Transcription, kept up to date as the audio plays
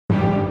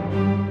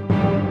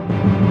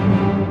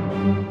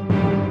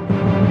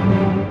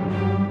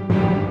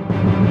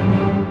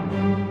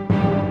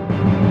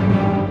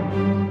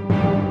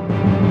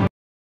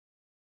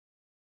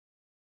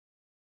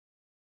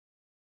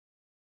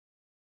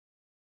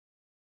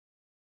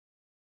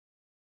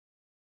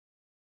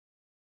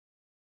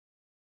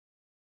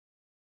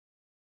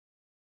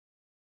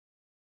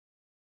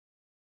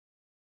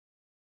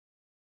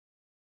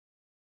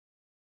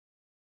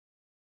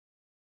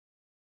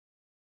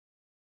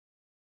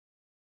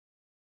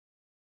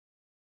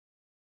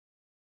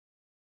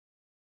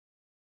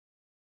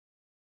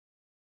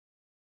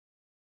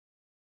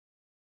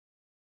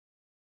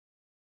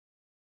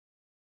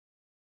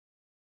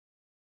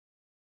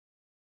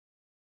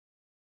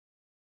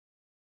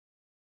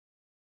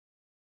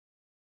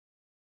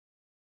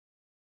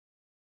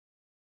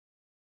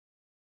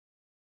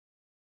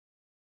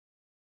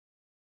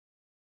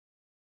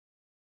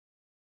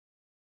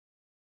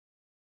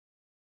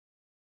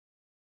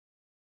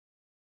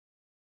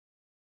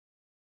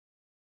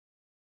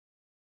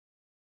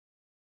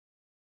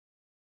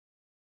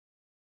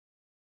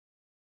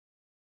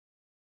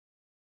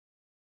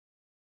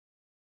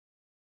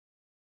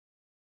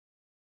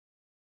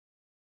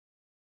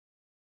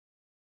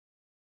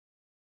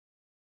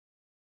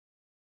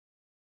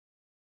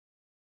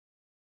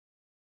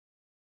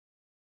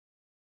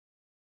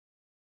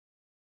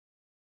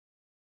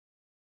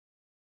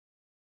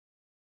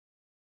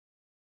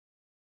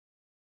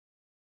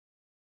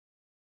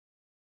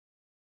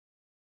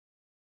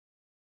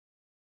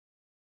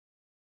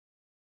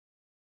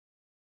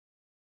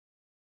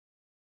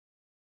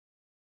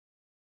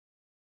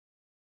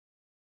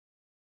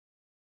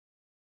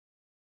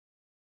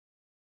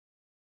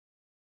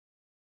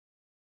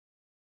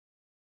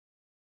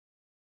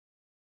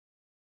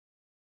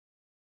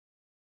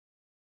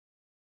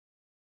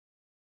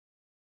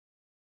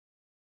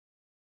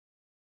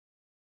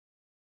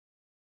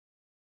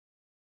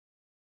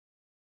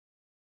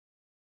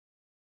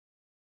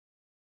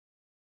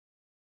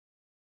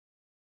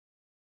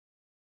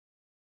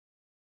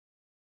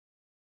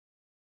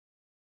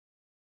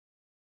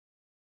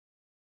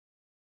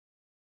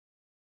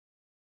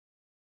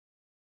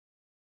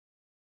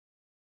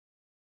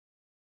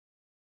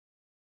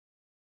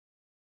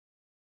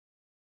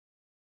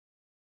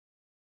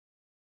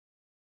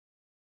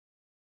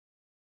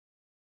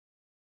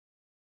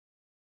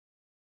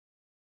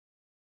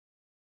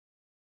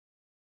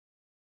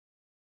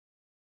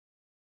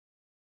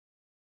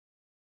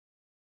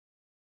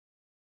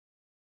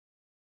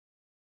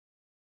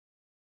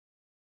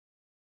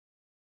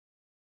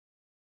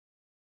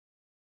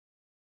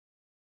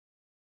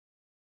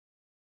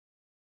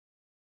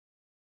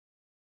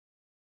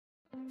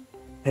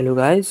Hello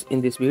guys,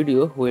 in this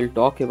video we'll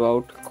talk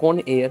about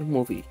Con Air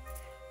movie.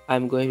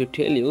 I'm going to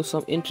tell you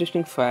some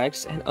interesting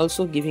facts and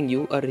also giving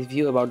you a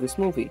review about this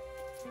movie.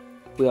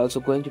 We're also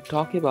going to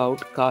talk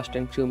about cast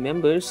and crew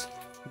members,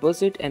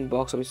 budget and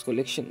box office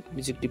collection,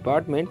 music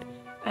department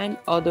and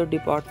other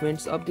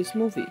departments of this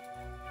movie.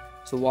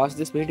 So watch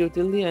this video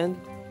till the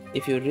end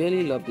if you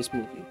really love this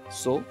movie.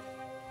 So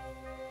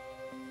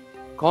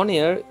Con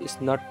Air is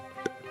not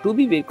to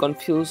be very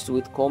confused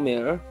with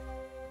Comair,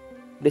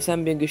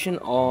 disambiguation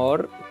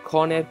or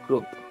Con Air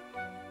Group.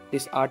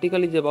 This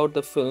article is about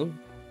the film.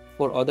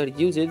 For other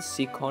usage,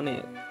 see Con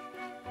Air.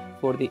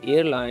 For the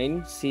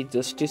airline, see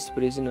Justice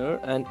Prisoner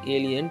and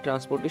Alien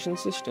Transportation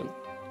System.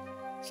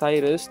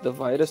 Cyrus the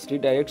Virus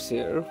redirects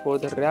here. For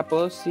the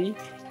rapper, see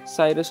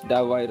Cyrus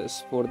the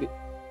Virus. For the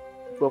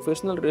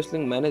professional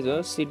wrestling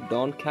manager, see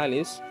Don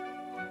Callis.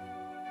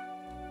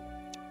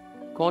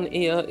 Con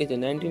Air is a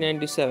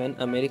 1997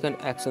 American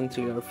action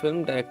thriller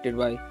film directed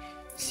by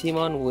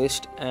Simon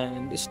West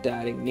and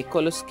starring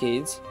Nicolas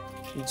Cage,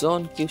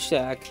 John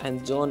Cusack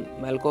and John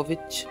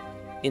Malkovich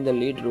in the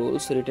lead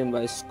roles, written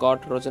by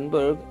Scott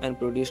Rosenberg and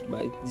produced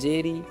by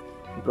Jerry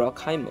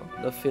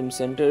Bruckheimer. The film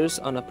centers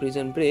on a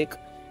prison break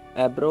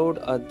aboard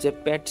a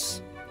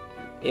JPATS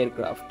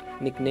aircraft,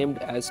 nicknamed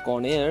as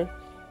Con Air.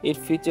 It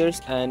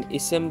features an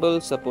ensemble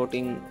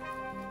supporting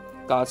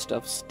cast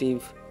of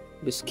Steve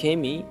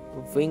Buscemi,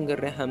 Ving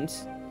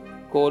Rhames,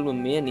 Colm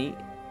Meaney,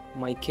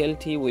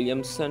 Mykelti,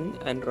 Williamson,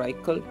 and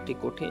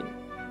Ticotin.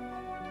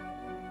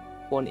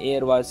 Con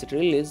Air was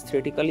released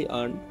theatrically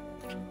on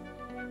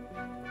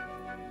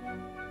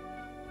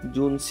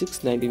June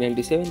 6,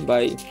 1997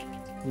 by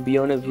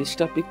Buena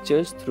Vista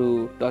Pictures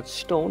through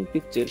Touchstone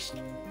Pictures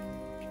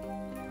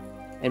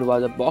and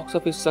was a box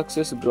office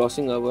success,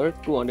 grossing over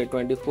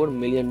 $224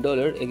 million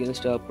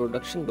against a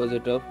production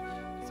budget of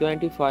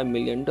 $75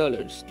 million.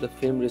 The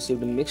film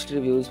received mixed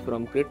reviews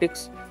from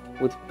critics,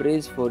 with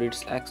praise for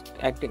its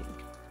acting,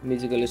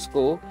 musical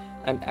score,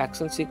 and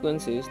action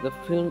sequences. The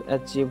film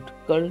achieved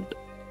cult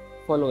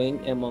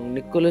following among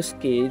Nicolas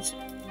Cage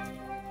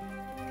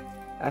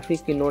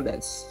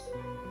aficionados.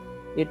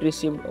 It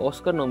received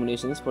Oscar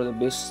nominations for the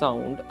Best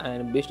Sound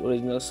and Best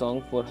Original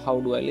Song for How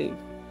Do I Live,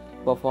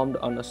 performed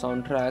on a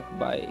soundtrack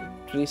by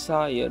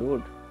Teresa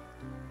Yearwood.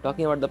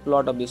 Talking about the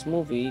plot of this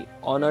movie,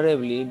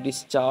 honorably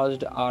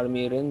discharged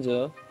Army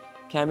Ranger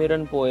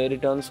Cameron Poe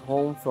returns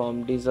home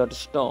from Desert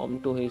Storm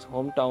to his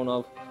hometown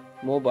of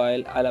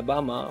Mobile,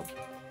 Alabama,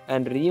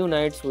 and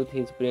reunites with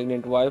his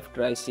pregnant wife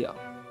Tricia.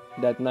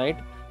 That night,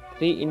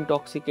 three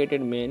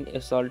intoxicated men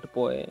assault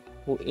Poe,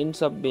 who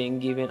ends up being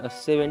given a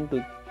 7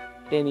 to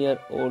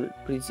 10-year-old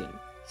prison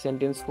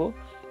sentence for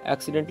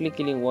accidentally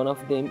killing one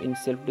of them in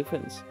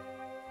self-defense.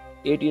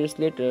 8 years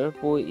later,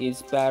 Poe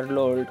is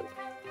paroled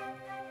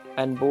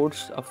and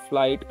boards a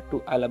flight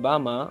to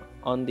Alabama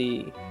on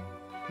the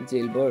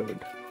Jailbird,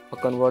 a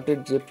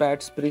converted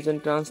JPATS prison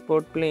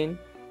transport plane,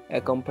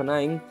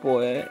 accompanying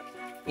Poe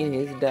in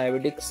his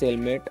diabetic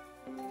cellmate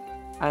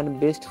and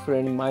best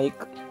friend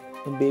Mike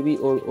Baby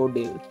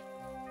Odell.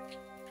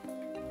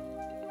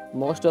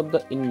 Most of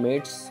the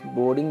inmates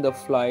boarding the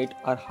flight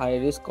are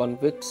high-risk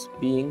convicts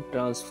being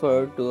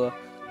transferred to a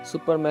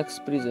supermax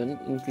prison,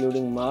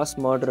 including mass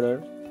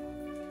murderer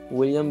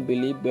William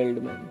Billy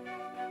Bedford,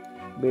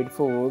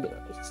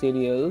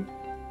 serial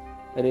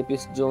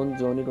rapist John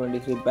Johnny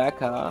 23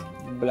 Baca,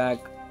 Black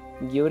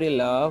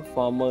Guerrilla,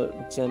 former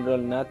General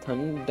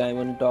Nathan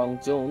Diamond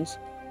Dog Jones,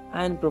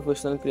 and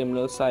professional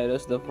criminal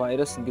Cyrus the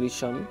Virus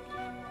Grisham.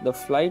 The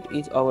flight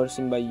is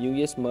overseen by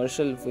U.S.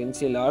 Marshal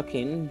Vince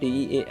Larkin.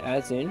 DEA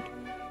agent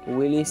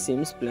Willie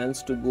Sims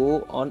plans to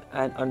go on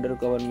an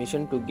undercover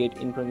mission to get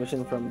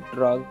information from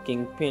drug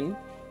kingpin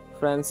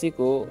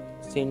Francisco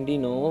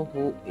Cindino,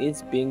 who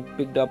is being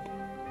picked up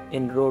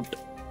en route.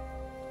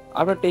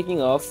 After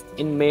taking off,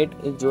 inmate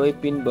Joey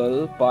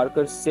Pinball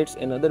Parker sets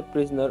another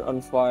prisoner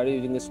on fire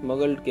using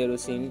smuggled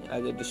kerosene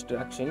as a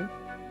distraction,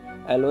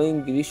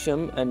 allowing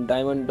Grisham and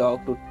Diamond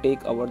Dog to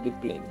take over the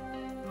plane.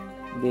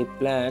 They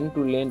plan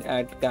to land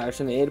at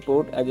Carson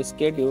Airport as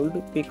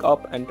scheduled, pick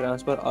up and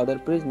transfer other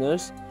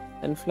prisoners,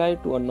 and fly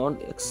to a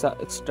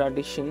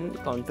non-extradition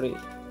country.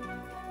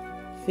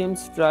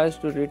 Sims tries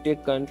to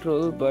retake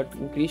control, but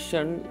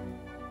Grisham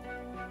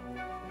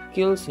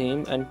kills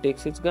him and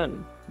takes his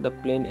gun. The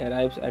plane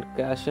arrives at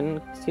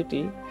Carson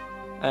City,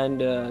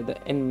 and the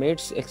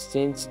inmates'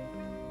 exchange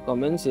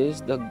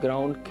commences. The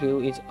ground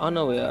crew is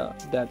unaware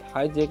that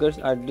hijackers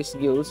are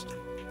disguised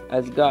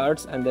as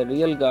guards and the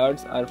real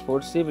guards are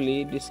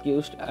forcibly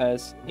disguised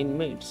as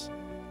inmates.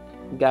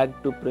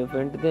 Gagged to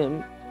prevent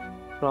them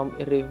from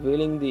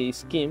revealing the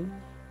scheme,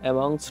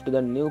 amongst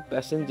the new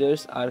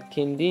passengers are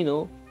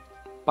Cindino,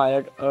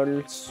 pilot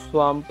Earl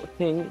Swamp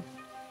Thing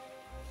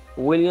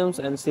Williams,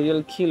 and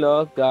serial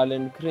killer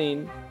Garland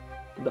Crane.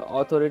 The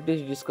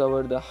authorities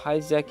discovered the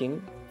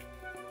hijacking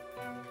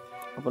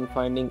upon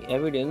finding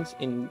evidence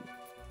in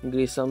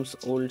Grisham's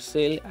old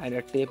cell and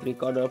a tape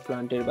recorder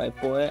planted by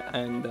Poe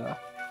and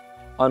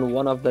on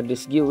one of the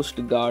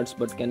disguised guards,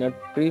 but cannot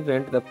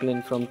prevent the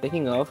plane from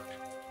taking off.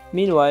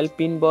 Meanwhile,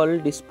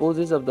 Pinball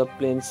disposes of the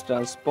plane's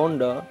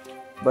transponder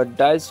but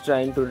dies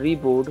trying to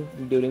reboot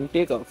during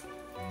takeoff.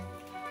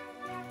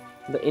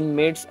 The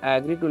inmates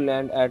agree to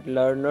land at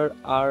Lerner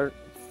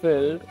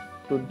Airfield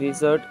to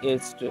desert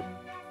airstrip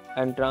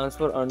and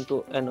transfer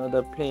onto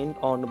another plane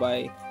owned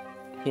by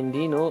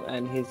Hindino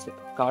and his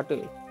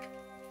cartel.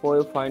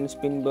 Poe finds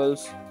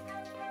Pinball's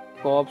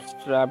corpse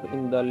trapped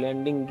in the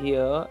landing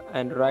gear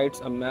and writes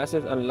a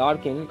message on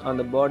Larkin on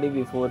the body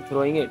before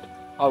throwing it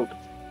out.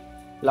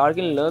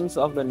 Larkin learns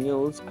of the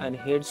news and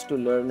heads to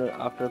Lerner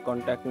after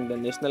contacting the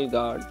National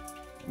Guard.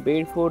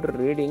 Bedford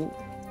reading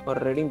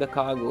the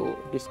cargo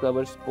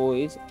discovers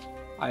Poe's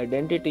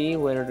identity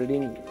when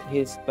reading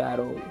his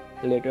parole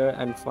letter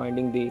and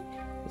finding the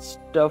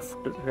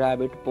stuffed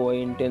rabbit Poe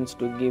intends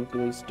to give to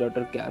his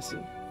daughter Cassie,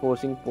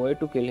 forcing Poe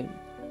to kill him.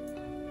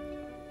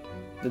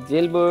 The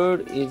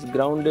jailbird is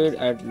grounded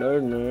at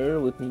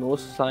Lerner with no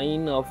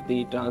sign of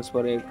the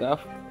transfer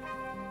aircraft.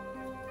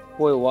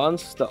 Poe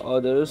warns the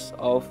others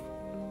of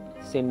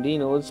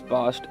Sendino's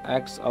past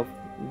acts of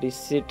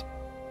deceit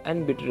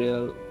and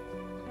betrayal.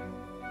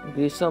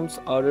 Grissom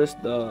orders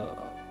the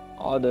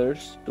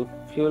others to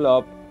fuel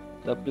up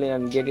the plane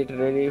and get it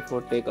ready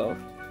for takeoff.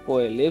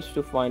 Poe leaves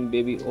to find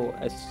Baby O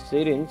a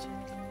syringe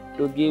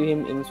to give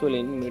him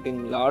insulin,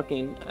 meeting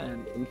Larkin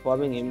and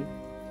informing him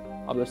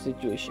of the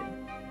situation.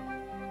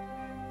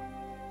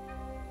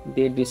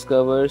 They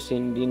discover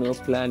Sendino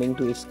planning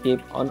to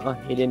escape on a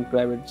hidden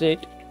private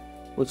jet,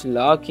 which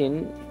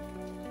Larkin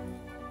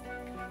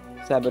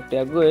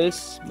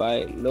sabotages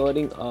by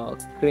lowering a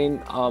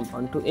crane arm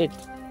onto it.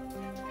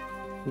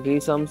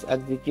 Grissom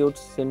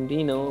executes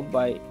Sendino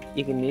by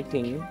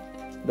igniting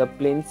the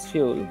plane's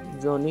fuel.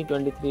 Johnny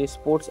 23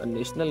 spots a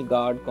National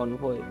Guard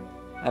convoy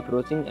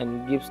approaching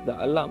and gives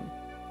the alarm.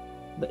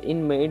 The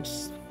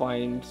inmates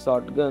find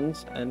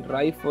shotguns and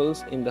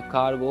rifles in the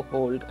cargo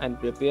hold and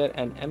prepare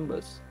an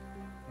ambush.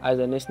 As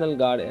the National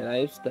Guard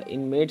arrives, the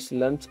inmates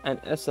launch an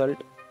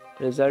assault,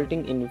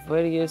 resulting in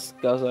various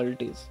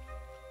casualties.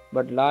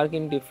 But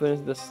Larkin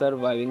defends the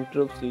surviving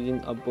troops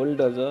using a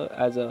bulldozer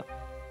as a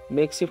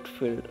makeshift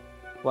field,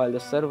 while the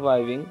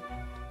surviving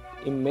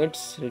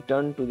inmates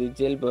return to the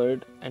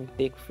jailbird and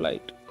take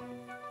flight.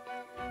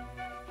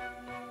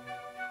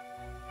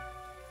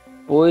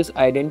 Poe's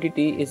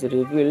identity is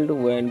revealed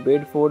when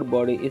Bedford's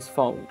body is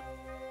found,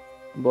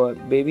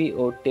 but Baby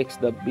O takes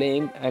the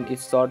blame and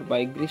is shot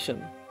by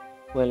Grissom.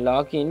 When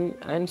Larkin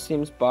and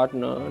Sim's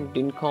partner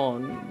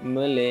Dincon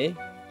Melee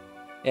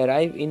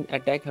arrive in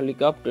attack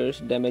helicopters,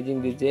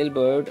 damaging the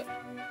jailbird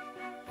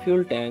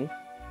fuel tank,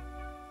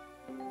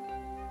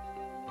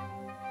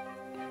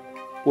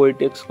 Poe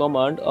takes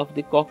command of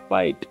the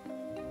cockpit,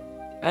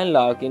 and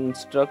Larkin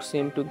instructs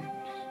him to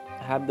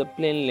have the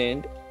plane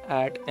land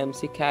at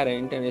MC Carey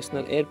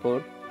International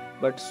Airport,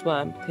 but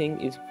Swamp Thing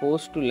is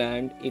forced to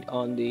land it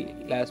on the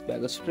Las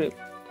Vegas Strip,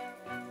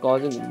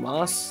 causing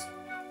mass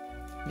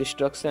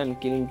destruction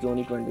and killing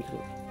Johnny 23.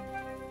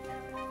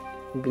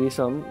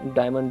 Grissom,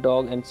 Diamond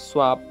Dog, and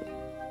Swamp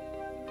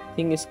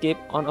Thing escape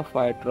on a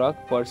fire truck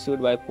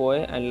pursued by Poe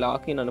and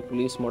Larkin on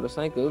police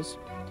motorcycles.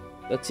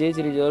 The chase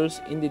results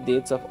in the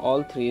deaths of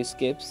all three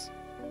escapes.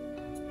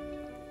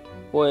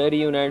 Poe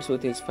reunites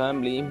with his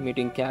family,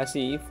 meeting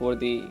Cassie for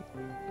the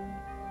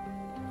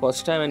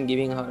first time and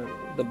giving her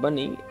the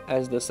bunny.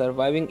 As the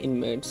surviving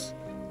inmates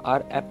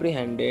are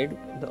apprehended,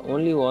 the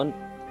only one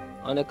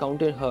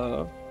unaccounted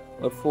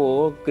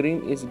for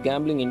Green is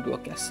gambling into a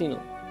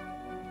casino.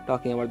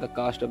 Talking about the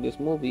cast of this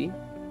movie,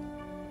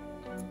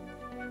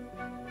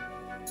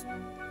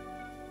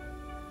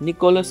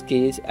 Nicolas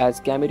Cage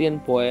as Cameron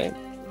Poe,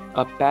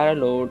 a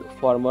paroled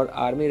former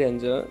army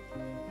ranger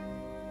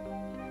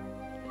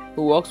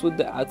who works with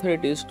the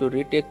authorities to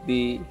retake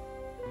the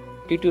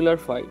titular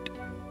fight.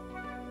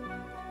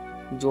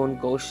 John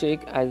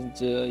Cusack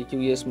as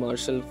U.S.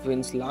 Marshal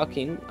Vince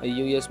Larkin, a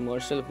U.S.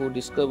 Marshal who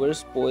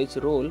discovers Poe's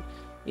role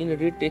in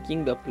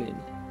retaking the plane.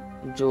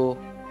 Joe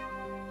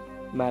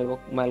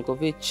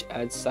Malkovich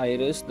as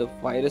Cyrus the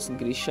Virus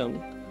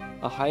Grissom,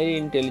 a highly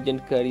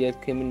intelligent career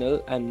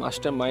criminal and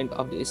mastermind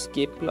of the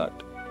escape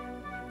plot.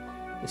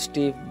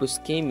 Steve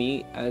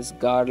Buscemi as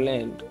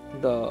Garland,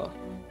 the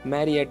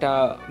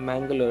Marietta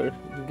Mangler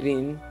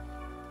Green,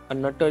 a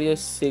notorious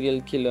serial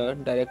killer.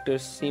 Director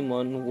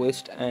Simon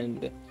West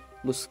and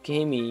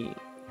Buscemi,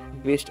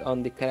 based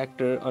on the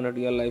character on a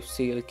real-life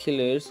serial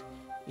killers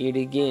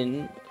Eddie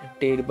Gein,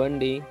 Ted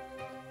Bundy,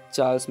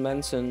 Charles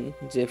Manson,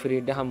 Jeffrey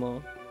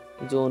Dahmer,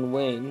 John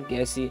Wayne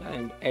Gacy,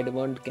 and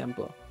Edmund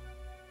Kemper.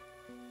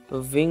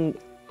 Ving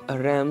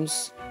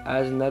Rhames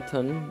as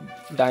Nathan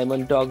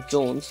Diamond Dog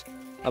Jones,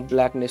 a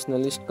black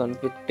nationalist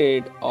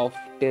convicted of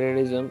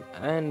terrorism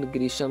and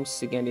Grissom's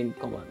second in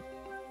command.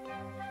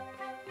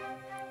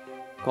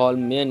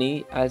 Colm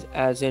Meaney as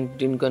Agent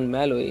Duncan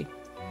Malloy.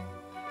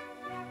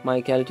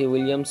 Mykelti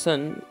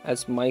Williamson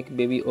as Mike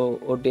Baby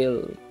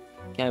Odell,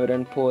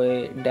 Cameron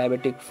Poe,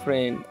 diabetic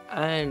friend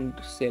and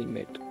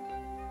cellmate.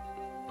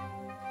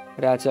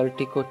 Rachel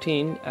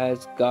Ticotin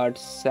as Guard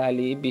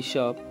Sally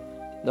Bishop,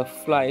 the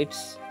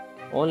flight's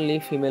only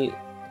female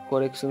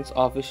corrections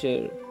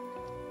officer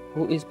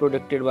who is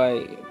protected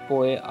by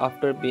Poe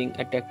after being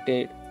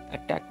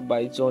attacked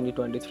by Johnny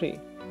 23.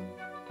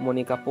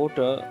 Monica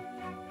Porter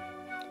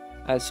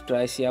as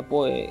Tricia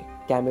Poe,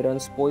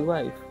 Cameron's Poe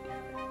wife.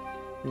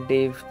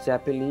 Dave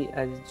Chappelle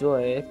as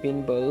Joy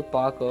Pinball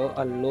Parker,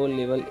 a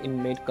low-level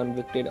inmate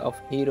convicted of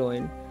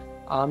heroin,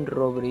 armed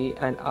robbery,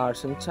 and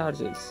arson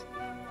charges.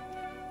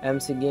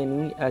 MC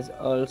Gainey as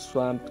Earl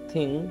Swamp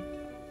Thing.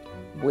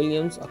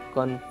 Williams, a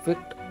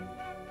convict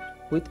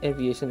with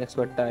aviation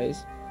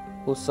expertise,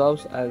 who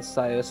serves as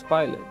Cyrus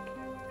pilot.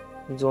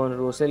 John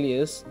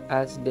Roselius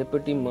as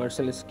Deputy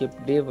Marshal Skip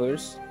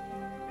Davers.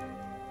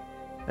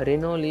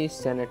 Renoli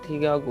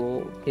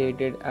Santiago,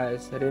 credited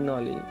as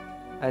Renoli,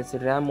 as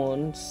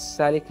Ramon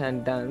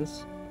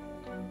Salicandans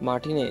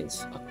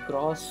Martinez, a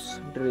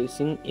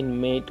cross-dressing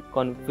inmate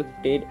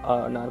convicted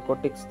of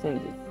narcotics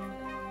charges.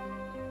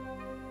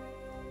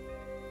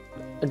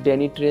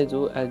 Danny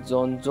Trejo as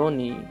John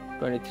Johnny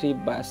 23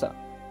 Bassa,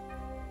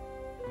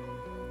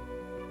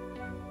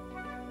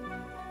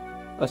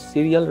 a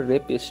serial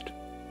rapist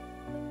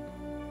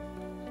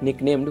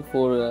nicknamed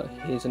for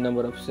his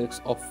number of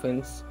sex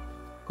offense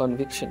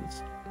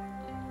convictions.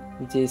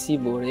 J.C.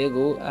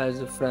 Borrego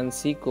as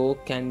Francisco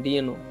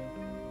Candiano,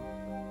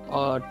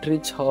 a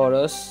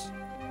treacherous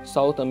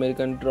South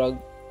American drug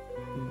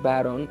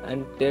baron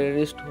and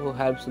terrorist who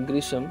helps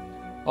Grisham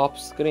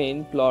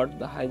off-screen plot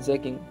the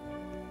hijacking.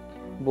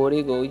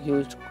 Borrego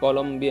used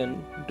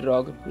Colombian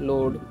drug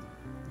lord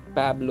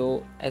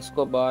Pablo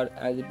Escobar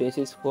as a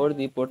basis for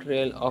the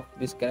portrayal of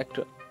this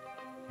character.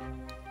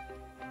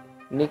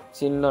 Nick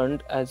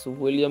Chinlund as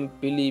William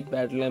Billy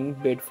Bedlam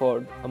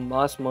Bedford, a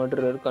mass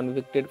murderer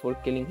convicted for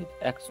killing his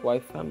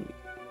ex-wife family.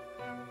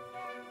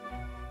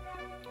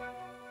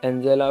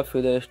 Angela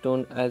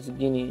Featherstone as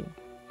Ginny.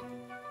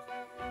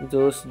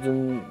 Josh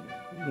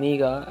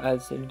Zuniga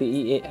as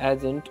DEA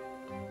agent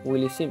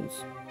Willie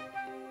Sims.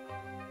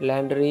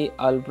 Landry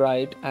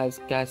Albright as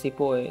Cassie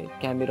Poe,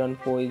 Cameron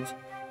Poe's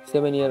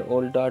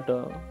 7-year-old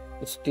daughter.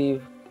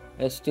 Steve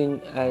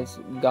Estin as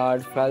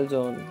Guard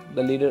Falzon,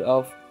 the leader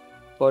of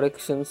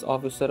corrections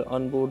officer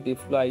on board the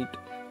flight.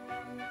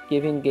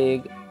 Kevin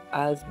Gegg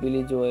as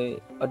Billy Joy,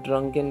 a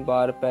drunken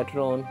bar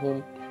patron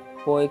whom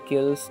Poe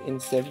kills in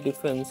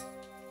self-defense.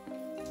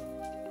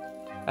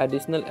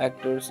 Additional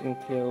actors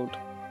include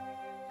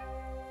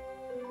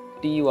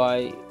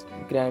T.Y.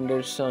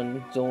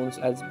 Granderson Jones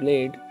as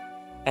Blade,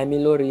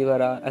 Emilio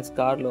Rivera as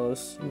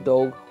Carlos,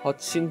 Doug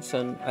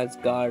Hutchinson as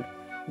Guard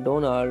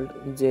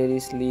Donald, Jerry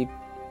Sleep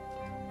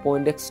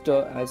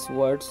Poindexter as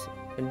Watts,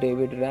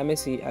 David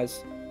Ramsey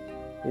as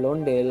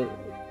Londale,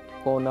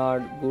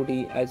 Conrad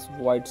Goody as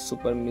White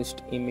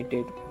Supremacist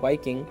Imitate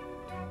Viking,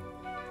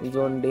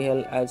 John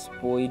Dale as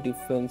Poe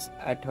Defense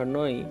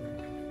Attorney,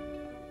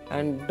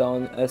 and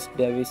Don S.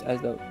 Davis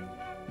as the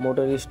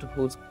motorist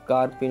whose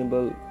car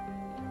pinball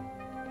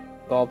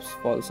cops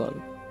falls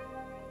on.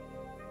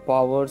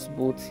 Powers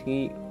Booth,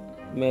 he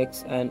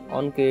makes an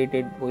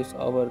uncredited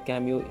voiceover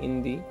cameo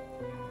in the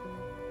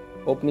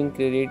opening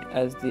credit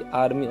as the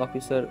army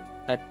officer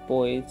at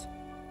Poe's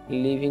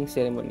leaving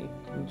ceremony.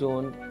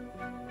 John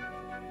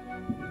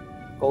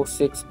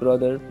Cusack's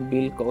brother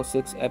Bill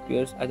Cusack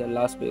appears as a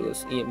Las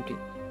Vegas EMT.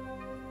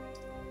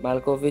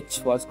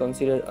 Malkovich was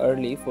considered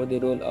early for the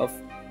role of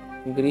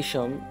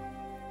Grisham.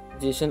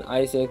 Jason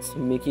Isaacs,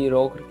 Mickey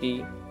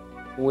Rourke,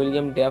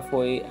 William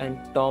Dafoe, and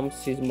Tom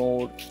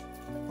Sizemore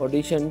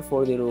auditioned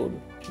for the role.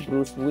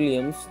 Bruce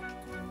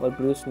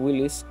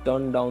Willis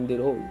turned down the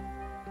role.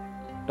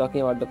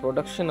 Talking about the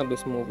production of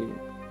this movie.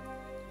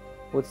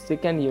 With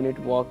second unit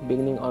work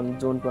beginning on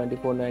June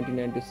 24,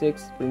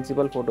 1996,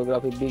 principal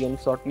photography began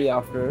shortly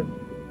after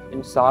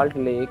in Salt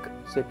Lake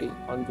City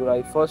on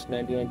July 1,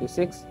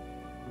 1996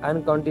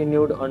 and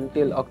continued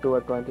until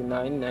October 29,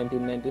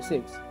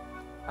 1996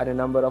 at a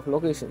number of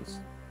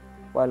locations.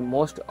 While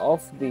most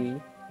of the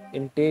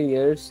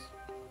interiors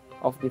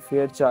of the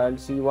Fairchild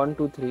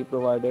C-123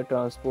 provider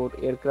transport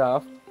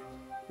aircraft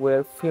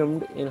were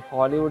filmed in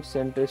Hollywood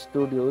Center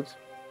Studios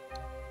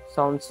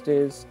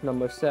Soundstage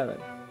Number 7.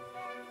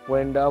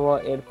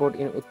 Wendover Airport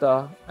in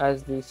Utah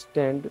as the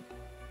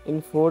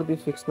stand-in for the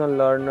fictional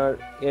Lerner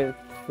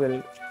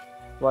Airfield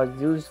was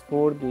used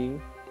for the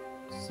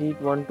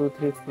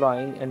C-123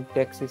 flying and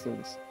taxi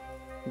scenes.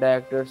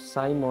 Director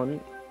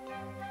Simon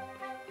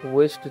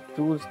West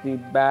chose the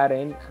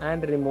barren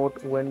and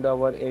remote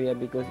Wendover area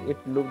because it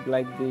looked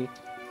like the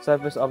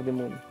surface of the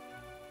moon.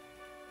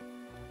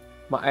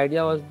 My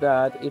idea was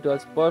that it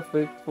was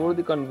perfect for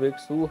the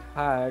convicts who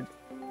had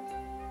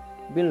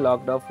been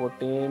locked up for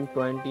 10,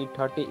 20,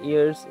 30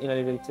 years in a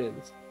little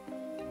cells.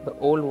 The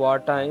old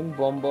wartime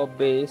bomber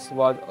base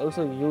was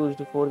also used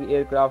for the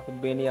aircraft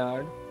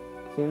vineyard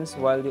scenes,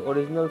 while the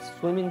original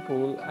swimming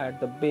pool at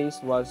the base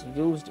was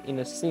used in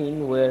a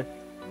scene where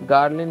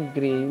Garland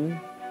Green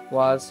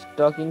was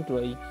talking to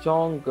a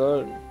young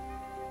girl.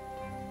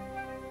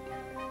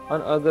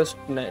 On August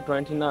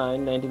 29,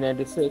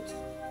 1996,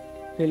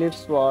 Philip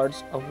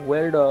Swartz, a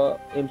welder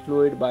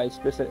employed by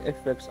Special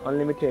Effects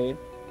Unlimited,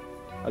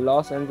 a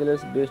Los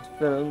Angeles-based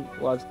film,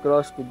 was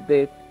crushed to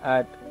death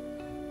at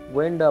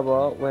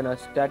Wendover when a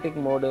static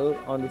model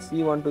on the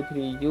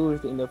C-123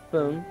 used in the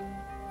film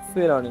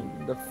fell on him.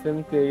 The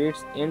film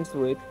credits ends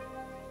with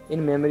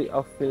 "In memory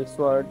of Phil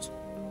Swartz."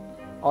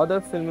 Other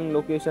filming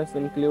locations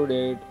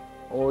included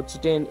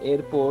Ochten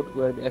Airport,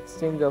 where the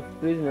exchange of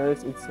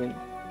prisoners is seen.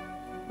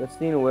 The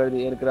scene where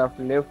the aircraft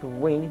left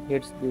wing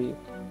hits the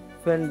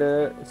Fender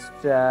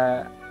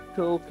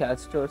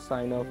Stratocaster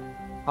sign of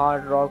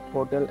Hard Rock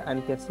Hotel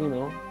and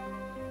Casino,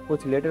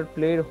 which later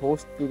played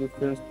host to the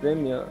film's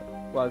premiere,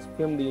 was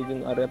filmed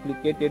using a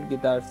replicated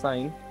guitar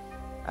sign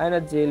and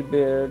a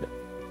jailbird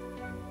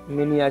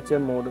miniature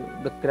model.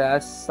 The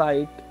crash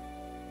site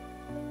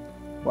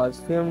was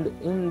filmed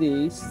in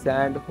the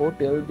Sand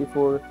Hotel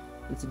before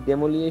its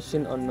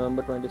demolition on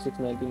November 26,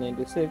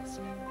 1996.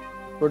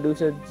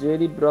 Producer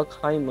Jerry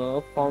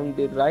Bruckheimer found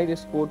the right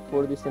spot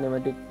for the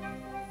cinematic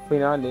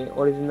finale,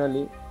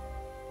 originally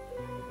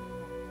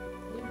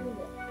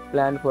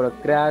planned for a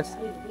crash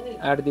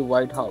at the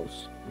White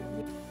House.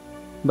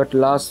 But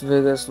Las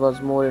Vegas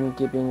was more in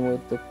keeping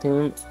with the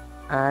theme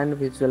and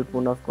visual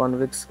pull of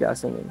convicts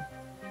cashing in.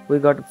 We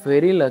got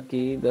very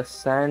lucky. The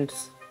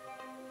Sands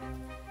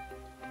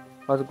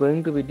was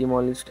going to be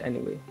demolished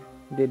anyway.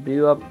 They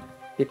blew up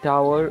the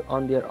tower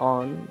on their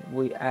own.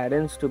 We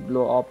arranged to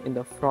blow up in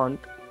the front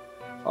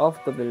of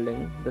the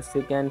building. The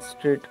Second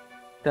Street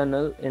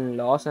Tunnel in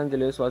Los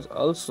Angeles was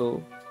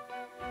also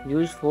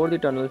used for the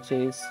tunnel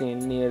chase scene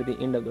near the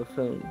end of the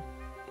film.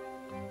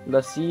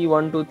 The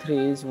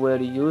C-123s were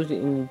used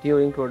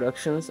during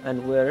productions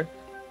and were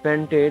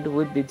painted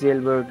with the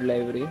jailbird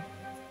livery.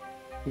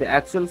 The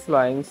actual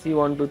flying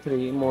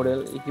C-123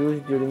 model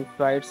used during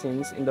flight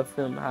scenes in the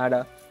film had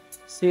a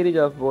series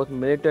of both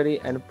military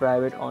and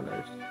private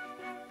owners.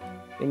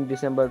 In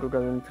December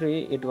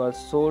 2003, it was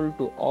sold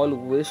to All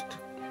West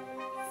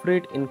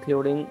Freight,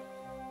 including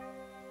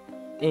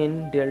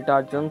in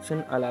Delta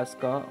Junction,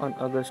 Alaska. On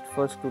August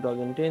 1,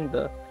 2010,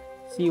 the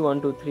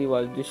C-123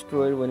 was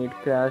destroyed when it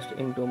crashed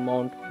into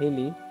Mount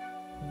Healy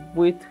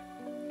with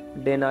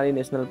Denali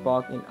National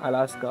Park in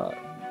Alaska.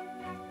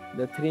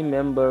 The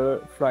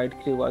three-member flight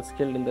crew was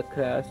killed in the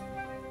crash.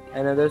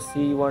 Another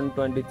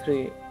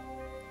C-123,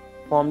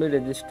 formerly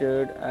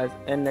registered as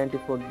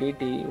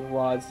N94DT,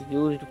 was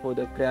used for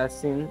the crash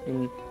scene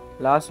in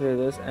Las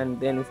Vegas and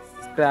then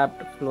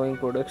scrapped following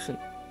production.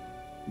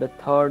 The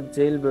third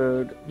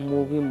Jailbird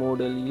movie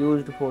model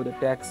used for the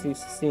taxi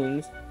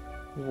scenes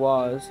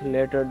was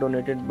later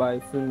donated by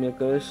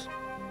filmmakers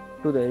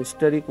to the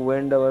historic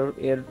Wendover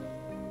Airfield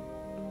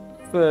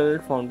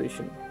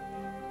Foundation,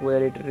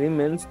 where it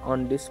remains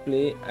on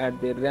display at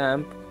the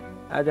ramp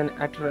as an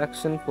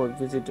attraction for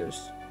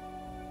visitors.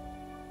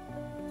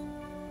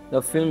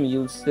 The film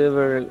used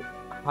several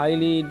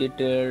highly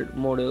detailed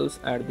models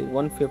at the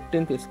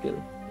 1/15th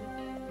scale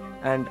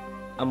and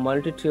a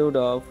multitude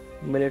of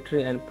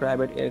military and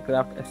private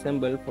aircraft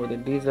assembled for the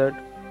desert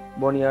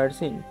boneyard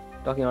scene.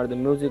 Talking about the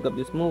music of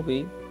this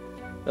movie,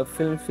 the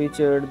film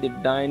featured the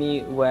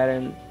Diane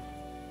Warren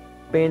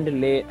penned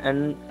Lay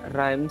and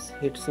Rhymes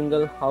hit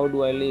single "How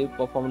Do I Live"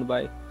 performed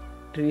by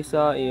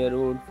Teresa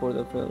Yearwood for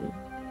the film.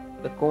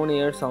 The Con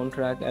Air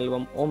soundtrack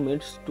album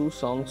omits two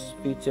songs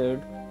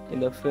featured in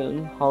the film: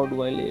 "How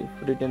Do I Live",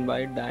 written by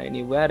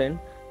Diane Warren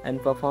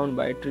and performed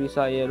by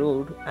Teresa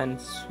Yearwood,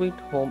 and "Sweet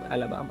Home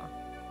Alabama"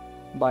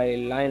 by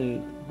Lynn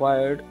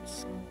Wyatt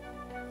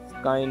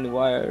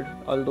Skynyrd.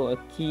 Although a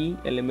key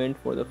element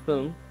for the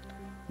film,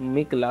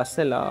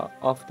 Mykelti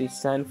of the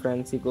San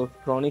Francisco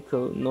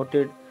Chronicle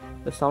noted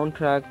the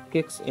soundtrack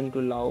kicks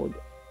into loud,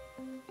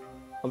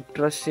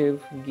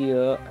 obtrusive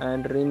gear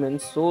and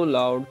remains so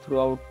loud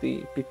throughout the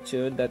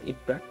picture that it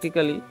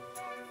practically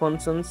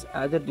functions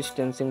as a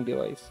distancing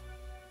device.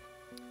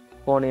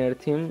 Con Air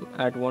theme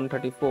at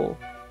 134,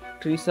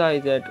 Teresa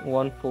is at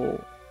 14,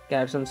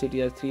 Carson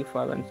City at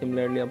 35, and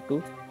similarly up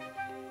to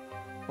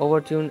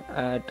Overtune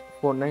at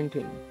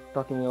 419.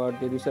 Talking about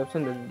the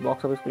reception, the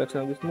box office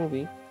collection of this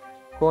movie,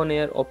 Con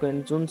Air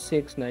opened June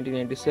 6,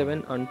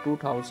 1997 on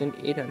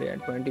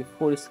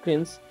 2,824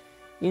 screens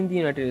in the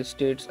United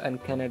States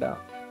and Canada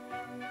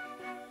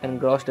and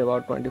grossed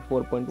about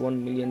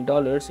 $24.1 million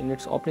in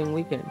its opening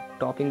weekend,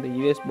 topping the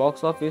US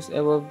box office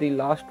above The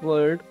Lost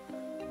World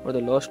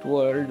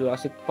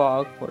Jurassic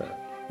Park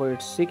for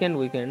its second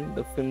weekend.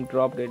 The film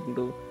dropped it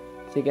into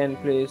second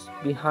place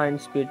behind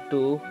Speed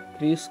 2,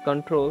 Cruise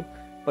Control,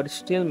 but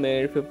still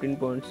made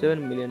 $15.7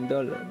 million.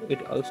 It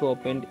also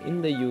opened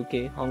in the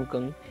UK, Hong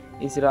Kong,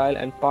 Israel,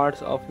 and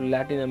parts of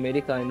Latin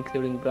America,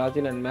 including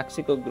Brazil and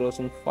Mexico,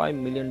 grossing $5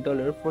 million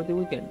for the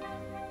weekend,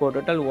 for a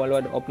total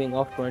worldwide opening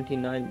of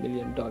 $29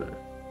 million.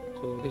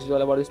 So this is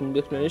all about this movie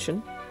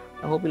explanation.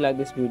 I hope you like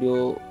this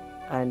video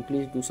and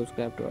please do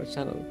subscribe to our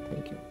channel.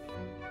 Thank you.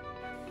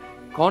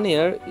 Con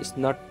Air is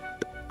not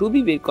to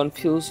be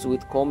confused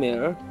with Com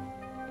Air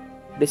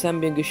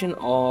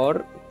Disambiguation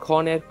or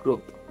Con Air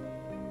Group.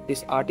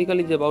 This article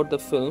is about the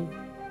film.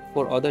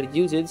 For other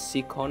usage,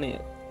 see Con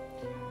Air.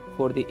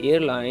 For the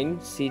airline,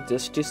 see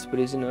Justice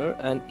Prisoner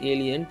and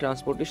Alien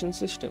Transportation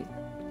System.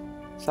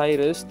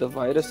 Cyrus the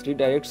Virus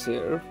Redirects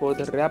Air. For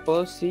the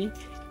rapper, see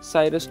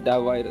Cyrus the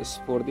Virus.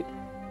 For the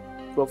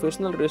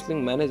professional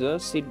wrestling manager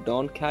Sid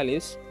Don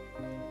Callis.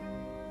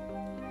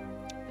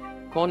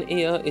 Con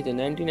Air is a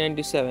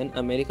 1997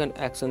 American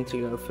action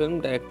thriller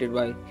film directed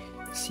by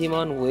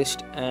Simon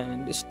West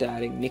and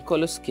starring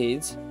Nicolas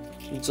Cage,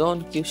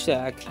 John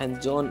Cusack,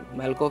 and John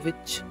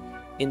Malkovich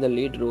in the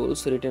lead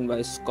roles, written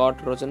by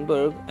Scott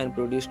Rosenberg and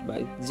produced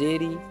by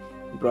Jerry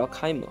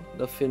Bruckheimer.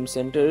 The film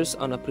centers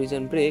on a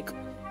prison break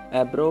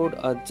aboard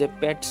a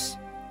JPATS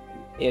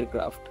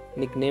aircraft.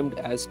 Nicknamed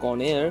as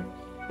Con Air,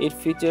 it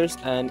features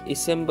an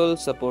ensemble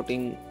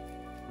supporting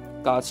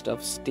cast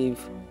of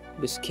Steve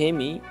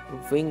Buscemi,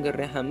 Ving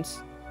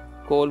Rhames,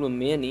 Colm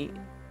Meaney,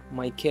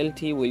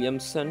 Mykelti,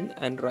 Williamson,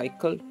 and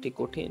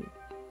Ticotin.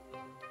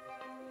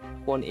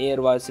 Con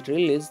Air was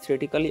released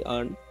theatrically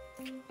on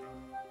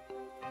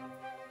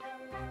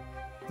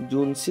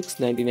June 6,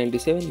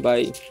 1997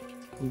 by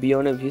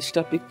Buena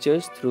Vista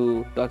Pictures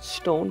through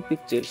Touchstone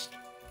Pictures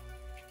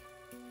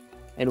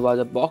and was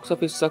a box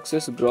office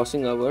success,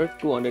 grossing over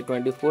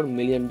 $224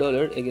 million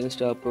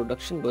against a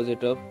production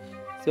budget of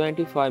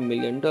 $75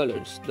 million.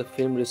 The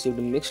film received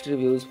mixed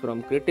reviews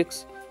from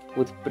critics,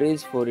 with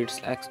praise for its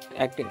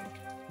acting,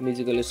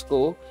 musical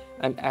score,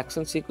 and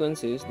action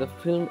sequences. The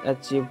film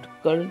achieved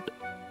cult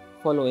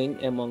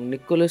following among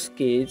Nicolas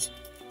Cage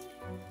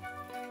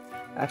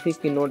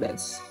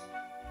aficionados.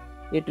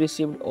 It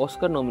received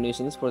Oscar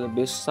nominations for the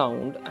Best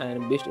Sound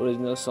and Best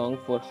Original Song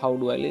for How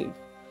Do I Live,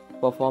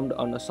 performed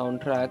on a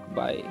soundtrack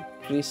by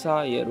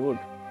Trisha Yearwood.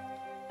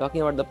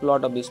 Talking about the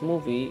plot of this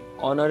movie,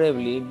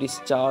 honorably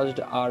discharged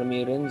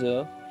Army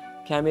Ranger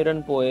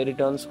Cameron Poe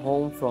returns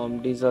home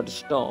from Desert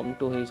Storm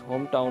to his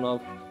hometown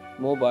of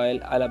Mobile,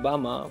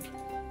 Alabama,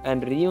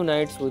 and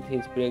reunites with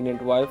his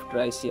pregnant wife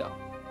Tricia.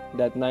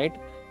 That night,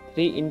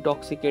 three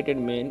intoxicated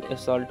men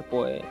assault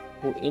Poe,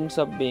 who ends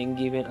up being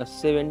given a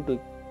 7 to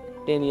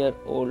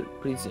 10-year-old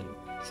prison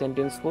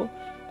sentence for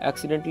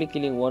accidentally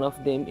killing one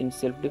of them in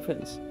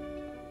self-defense.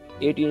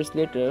 8 years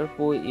later,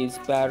 Poe is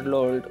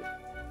paroled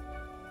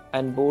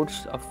and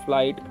boards a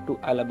flight to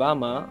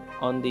Alabama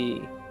on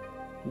the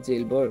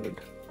Jailbird,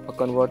 a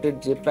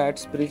converted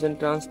JPATS prison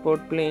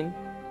transport plane,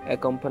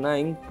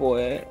 accompanying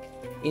Poe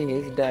in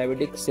his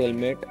diabetic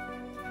cellmate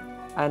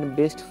and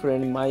best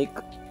friend Mike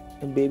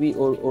Baby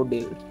or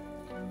Odell.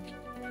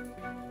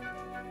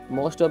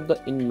 Most of the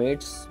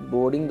inmates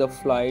boarding the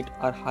flight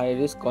are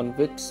high-risk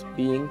convicts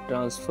being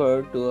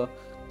transferred to a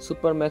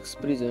supermax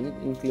prison,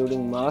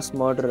 including mass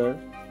murderer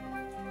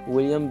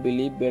William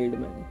Billy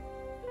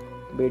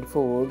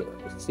Bedford,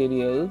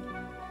 serial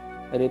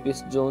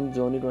rapist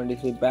Johnny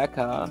 23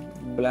 Baca,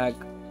 Black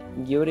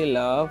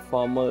Guerrilla,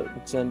 former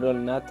General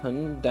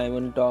Nathan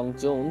Diamond Dog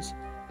Jones,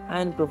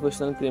 and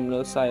professional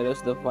criminal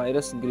Cyrus the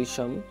Virus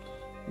Grisham.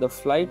 The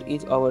flight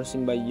is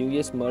overseen by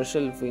U.S.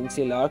 Marshal Vince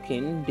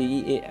Larkin.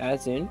 DEA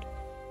agent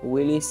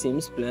Willie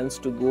Sims plans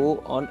to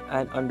go on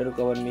an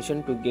undercover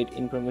mission to get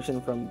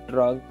information from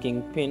drug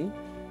kingpin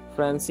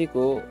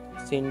Francisco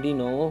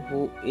Cindino,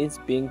 who is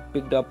being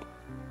picked up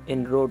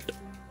en route.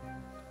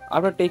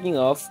 After taking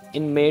off,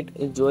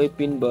 inmate Joy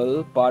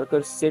Pinball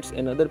Parker sets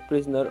another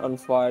prisoner on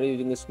fire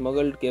using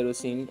smuggled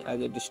kerosene as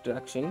a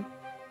distraction,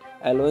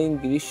 allowing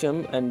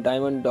Grisham and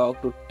Diamond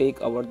Dog to take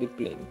over the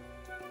plane.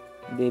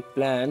 They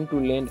plan to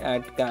land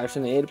at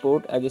Carson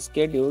Airport as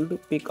scheduled,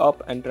 pick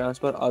up and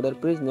transfer other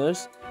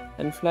prisoners,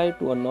 and fly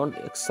to a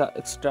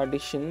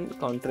non-extradition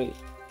country.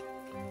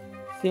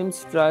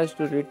 Sims tries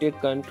to retake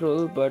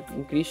control, but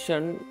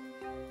Grisham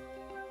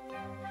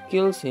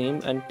kills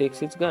him and takes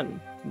his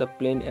gun. The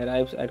plane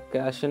arrives at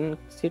Carson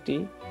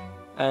City,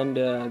 and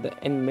the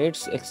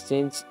inmates'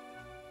 exchange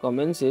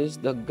commences.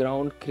 The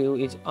ground crew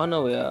is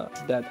unaware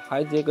that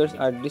hijackers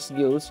are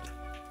disguised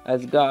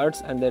as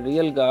guards and the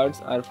real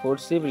guards are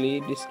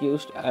forcibly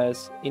disguised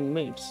as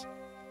inmates.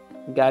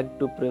 Gagged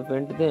to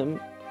prevent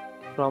them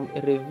from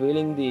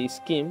revealing the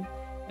scheme,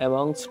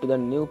 amongst the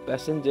new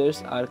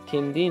passengers are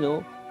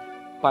Cindino,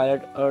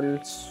 pilot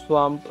Earl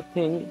Swamp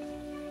Thing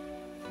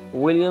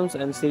Williams,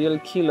 and serial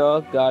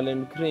killer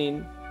Garland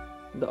Crane.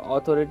 The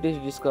authorities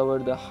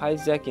discovered the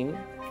hijacking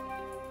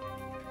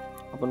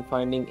upon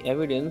finding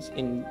evidence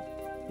in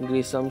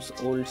Grisham's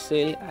old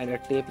cell and a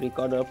tape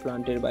recorder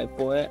planted by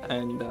Poe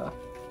and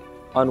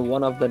on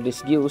one of the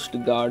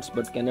disguised guards,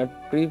 but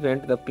cannot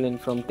prevent the plane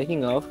from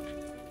taking off.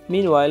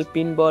 Meanwhile,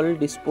 Pinball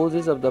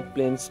disposes of the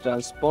plane's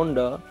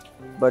transponder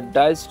but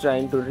dies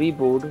trying to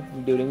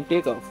reboot during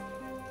takeoff.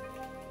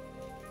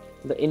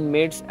 The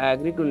inmates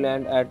agree to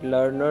land at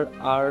Lerner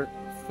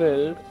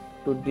Airfield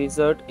to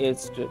desert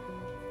airstrip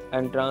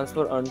and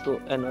transfer onto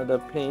another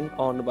plane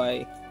owned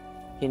by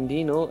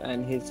Cindino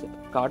and his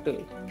cartel.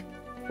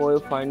 Poe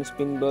finds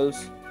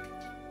Pinball's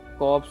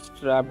corpse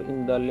trapped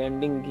in the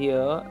landing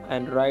gear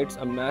and writes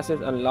a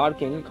message on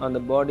Larkin on the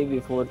body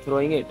before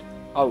throwing it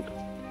out.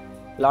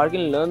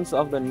 Larkin learns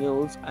of the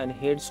news and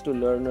heads to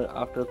Lerner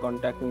after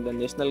contacting the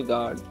National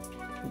Guard.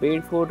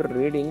 Bedford,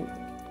 reading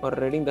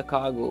the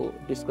cargo,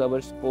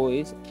 discovers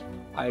Poe's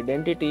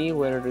identity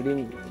when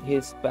reading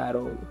his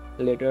parole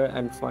letter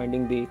and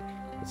finding the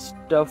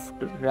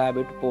stuffed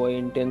rabbit Poe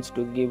intends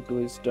to give to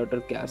his daughter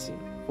Cassie,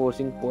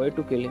 forcing Poe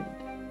to kill him.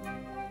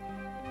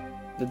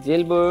 The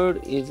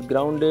jailbird is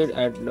grounded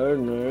at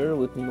Lerner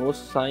with no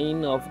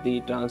sign of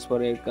the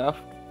transfer aircraft.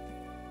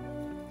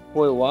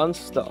 Poe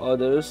warns the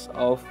others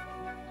of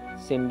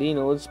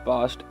Sendino's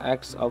past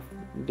acts of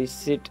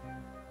deceit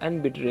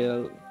and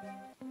betrayal.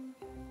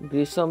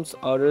 Grissom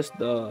orders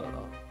the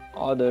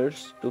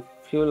others to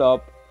fuel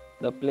up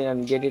the plane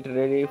and get it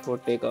ready for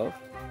takeoff.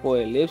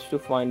 Poe leaves to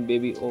find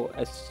Baby O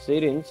a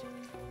syringe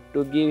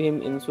to give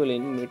him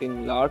insulin,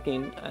 meeting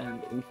Larkin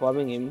and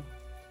informing him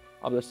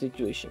of the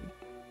situation.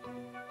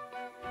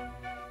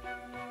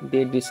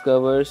 They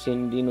discover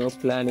Sendino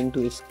planning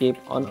to escape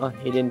on a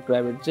hidden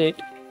private jet,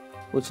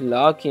 which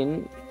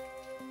Larkin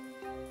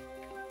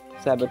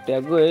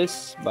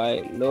sabotages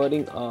by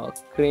lowering a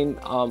crane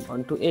arm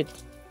onto it.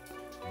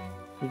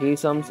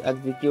 Grissom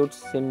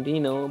executes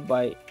Sendino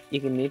by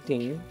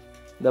igniting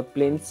the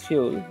plane's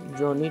fuel.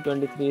 Johnny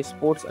 23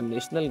 spots a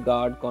National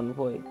Guard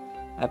convoy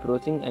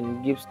approaching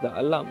and gives the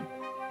alarm.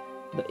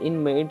 The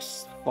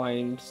inmates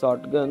find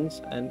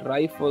shotguns and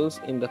rifles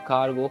in the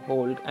cargo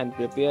hold and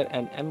prepare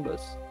an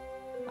ambush.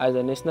 As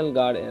the National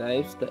Guard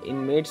arrives, the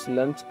inmates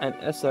launch an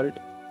assault,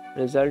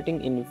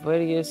 resulting in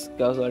various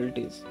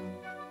casualties.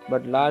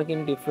 But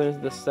Larkin defends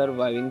the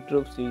surviving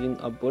troops using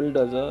a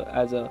bulldozer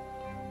as a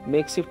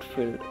makeshift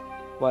field,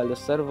 while the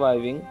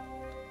surviving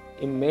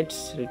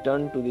inmates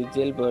return to the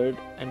jailbird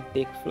and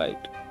take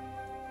flight.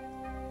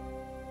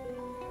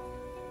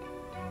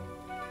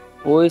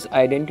 Poe's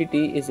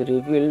identity is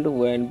revealed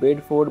when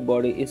Bedford's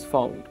body is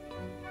found,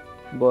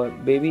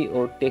 but Baby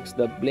O takes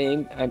the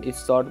blame and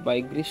is shot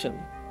by Grissom.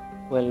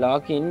 When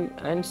Larkin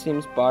and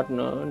Sim's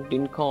partner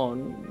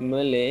Dincon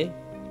Melee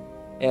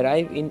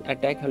arrive in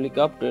attack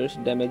helicopters,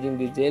 damaging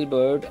the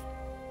jailbird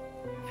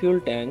fuel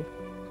tank,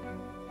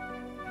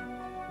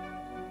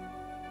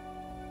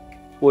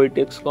 Poe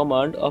takes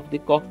command of the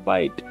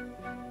cockpit,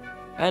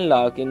 and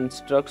Larkin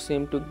instructs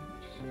him to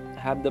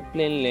have the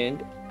plane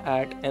land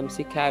at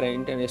MC-Carey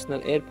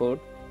International Airport,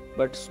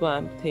 but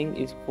Swamp Thing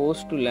is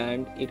forced to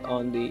land it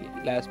on the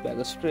Las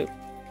Vegas Strip,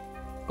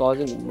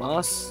 causing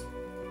mass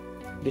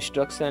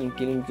destruction and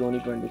killing Johnny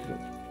 23.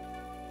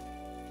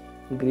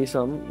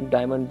 Grissom,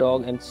 Diamond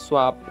Dog, and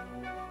Swamp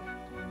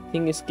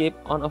Thing escape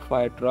on a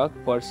fire truck,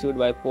 pursued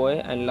by Poe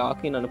and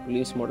Larkin on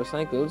police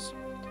motorcycles.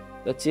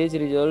 The chase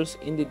results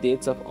in the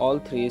deaths of all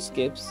three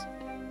escapes.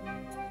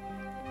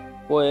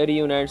 Poe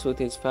reunites with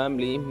his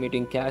family,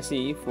 meeting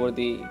Cassie for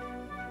the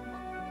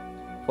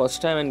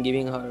first time and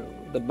giving her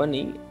the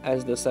bunny.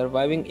 As the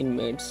surviving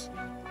inmates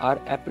are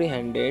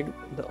apprehended,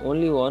 the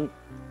only one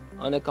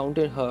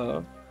unaccounted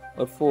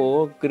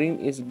for Green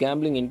is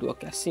gambling into a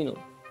casino.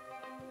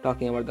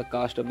 Talking about the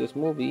cast of this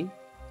movie,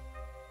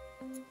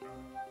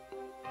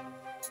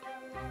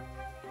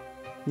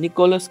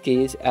 Nicolas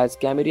Cage as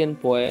Cameron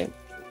Poe,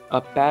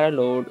 a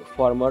paroled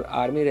former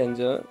army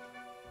ranger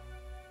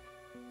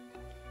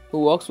who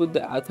works with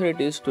the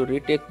authorities to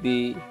retake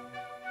the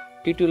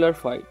titular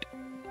fight.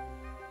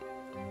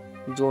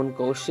 John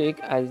Cusack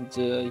as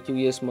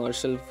U.S.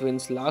 Marshal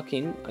Vince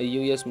Larkin, a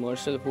U.S.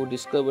 Marshal who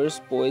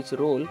discovers Poe's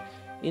role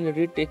in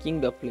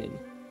retaking the plane.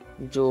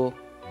 Joe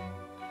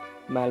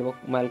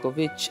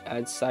Malkovich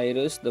as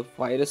Cyrus the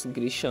Virus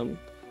Grissom,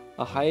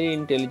 a highly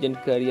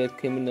intelligent career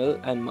criminal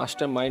and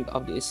mastermind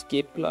of the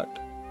escape plot.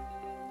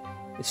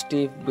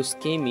 Steve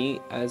Buscemi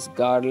as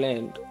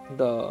Garland,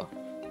 the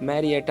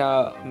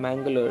Marietta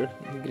Mangler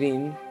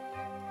Green,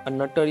 a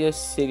notorious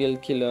serial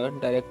killer.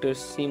 Director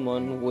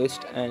Simon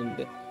West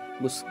and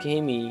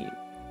Buscemi,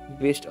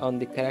 based on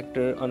the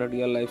character on a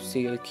real-life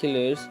serial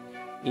killers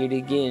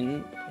Eddie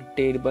Gein,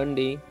 Ted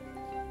Bundy,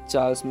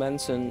 Charles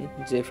Manson,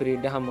 Jeffrey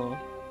Dahmer,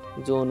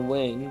 John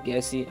Wayne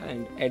Gacy,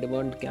 and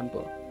Edmund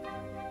Kemper.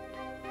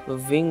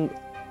 Ving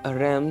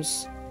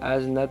Rhames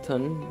as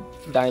Nathan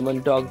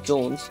Diamond Dog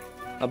Jones,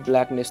 a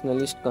black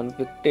nationalist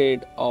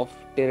convicted of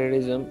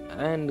terrorism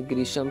and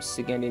Grishom's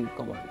second in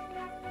command.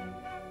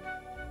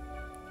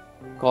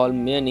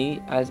 Colm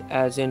Meaney as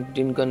Agent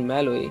Duncan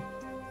Malloy.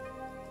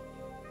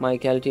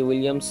 Mykelti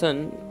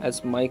Williamson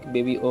as Mike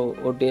Baby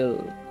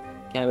Odell,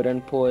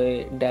 Cameron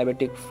Poe,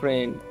 diabetic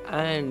friend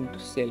and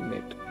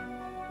cellmate.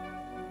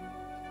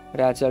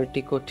 Rachel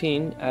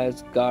Ticotin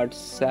as Guard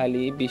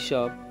Sally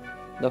Bishop,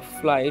 the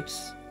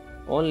flight's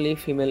only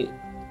female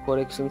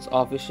corrections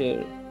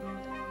officer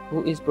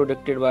who is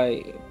protected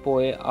by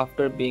Poe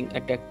after being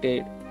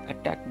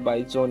attacked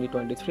by Johnny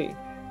 23.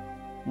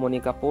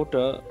 Monica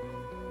Porter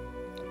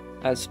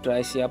as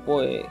Tricia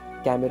Poe,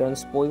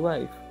 Cameron's Poe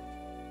wife.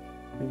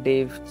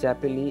 Dave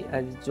Chappelle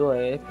as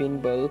Joy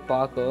Pinball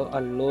Parker, a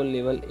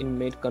low-level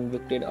inmate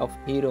convicted of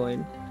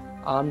heroin,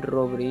 armed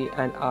robbery,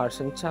 and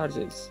arson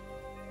charges.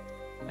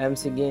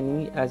 MC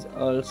Gainey as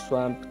Earl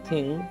Swamp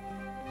Thing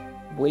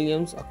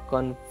Williams, a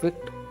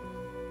convict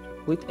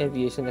with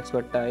aviation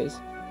expertise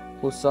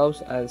who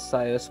serves as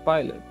Cyrus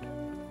pilot.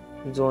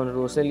 John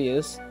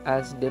Roselius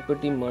as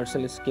Deputy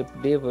Marshal Skip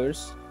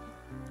Davers.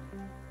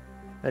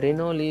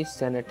 Renoli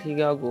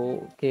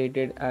Santiago,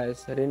 credited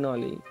as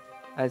Renoli,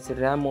 as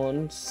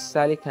Ramon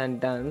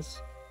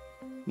Salicandans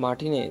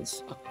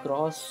Martinez, a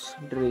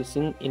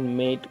cross-dressing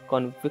inmate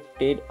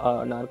convicted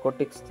of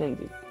narcotics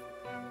charges.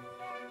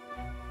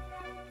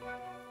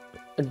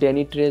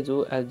 Danny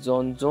Trejo as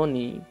John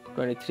Johnny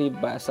 23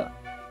 Bassa,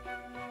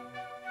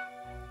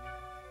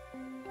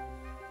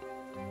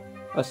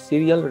 a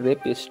serial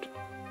rapist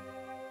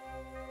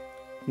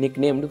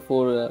nicknamed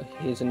for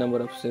his number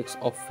of sex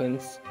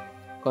offense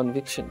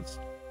convictions.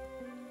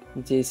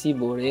 J.C.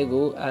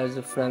 Borrego as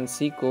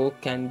Francisco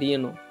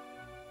Candiano,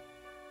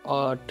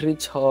 a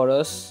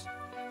treacherous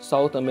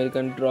South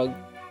American drug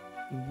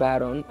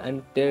baron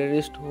and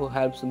terrorist who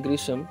helps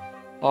Grisham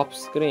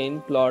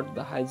off-screen plot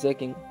the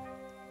hijacking.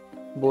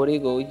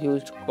 Borrego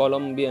used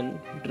Colombian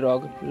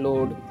drug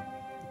lord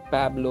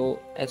Pablo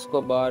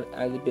Escobar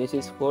as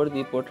basis for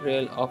the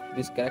portrayal of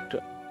this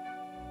character.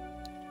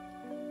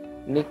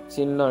 Nick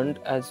Chinlund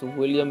as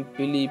William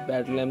Billy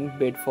Bedlam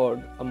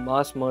Bedford, a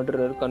mass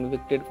murderer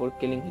convicted for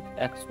killing his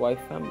ex-wife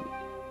family.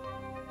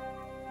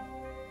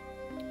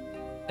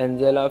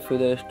 Angela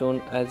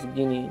Featherstone as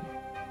Ginny,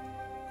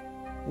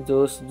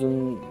 Josh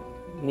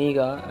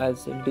Zuniga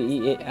as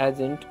DEA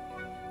agent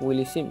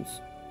Willie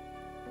Sims,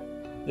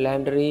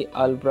 Landry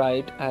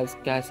Albright as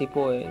Cassie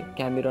Poe,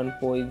 Cameron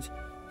Poe's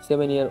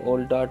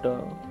 7-year-old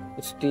daughter,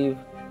 Steve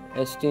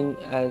Estin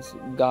as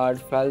Guard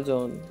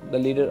Falzon, the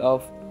leader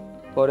of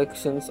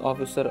corrections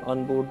officer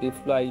on board the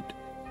flight,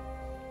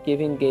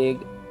 Kevin Gegg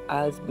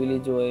as Billy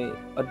Joy,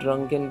 a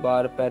drunken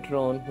bar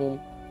patron whom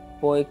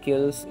Poe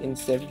kills in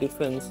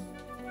self-defense.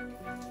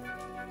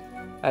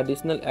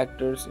 Additional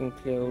actors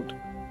include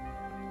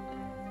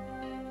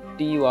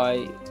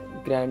T.Y.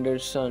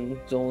 Granderson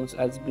Jones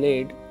as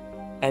Blade,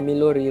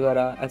 Emilio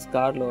Rivera as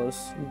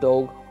Carlos,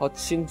 Doug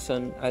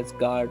Hutchinson as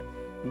Guard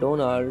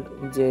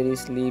Donald, Jerry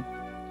Sleep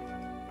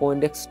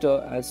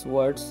Poindexter as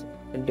Watts,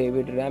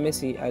 David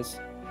Ramsey as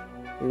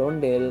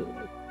Londale,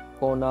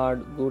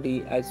 Conrad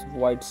Goody as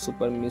White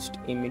Supremacist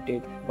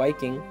Imitate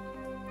Viking,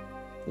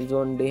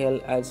 John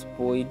Dale as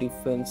Poe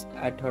Defense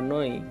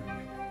Attorney,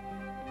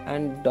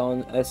 and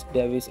Don S.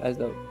 Davis as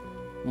the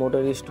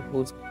motorist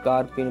whose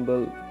car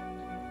pinball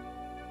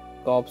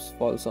cops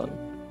falls on.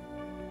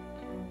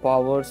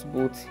 Powers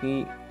Booth,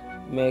 he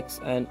makes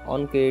an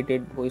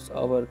uncredited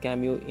voiceover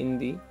cameo in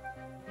the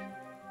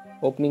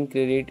opening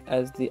credit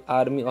as the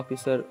army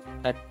officer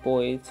at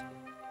Poe's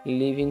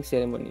leaving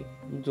ceremony.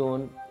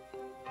 John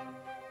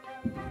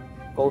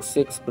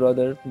Cusack's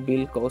brother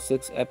Bill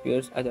Cusack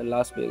appears as a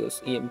Las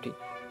Vegas EMT.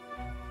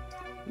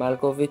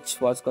 Malkovich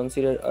was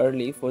considered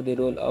early for the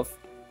role of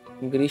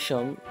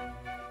Grisham.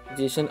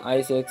 Jason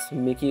Isaacs,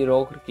 Mickey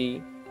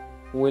Rourke,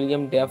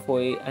 William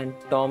Dafoe, and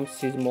Tom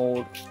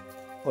Sizemore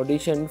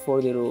auditioned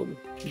for the role.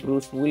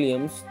 Bruce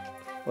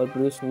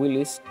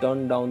Willis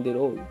turned down the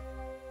role.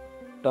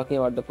 Talking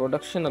about the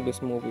production of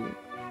this movie.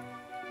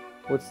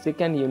 With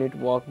second unit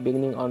work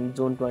beginning on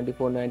June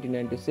 24,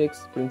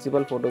 1996,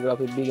 principal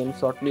photography began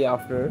shortly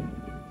after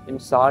in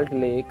Salt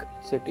Lake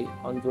City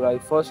on July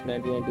 1,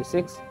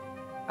 1996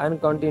 and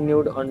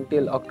continued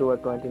until October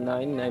 29,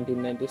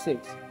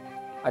 1996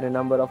 at a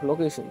number of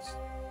locations.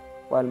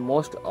 While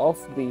most of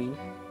the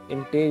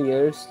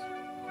interiors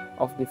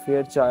of the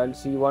Fairchild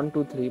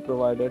C-123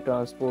 provider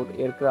transport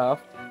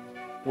aircraft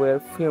were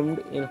filmed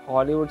in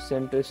Hollywood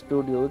Center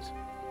Studios,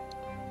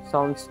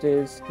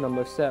 Soundstage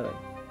number 7,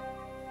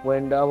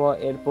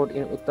 Wendawa Airport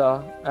in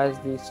Utah as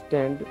the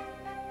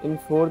stand-in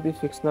for the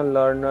fictional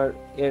Lerner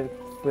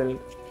airfield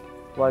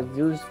was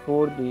used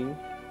for the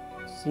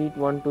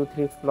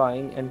C-123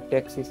 flying and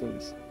taxi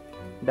scenes.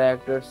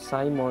 Director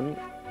Simon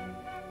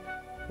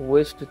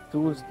West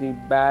chose the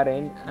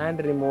barren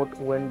and remote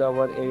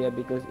Wendover area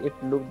because it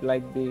looked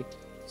like the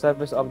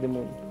surface of the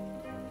moon.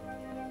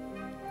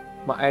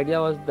 My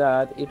idea was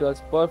that it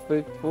was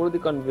perfect for the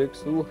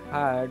convicts who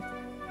had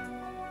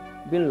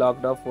been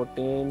locked up for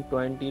 10,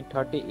 20,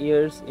 30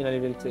 years in a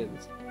little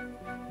cells.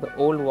 The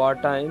old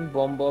wartime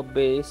bomber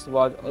base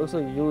was also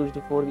used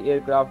for the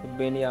aircraft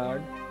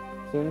vineyard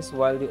scenes,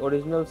 while the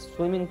original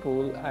swimming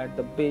pool at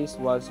the base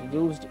was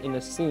used in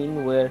a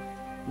scene where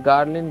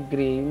Garland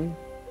Green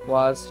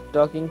was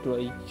talking to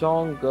a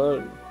young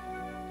girl.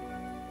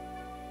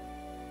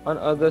 On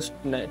August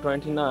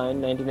 29,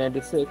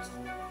 1996,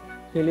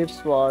 Philip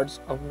Swartz,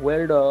 a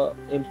welder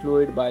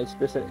employed by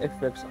Special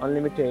Effects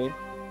Unlimited,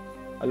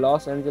 a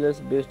Los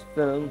Angeles-based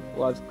film,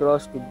 was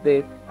crushed to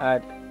death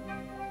at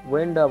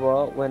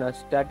Wendover when a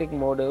static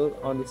model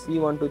on the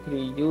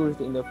C-123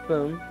 used in the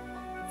film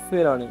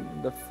fell on him.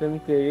 The film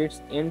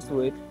credits ends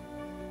with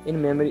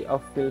 "In memory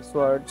of Phil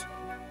Swartz."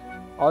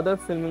 Other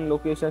filming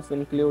locations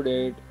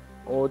included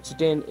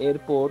Ogden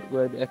Airport,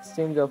 where the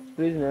exchange of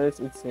prisoners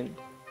is seen.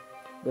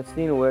 The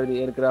scene where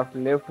the aircraft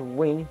left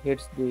wing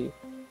hits the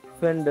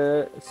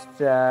Fender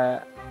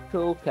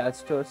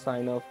Stratocaster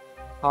sign of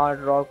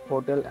Hard Rock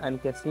Hotel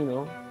and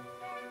Casino,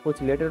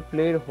 which later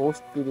played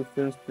host to the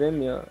film's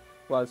premiere,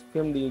 was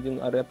filmed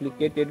using a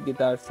replicated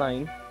guitar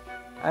sign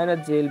and a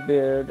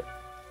jailbird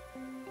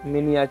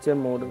miniature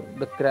model.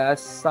 The crash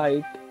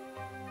site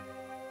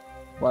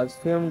was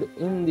filmed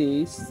in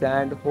the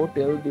Sand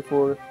Hotel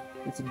before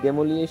its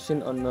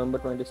demolition on November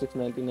 26,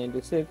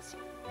 1996.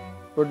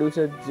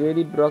 Producer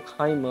Jerry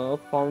Bruckheimer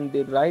found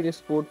the right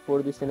spot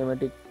for the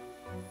cinematic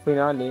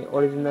finale.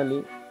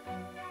 Originally,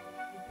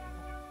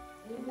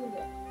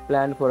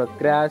 planned for a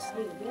crash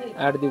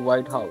at the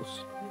White House.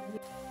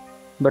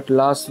 But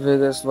Las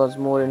Vegas was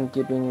more in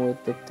keeping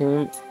with the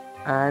theme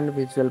and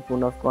visual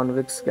pull of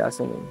convicts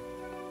crashing in.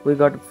 We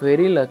got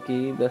very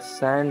lucky, the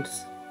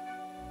Sands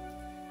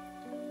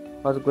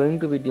was going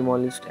to be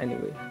demolished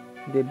anyway.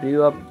 They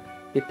blew up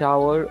the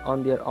tower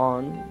on their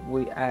own.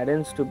 We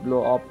arranged to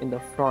blow up in the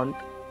front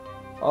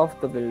of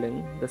the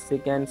building. The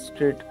Second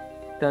Street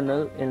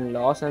Tunnel in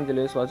Los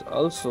Angeles was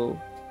also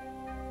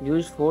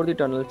used for the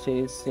tunnel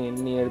chase scene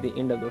near the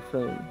end of the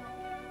film.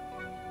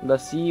 The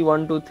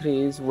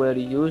C-123s were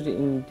used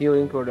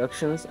during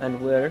productions and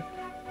were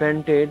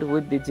painted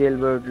with the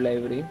jailbird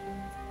livery.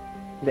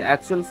 The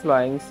actual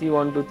flying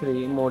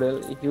C-123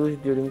 model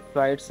used during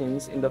flight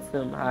scenes in the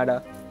film had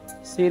a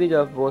series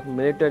of both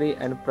military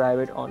and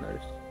private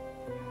owners.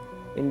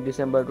 In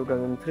December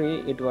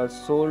 2003, it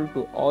was sold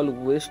to all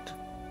West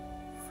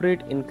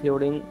Fleet,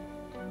 including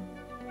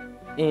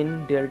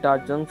in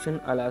Delta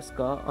Junction,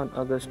 Alaska. On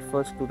August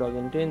 1,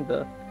 2010,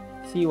 the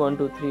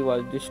C-123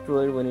 was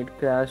destroyed when it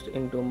crashed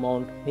into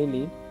Mount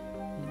Healy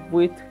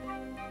with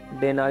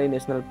Denali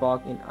National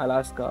Park in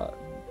Alaska.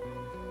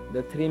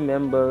 The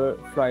three-member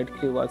flight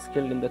crew was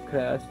killed in the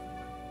crash.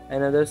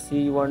 Another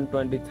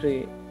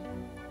C-123,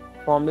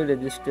 formerly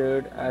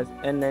registered as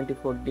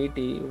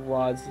N94DT,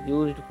 was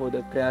used for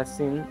the crash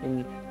scene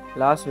in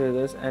Las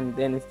Vegas and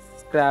then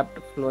scrapped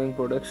following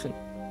production.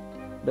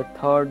 The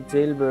third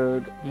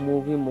Jailbird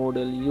movie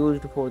model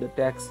used for the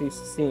taxi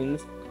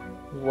scenes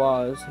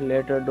was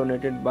later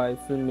donated by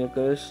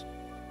filmmakers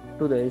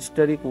to the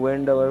historic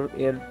Wendover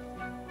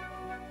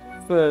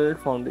Airfield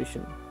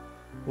Foundation,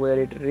 where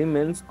it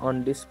remains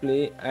on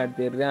display at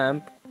the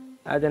ramp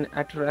as an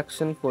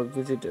attraction for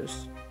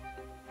visitors.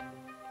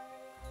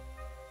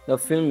 The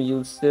film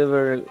used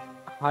several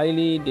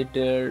highly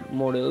detailed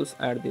models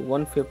at the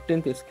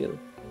 1/15th scale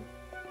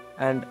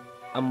and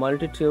a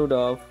multitude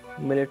of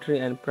military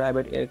and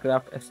private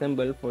aircraft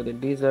assembled for the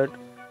desert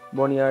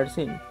boneyard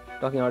scene.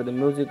 Talking about the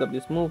music of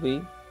this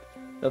movie,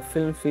 the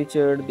film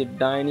featured the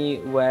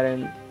Diane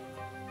Warren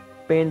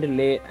penned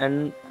Lay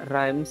and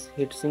Rhymes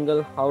hit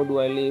single How Do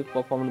I Live,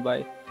 performed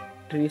by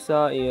Teresa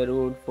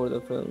Yearwood for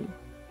the film.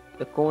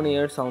 The Con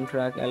Air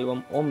soundtrack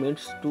album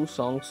omits two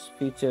songs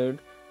featured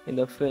in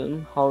the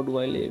film, How Do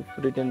I Live,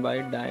 written by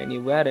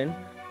Diane Warren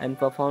and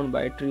performed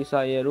by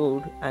Teresa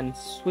Yearwood, and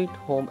Sweet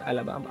Home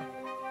Alabama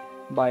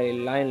by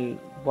Lyle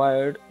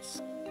Wyatt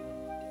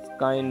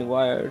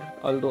Skynyrd.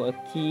 Although a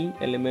key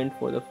element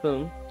for the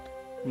film,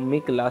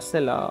 Mick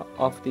Lasella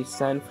of the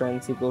San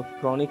Francisco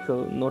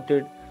Chronicle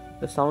noted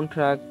the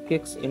soundtrack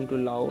kicks into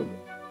loud,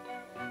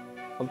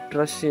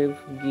 obtrusive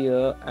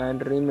gear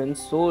and remains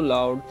so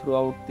loud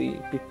throughout the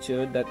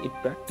picture that it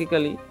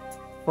practically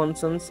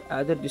functions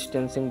as a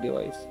distancing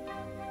device.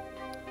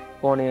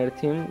 Con Air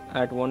theme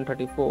at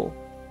 134,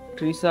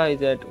 Teresa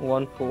is at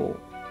 14,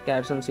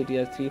 Carson City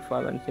at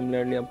 35, and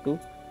similarly up to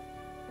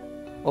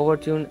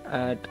Overtune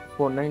at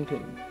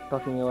 419.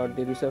 Talking about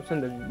the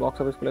reception, the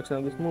box office collection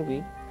of this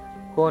movie,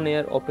 Con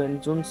Air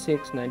opened June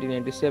 6,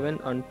 1997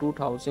 on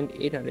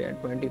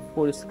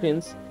 2,824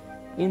 screens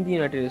in the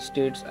United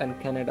States and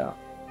Canada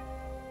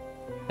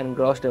and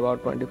grossed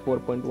about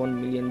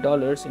 $24.1 million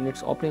in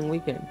its opening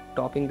weekend,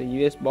 topping the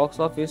US box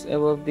office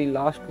above The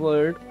Lost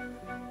World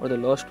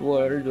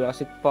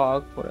Jurassic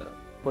Park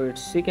for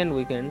its second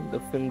weekend. The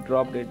film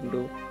dropped it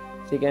into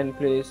second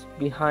place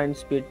behind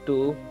Speed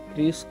 2,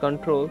 Cruise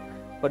Control,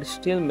 but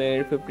still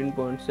made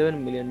 $15.7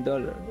 million.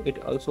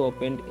 It also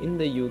opened in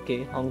the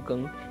UK, Hong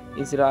Kong,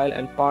 Israel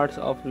and parts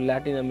of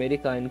Latin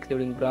America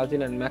including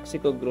Brazil and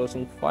Mexico,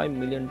 grossing $5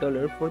 million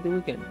for the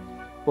weekend,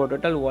 for a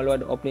total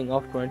worldwide opening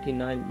of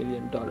 $29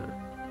 million.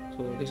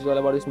 So this is all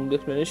about this movie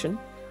explanation.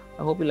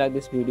 I hope you like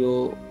this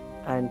video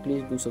and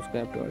please do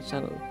subscribe to our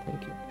channel.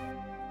 Thank you.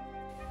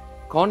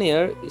 Con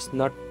Air is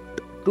not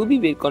to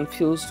be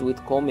confused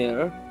with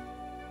Comair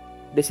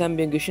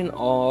disambiguation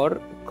or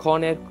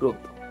Con Air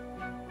Group.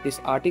 This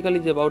article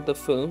is about the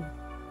film.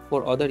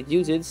 For other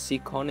usage, see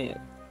Con Air.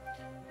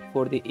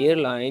 For the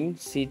airline,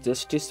 see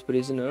Justice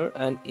Prisoner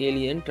and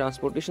Alien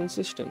Transportation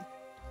System.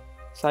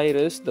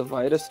 Cyrus the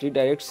Virus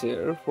Redirects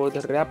Air. For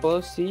the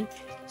rapper, see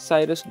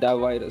Cyrus the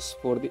Virus.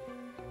 For the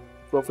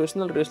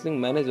professional wrestling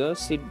manager,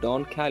 see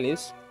Don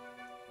Callis.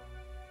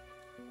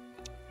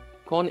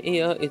 Con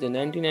Air is a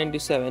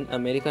 1997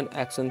 American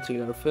action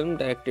thriller film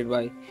directed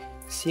by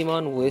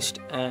Simon West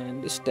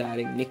and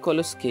starring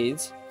Nicolas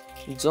Cage,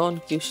 John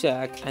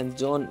Cusack and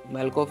John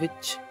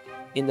Malkovich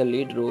in the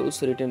lead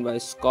roles, written by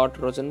Scott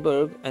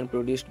Rosenberg and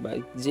produced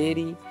by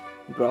Jerry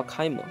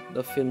Bruckheimer.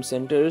 The film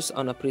centers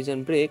on a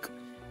prison break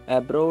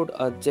aboard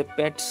a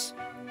JPATS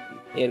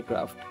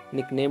aircraft.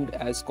 Nicknamed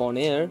as Con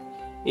Air,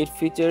 it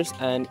features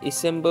an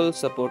ensemble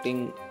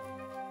supporting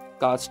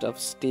cast of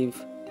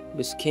Steve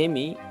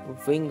Buscemi,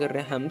 Ving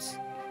Rhames,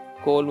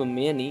 Colm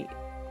Meaney,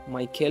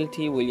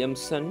 Mykelti,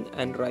 Williamson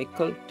and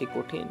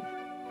Ticotin.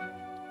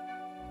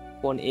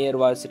 Con Air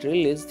was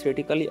released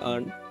theatrically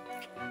on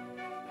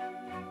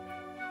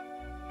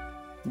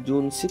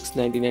June 6,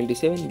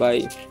 1997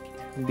 by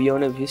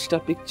Buena Vista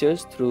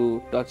Pictures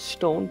through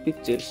Touchstone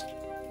Pictures.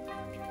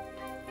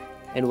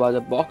 and was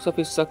a box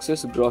office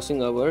success,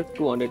 grossing over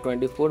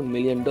 $224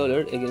 million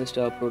against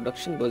a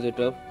production budget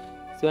of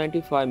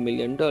 $75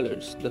 million.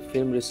 The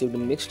film received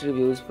mixed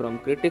reviews from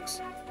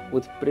critics,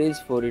 with praise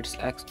for its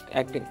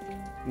acting,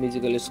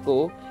 musical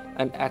score,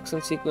 and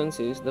action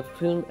sequences. The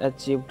film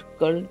achieved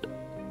cult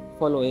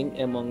following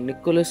among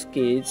Nicolas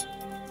Cage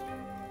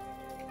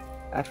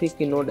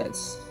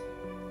aficionados.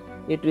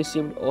 It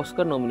received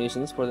Oscar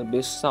nominations for the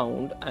Best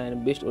Sound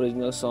and Best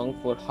Original Song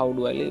for How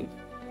Do I Live,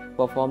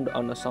 performed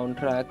on a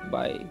soundtrack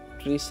by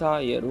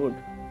Teresa Yearwood.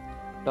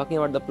 Talking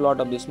about the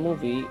plot of this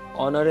movie,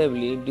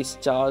 honorably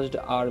discharged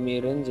Army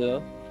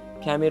Ranger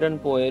Cameron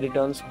Poe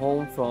returns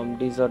home from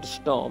Desert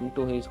Storm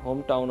to his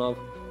hometown of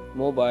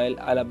Mobile,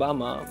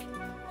 Alabama,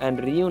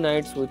 and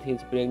reunites with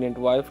his pregnant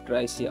wife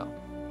Tricia.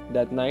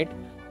 That night,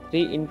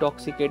 three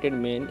intoxicated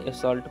men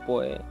assault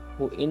Poe,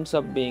 who ends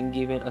up being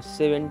given a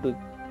 7 to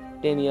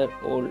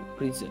 10-year-old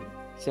prison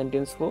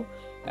sentence for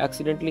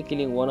accidentally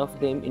killing one of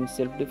them in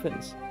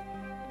self-defense.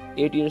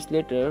 8 years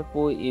later,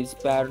 Poe is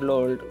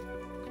paroled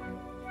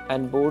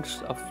and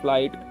boards a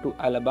flight to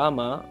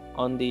Alabama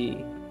on the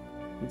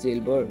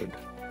Jailbird,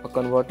 a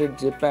converted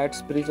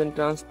JPATS prison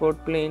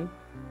transport plane,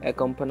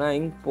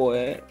 accompanying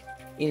Poe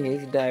in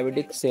his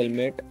diabetic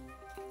cellmate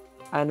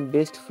and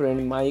best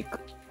friend Mike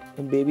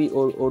Baby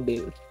or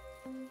Odell.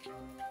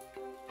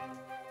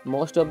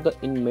 Most of the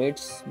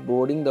inmates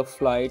boarding the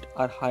flight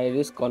are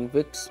high-risk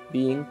convicts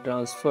being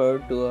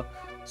transferred to a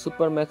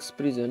supermax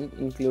prison,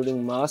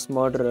 including mass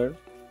murderer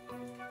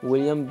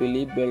William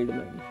Billy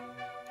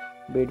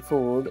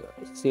Bedford,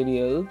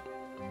 serial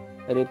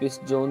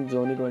rapist John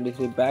Johnny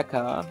 23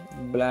 Baca,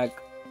 Black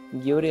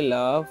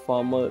Guerrilla,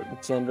 former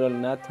General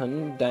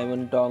Nathan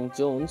Diamond Dog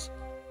Jones,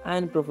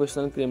 and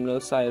professional criminal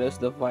Cyrus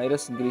the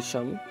Virus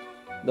Grisham.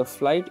 The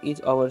flight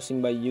is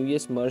overseen by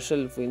U.S.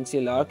 Marshal Vince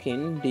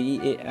Larkin.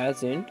 DEA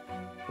agent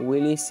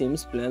Willie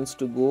Sims plans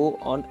to go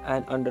on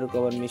an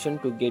undercover mission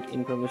to get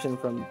information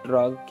from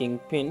drug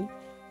kingpin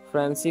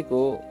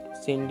Francisco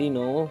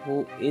Cindino,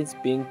 who is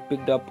being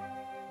picked up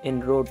en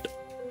route.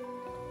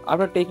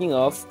 After taking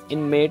off,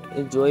 inmate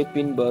Joey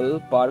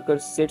Pinball Parker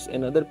sets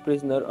another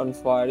prisoner on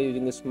fire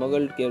using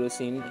smuggled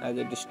kerosene as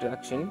a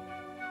distraction,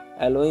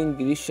 allowing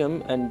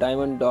Grisham and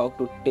Diamond Dog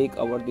to take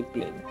over the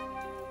plane.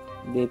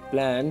 They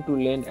plan to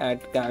land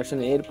at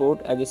Carson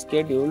Airport as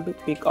scheduled,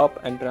 pick up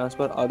and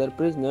transfer other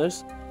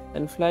prisoners,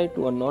 and fly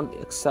to a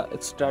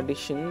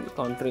non-extradition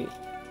country.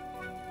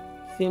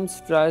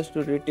 Sims tries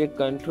to retake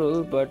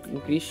control, but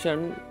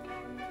Grisham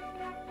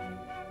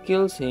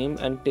kills him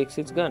and takes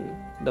his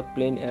gun. The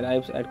plane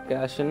arrives at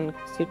Carson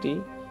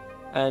City,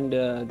 and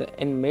the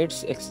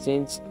inmates'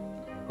 exchange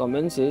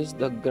commences.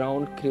 The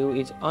ground crew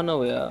is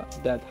unaware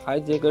that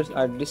hijackers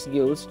are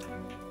disguised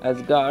as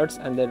guards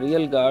and the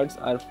real guards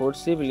are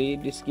forcibly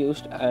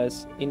disguised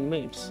as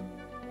inmates,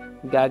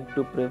 gagged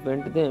to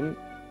prevent them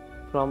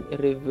from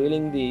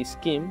revealing the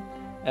scheme.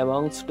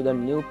 Amongst the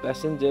new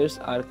passengers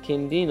are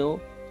Kendino,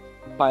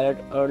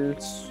 pilot Earl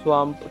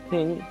Swamp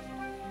Thing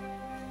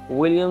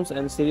Williams,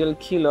 and serial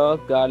killer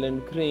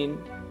Garland Crane.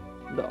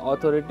 The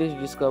authorities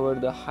discover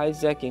the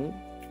hijacking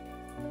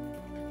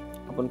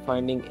upon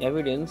finding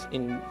evidence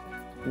in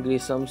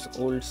Grisham's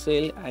old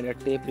cell and a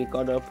tape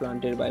recorder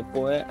planted by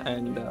Poe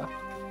and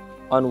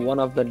on one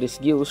of the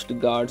disguised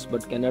guards,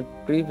 but cannot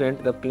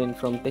prevent the plane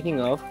from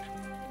taking off.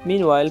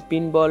 Meanwhile,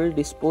 Pinball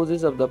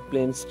disposes of the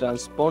plane's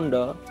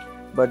transponder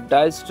but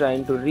dies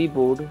trying to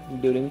reboot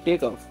during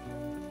takeoff.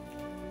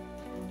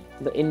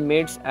 The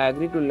inmates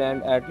agree to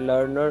land at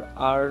Lerner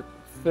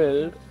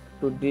Airfield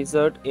to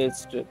desert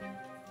airstrip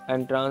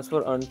and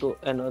transfer onto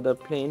another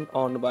plane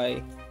owned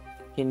by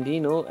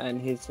Hindino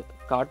and his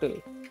cartel.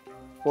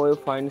 Poe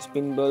finds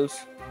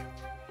Pinball's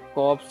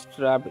corpse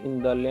trapped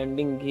in the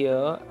landing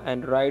gear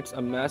and writes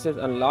a message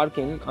on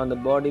Larkin on the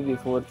body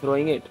before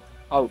throwing it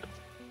out.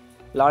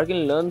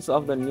 Larkin learns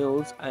of the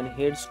news and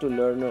heads to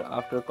Lerner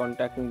after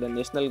contacting the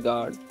National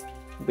Guard.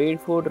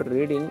 Bedford,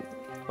 reading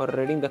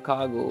the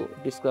cargo,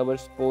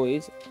 discovers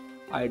Poe's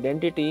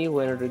identity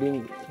when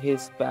reading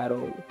his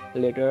parole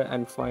letter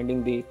and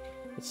finding the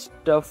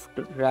stuffed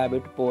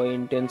rabbit Poe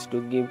intends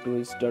to give to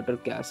his daughter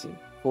Cassie,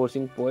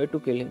 forcing Poe to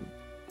kill him.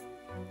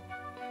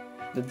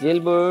 The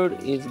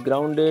jailbird is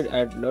grounded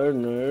at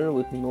Lerner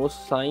with no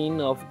sign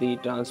of the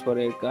transfer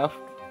aircraft.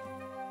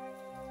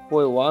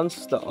 Poe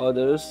warns the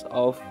others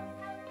of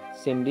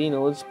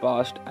Cindino's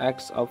past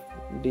acts of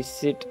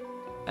deceit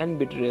and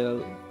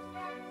betrayal.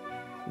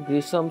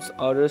 Grisham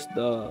orders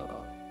the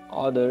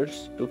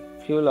others to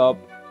fuel up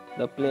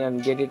the plane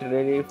and get it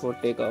ready for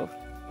takeoff.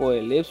 Poe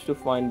leaves to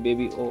find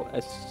Baby O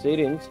a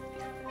syringe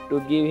to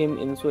give him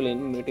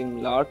insulin,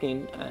 meeting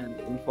Larkin and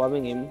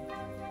informing him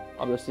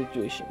of the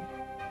situation.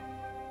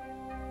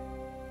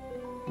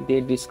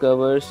 They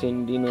discover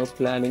Cindino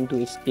planning to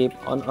escape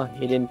on a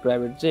hidden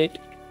private jet,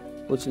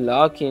 which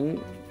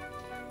Larkin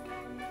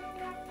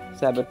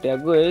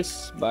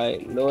sabotages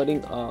by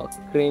lowering a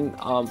crane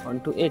arm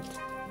onto it.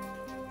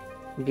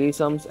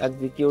 Grisham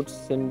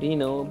executes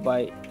Cindino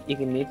by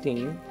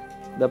igniting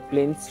the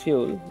plane's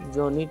fuel.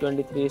 Johnny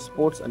 23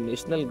 sports a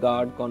National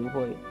Guard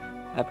convoy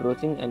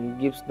approaching and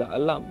gives the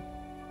alarm.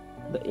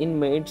 The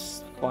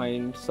inmates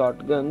find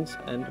shotguns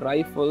and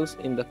rifles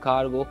in the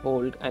cargo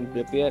hold and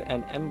prepare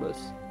an ambush.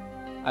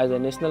 As the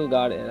National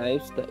Guard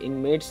arrives, the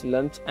inmates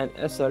launch an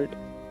assault,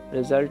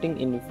 resulting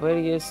in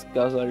various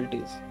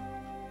casualties.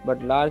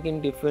 But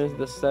Larkin defends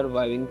the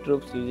surviving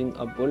troops using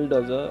a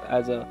bulldozer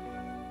as a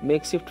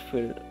makeshift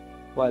field,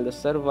 while the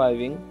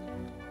surviving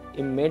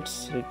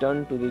inmates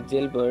return to the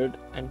jailbird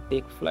and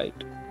take flight.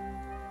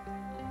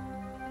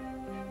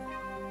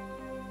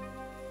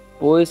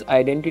 Poe's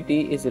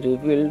identity is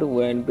revealed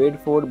when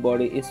Bedford's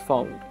body is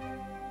found.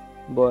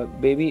 But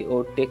Baby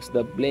O takes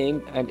the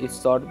blame and is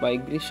shot by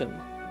Grisham.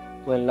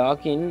 When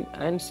Larkin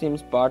and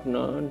Sim's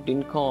partner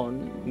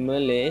Dinkan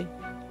Melee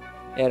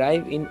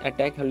arrive in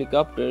attack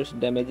helicopters,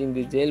 damaging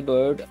the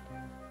jailbird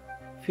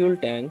fuel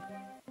tank,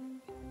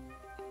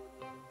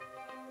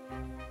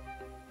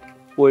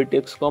 Poe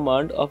takes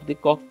command of the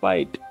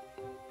cockpit,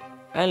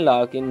 and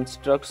Larkin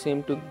instructs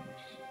him to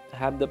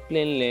have the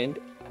plane land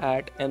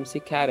at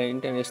McCarran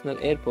International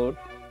Airport,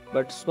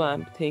 but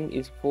Swamp Thing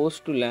is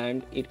forced to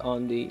land it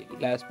on the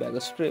Las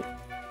Vegas Strip,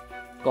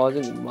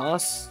 causing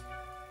mass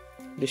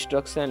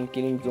destruction and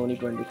killing Johnny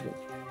 23.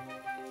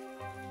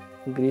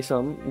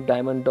 Grissom,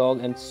 Diamond Dog,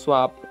 and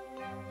Swamp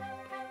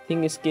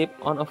Thing escape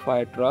on a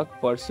fire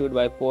truck pursued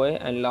by Poe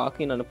and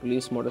Larkin on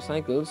police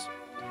motorcycles.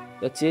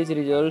 The chase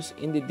results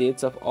in the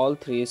deaths of all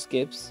three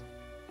escapes.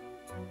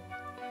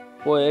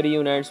 Poe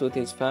reunites with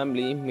his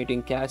family,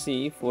 meeting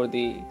Cassie for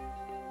the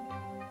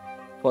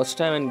first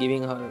time and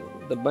giving her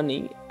the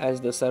bunny.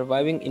 As the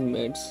surviving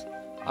inmates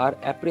are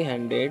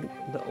apprehended,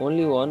 the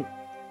only one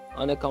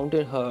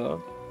unaccounted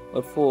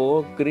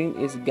for Green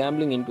is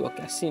gambling into a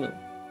casino.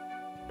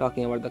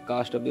 Talking about the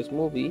cast of this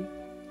movie,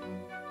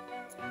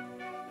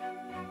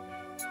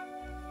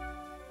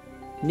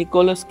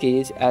 Nicolas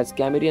Cage as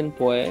Cameron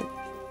Poe,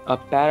 a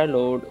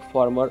paroled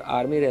former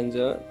army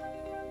ranger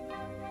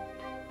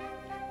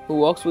who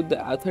works with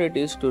the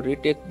authorities to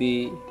retake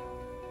the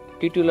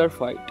titular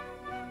fight.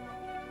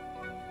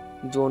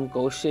 John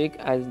Cusack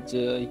as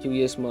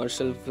U.S.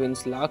 Marshal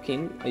Vince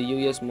Larkin, a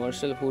U.S.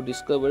 Marshal who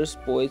discovers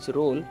Poe's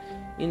role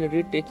in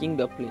retaking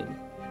the plane.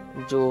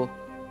 Joe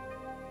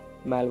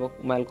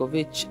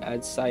Malkovich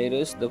as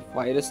Cyrus the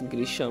Virus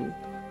Grisham,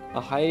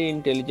 a highly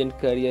intelligent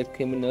career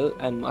criminal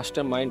and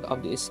mastermind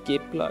of the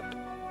escape plot.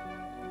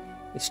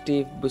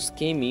 Steve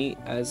Buscemi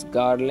as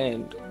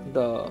Garland,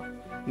 the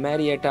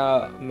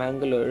Marietta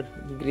Mangler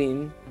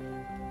Green,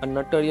 a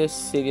notorious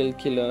serial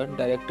killer.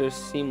 Directors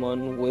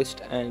Simon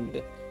West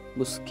and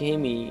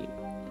Buscemi,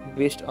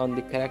 based on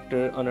the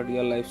character on a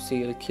real-life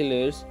serial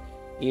killers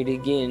Eddie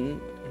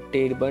Gein,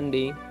 Ted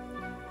Bundy,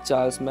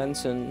 Charles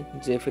Manson,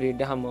 Jeffrey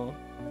Dahmer,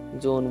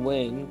 John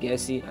Wayne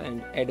Gacy,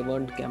 and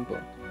Edmund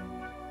Kemper.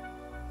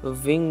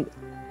 Ving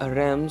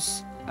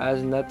Rhames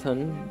as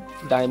Nathan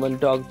Diamond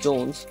Dog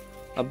Jones,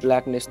 a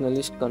black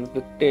nationalist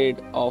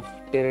convicted of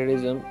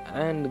terrorism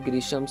and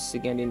Grisham's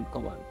second in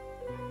command.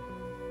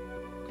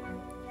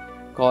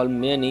 Colm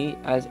Meaney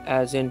as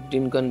Agent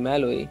Dinkan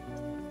Malloy.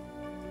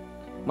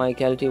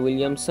 Mykelti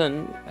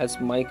Williamson as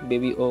Mike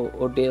Baby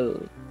Odell,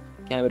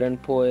 Cameron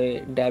Poe,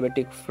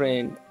 diabetic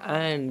friend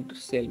and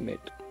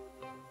cellmate.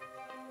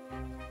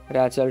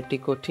 Rachel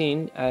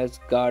Ticotin as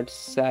Guard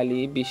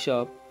Sally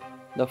Bishop,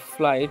 the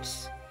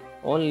flight's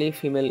only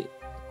female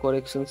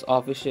corrections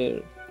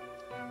officer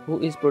who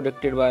is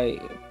protected by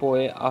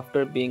Poe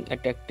after being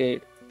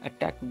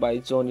attacked by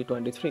Johnny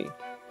 23.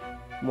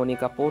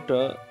 Monica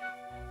Porter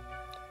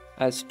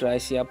as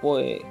Tricia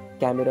Poe,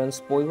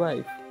 Cameron's Poe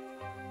wife.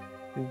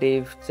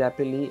 Dave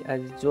Chappelle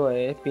as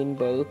Joy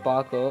Pinball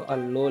Parker, a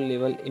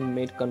low-level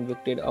inmate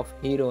convicted of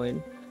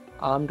heroin,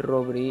 armed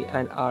robbery,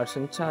 and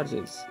arson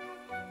charges.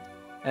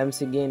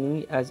 MC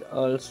Gainey as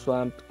Earl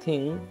Swamp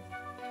Thing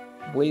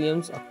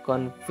Williams, a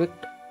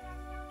convict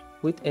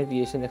with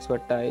aviation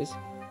expertise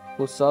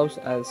who serves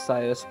as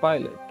Cyrus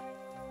pilot.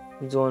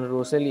 John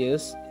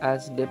Roselius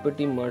as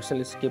Deputy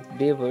Marshal Skip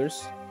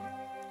Davers.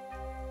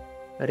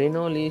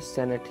 Renoli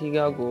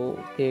Santiago,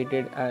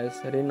 created as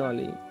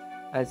Renoli,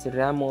 as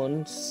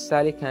Ramon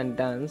Salican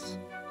Dance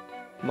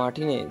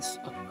Martinez,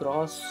 a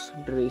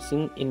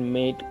cross-dressing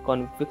inmate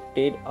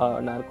convicted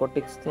of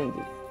narcotics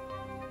charges.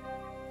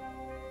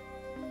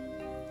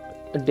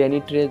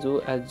 Danny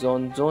Trejo as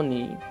John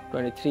Johnny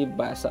 23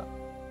 Bassa,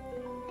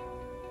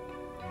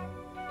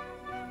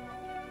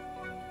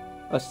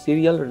 a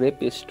serial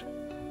rapist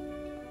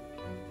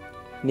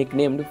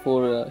nicknamed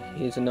for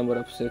his number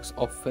of sex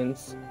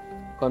offense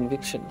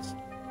convictions.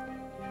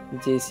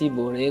 J.C.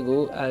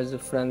 Borrego as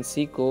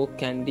Francisco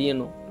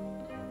Candiano,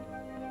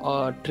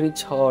 a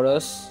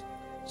treacherous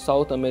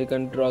South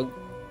American drug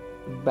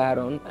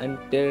baron and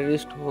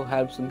terrorist who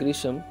helps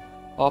Grisham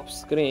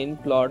off-screen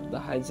plot the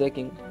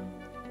hijacking.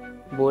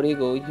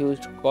 Borrego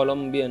used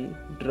Colombian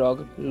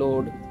drug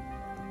lord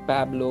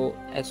Pablo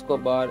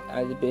Escobar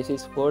as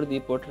basis for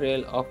the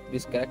portrayal of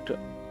this character.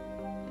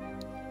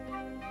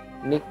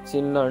 Nick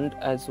Chinlund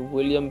as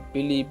William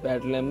Billy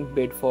Bedlam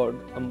Bedford,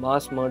 a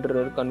mass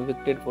murderer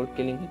convicted for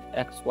killing his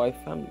ex-wife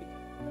family.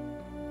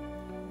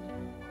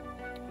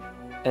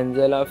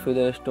 Angela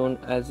Featherstone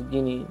as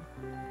Ginny,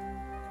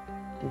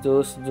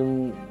 Josh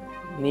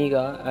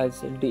Zuniga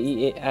as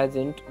DEA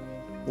agent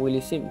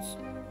Willie Sims,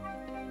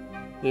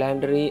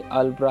 Landry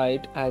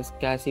Albright as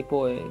Cassie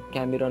Poe,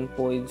 Cameron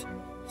Poe's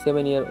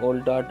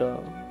 7-year-old daughter,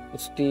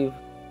 Steve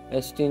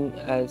Estin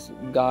as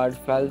Guard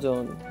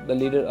Falzon, the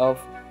leader of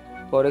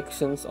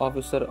corrections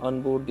officer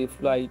on board the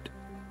flight,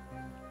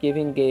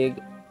 Kevin Gage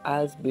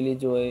as Billy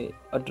Joy,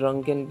 a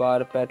drunken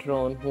bar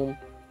patron whom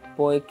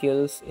Poe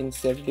kills in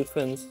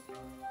self-defense.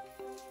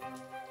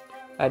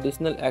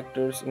 Additional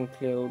actors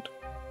include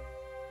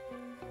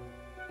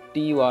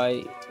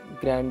T.Y.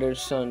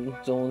 Granderson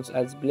Jones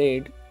as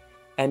Blade,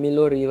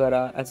 Emilio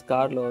Rivera as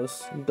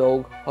Carlos,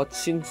 Doug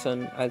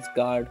Hutchinson as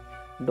Guard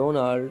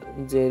Donald,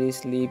 Jerry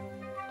Sleep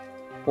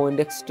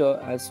Poindexter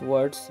as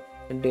Wirtz,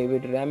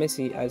 David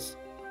Ramsey as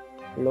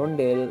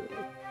Londale,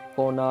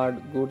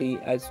 Conrad Goody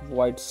as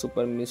White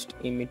Supremacist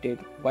Imitate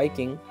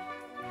Viking,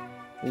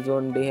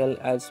 John Dale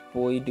as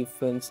Poe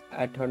Defense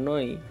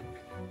Attorney,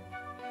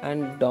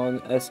 and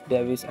Don S.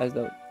 Davis as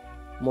the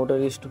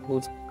motorist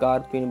whose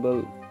car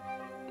pinball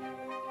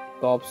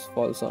cops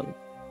falls on.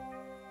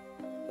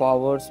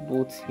 Powers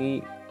Booth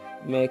he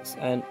makes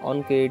an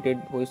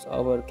uncredited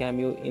voice-over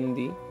cameo in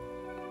the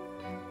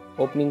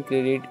opening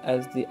credit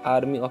as the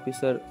army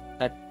officer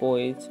at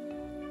Poe's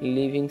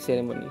leaving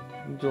ceremony.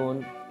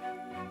 John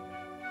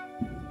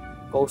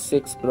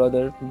Cusack's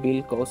brother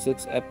Bill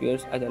Cusack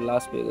appears as a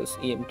Las Vegas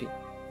EMT.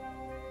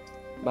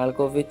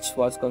 Malkovich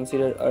was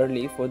considered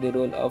early for the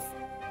role of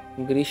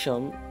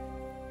Grisham.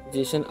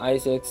 Jason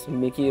Isaacs,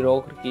 Mickey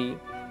Rourke,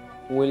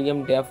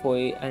 William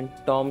Dafoe, and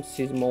Tom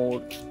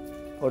Sizemore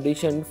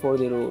auditioned for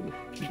the role.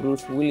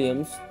 Bruce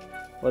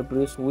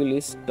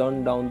Willis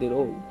turned down the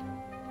role.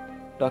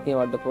 Talking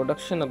about the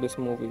production of this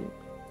movie.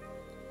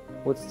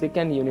 With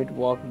second unit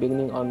work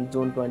beginning on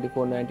June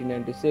 24,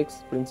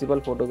 1996, principal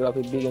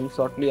photography began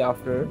shortly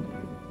after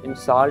in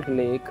Salt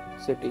Lake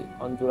City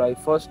on July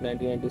 1,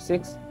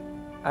 1996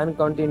 and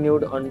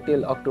continued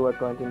until October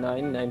 29,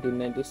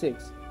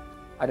 1996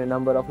 at a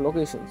number of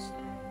locations.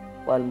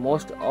 While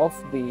most of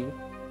the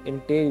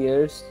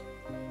interiors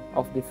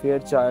of the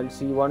Fairchild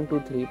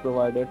C-123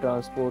 provider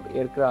transport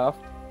aircraft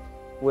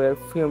were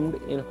filmed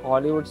in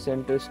Hollywood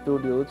Center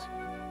Studios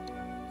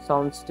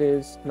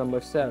Soundstage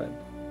Number 7,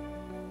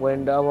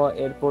 Wendawa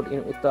Airport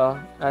in Utah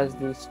as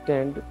the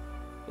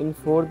stand-in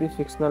for the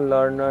fictional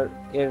Lerner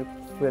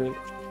airfield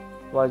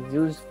was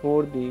used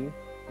for the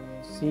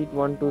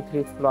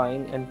C-123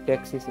 flying and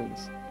taxi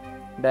scenes.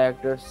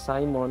 Director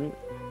Simon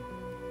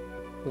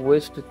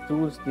West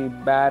chose the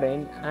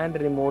barren and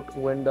remote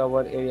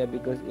Wendover area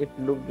because it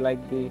looked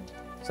like the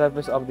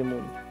surface of the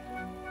moon.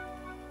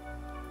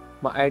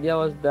 My idea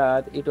was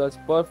that it was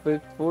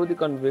perfect for the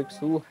convicts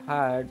who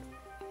had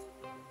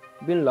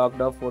been locked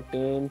up for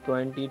 10,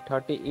 20,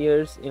 30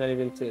 years in a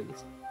little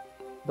cells.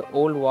 The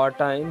old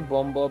wartime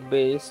bomber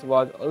base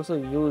was also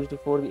used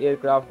for the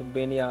aircraft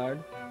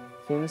vineyard,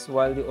 since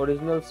while the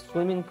original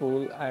swimming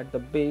pool at the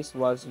base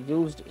was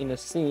used in a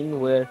scene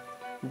where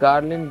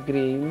Garland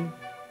Green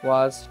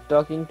was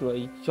talking to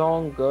a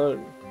young girl.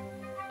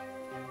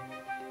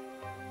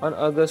 On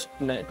August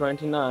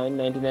 29,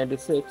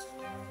 1996,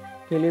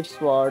 Philip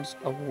Swartz,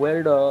 a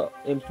welder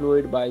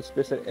employed by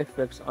Special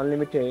Effects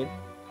Unlimited,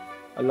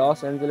 a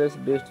Los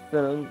Angeles-based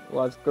film,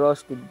 was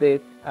crushed to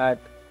death at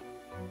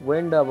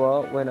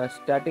Wendover when a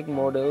static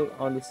model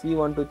on the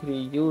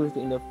C-123 used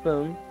in the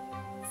film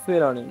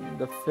fell on him.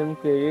 The film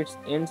credits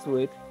ends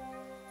with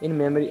 "In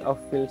memory of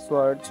Phil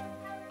Swartz."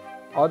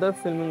 Other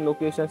filming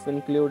locations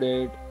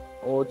included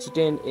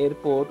Ochten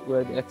Airport,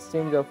 where the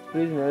exchange of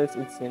prisoners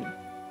is seen.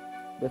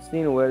 The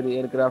scene where the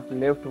aircraft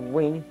left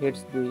wing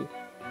hits the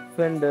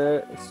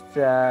Fender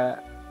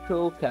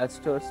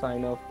Stratocaster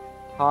sign of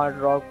Hard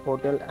Rock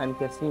Hotel and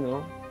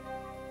Casino,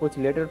 which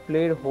later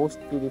played host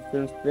to the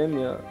film's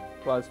premiere,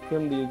 was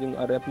filmed using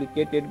a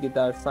replicated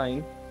guitar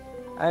sign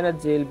and a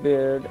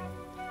jailbird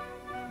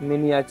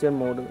miniature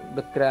model.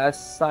 The crash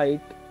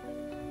site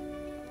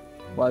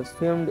was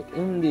filmed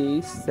in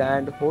the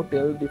Sand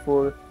Hotel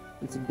before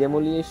its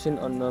demolition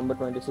on November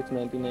 26,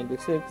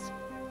 1996.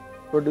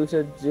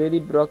 Producer Jerry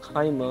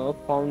Bruckheimer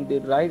found the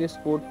right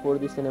spot for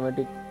the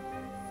cinematic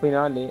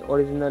finale,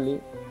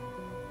 originally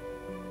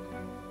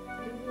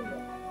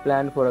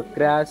planned for a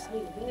crash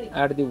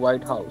at the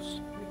White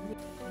House.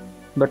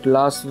 But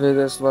Las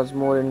Vegas was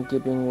more in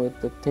keeping with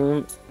the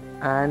theme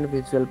and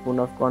visual pull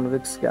of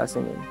convicts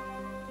cashing in.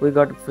 We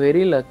got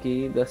very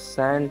lucky. The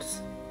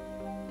Sands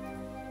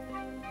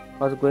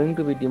was going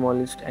to be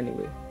demolished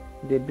anyway.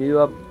 They blew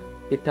up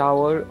the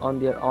tower on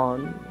their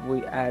own.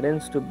 We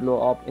arranged to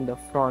blow up in the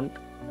front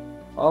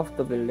of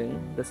the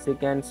building. The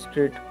 2nd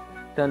Street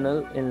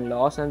Tunnel in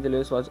Los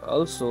Angeles was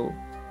also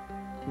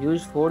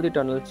used for the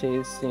tunnel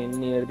chase scene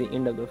near the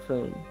end of the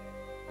film.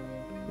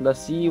 The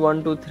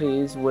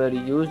C-123s were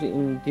used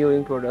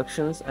during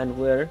productions and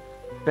were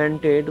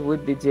painted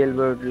with the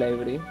jailbird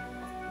livery.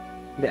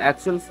 The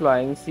actual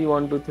flying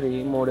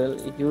C-123 model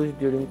used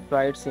during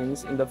flight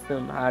scenes in the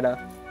film had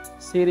a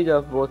series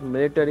of both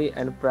military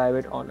and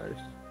private honors.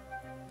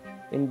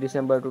 In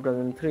December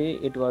 2003,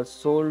 it was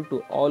sold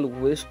to all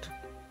West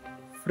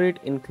fleet,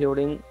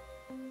 including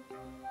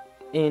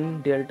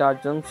in Delta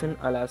Junction,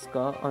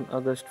 Alaska. On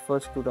August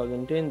 1st,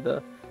 2010,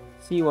 the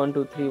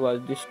C-123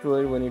 was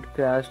destroyed when it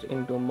crashed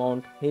into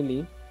Mount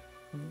Healy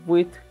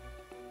with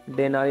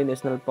Denali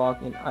National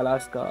Park in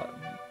Alaska.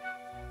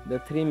 The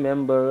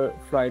three-member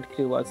flight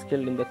crew was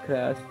killed in the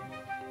crash.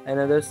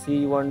 Another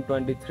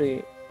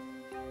C-123,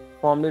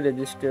 formerly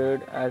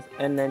registered as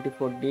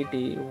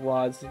N94DT,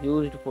 was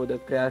used for the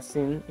crash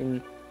scene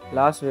in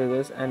Las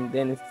Vegas and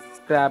then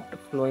scrapped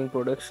following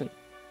production.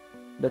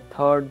 The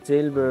third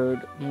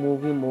Jailbird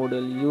movie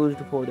model used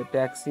for the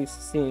taxi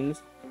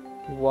scenes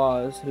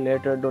was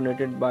later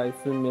donated by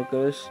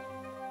filmmakers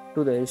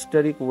to the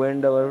historic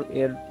Wendover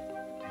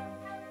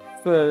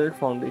Airfield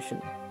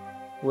Foundation,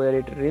 where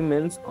it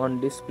remains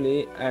on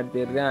display at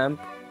the ramp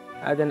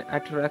as an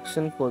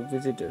attraction for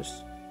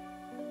visitors.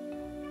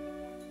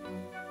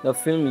 The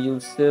film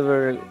used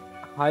several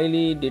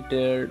highly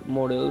detailed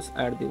models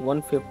at the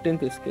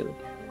 1/15th scale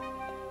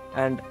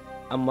and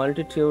a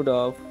multitude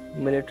of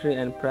military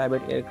and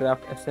private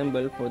aircraft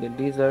assembled for the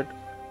desert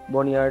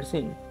boneyard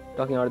scene.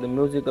 Talking about the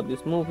music of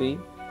this movie,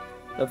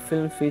 the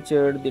film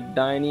featured the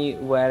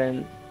Diane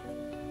Warren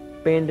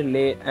penned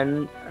Lay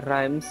and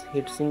Rhymes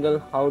hit single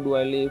How Do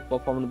I Live,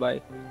 performed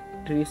by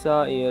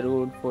Teresa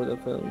Yearwood for the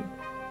film.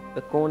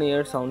 The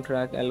Conair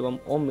soundtrack album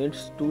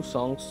omits two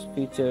songs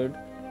featured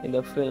in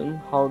the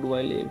film, How Do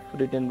I Live,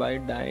 written by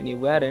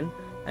Diane Warren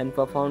and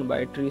performed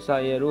by Teresa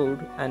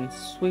Yearwood, and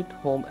Sweet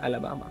Home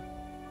Alabama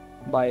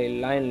by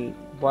Lyle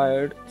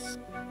Wyatt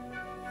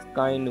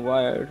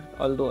Skynyrd.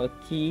 Although a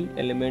key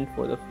element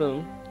for the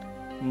film,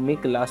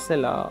 Mick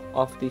Lasella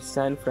of the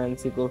San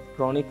Francisco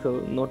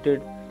Chronicle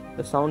noted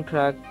the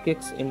soundtrack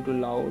kicks into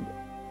loud,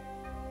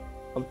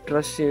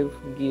 obtrusive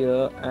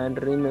gear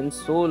and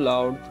remains so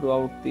loud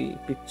throughout the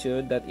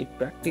picture that it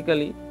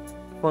practically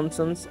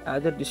functions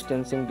as a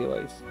distancing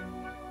device.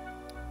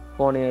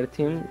 Conair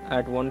theme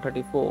at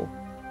 134,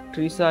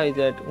 Teresa is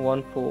at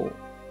 14,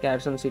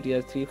 Carson City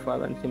has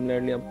 35, and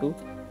similarly up to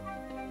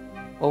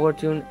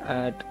Overtune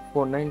at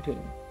 419.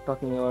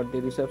 Talking about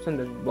the reception,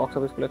 the box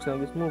office collection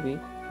of this movie,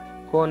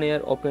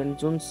 Conair opened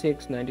June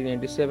 6,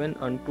 1997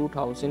 on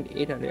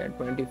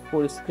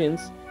 2,824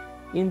 screens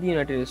in the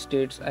United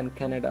States and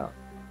Canada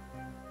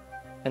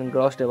and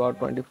grossed about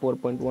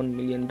 $24.1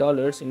 million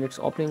in its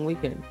opening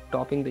weekend,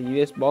 topping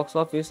the US box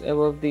office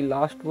above The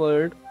Lost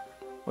World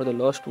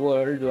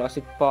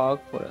Jurassic Park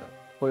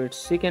for its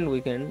second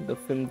weekend. The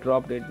film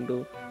dropped it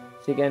into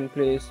second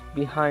place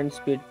behind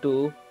Speed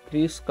 2,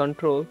 Cruise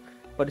Control,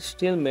 but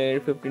still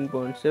made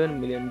 $15.7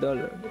 million.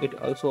 It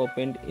also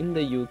opened in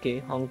the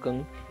UK, Hong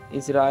Kong,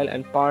 Israel,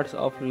 and parts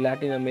of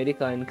Latin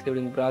America,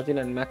 including Brazil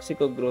and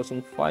Mexico,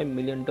 grossing $5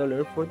 million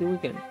for the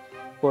weekend,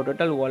 for a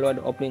total worldwide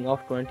opening of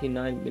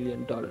 $29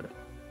 million.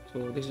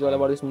 So this is all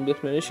about this movie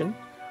explanation.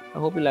 I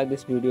hope you like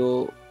this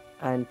video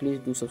and please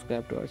do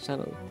subscribe to our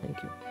channel.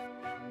 Thank you.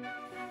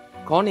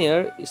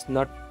 Conair is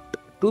not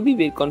to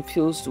be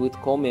confused with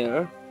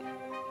Comair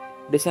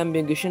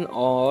disambiguation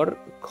or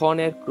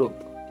Conair Group.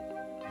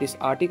 This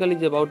article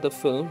is about the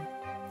film.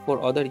 For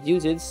other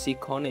usage, see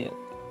Conair.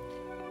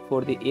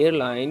 For the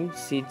airline,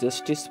 see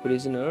Justice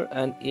Prisoner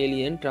and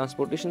Alien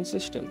Transportation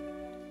System.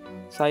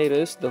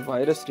 Cyrus the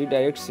Virus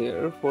redirects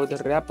here. For the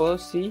rapper,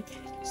 see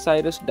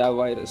Cyrus the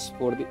Virus.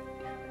 For the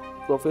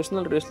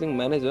professional wrestling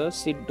manager,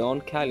 see Don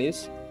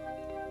Callis.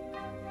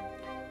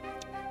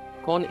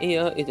 Con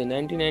Air is a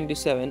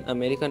 1997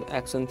 American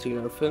action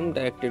thriller film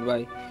directed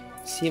by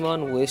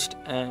Simon West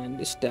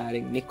and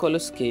starring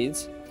Nicolas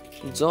Cage,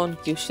 John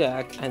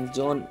Cusack and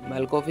John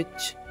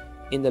Malkovich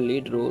in the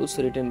lead roles,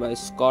 written by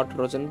Scott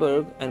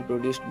Rosenberg and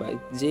produced by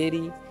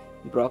Jerry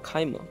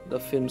Bruckheimer. The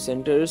film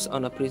centers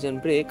on a prison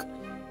break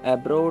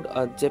aboard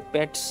a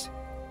JPATS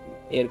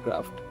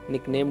aircraft,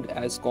 nicknamed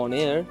as Con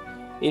Air.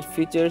 It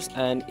features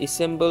an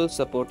ensemble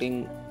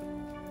supporting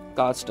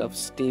cast of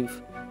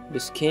Steve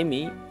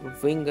Buscemi,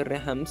 Ving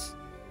Rhames,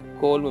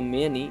 Colm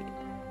Meaney,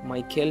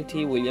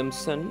 Mykelti,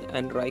 Williamson,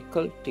 and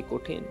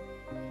Ticotin.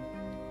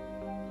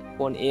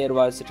 Con Air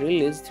was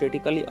released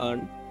theatrically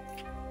on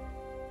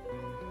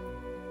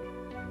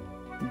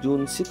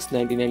June 6,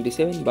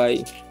 1997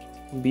 by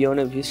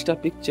Buena Vista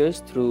Pictures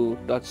through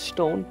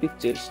Touchstone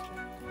Pictures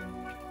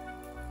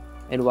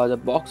and was a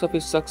box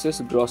office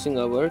success, grossing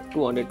over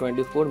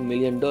 $224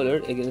 million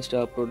against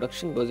a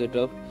production budget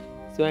of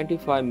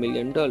 $75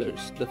 million.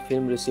 The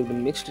film received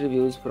mixed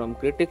reviews from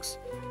critics,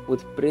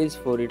 with praise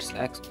for its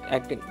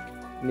acting,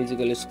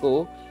 musical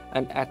score,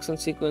 and action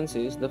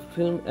sequences. The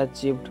film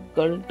achieved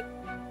cult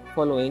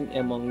following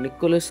among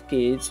Nicolas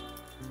Cage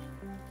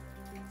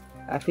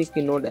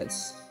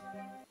aficionados.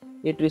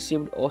 It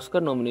received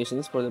Oscar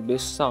nominations for the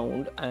Best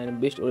Sound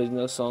and Best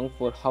Original Song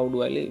for How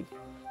Do I Live,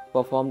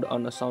 performed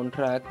on a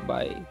soundtrack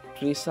by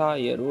Teresa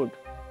Yearwood.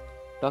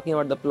 Talking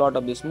about the plot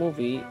of this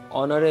movie,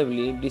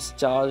 honorably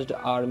discharged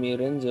Army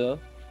Ranger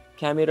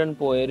Cameron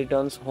Poe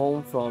returns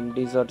home from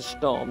Desert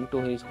Storm to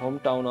his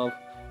hometown of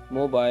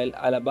Mobile,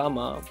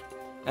 Alabama,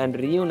 and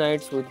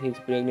reunites with his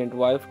pregnant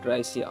wife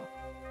Tricia.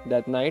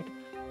 That night,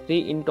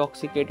 Three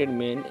intoxicated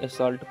men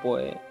assault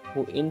Poe,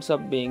 who ends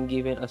up being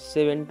given a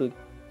 7 to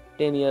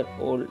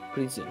 10-year-old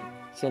prison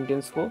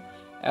sentence for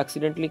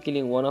accidentally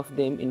killing one of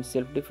them in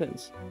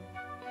self-defense.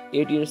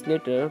 8 years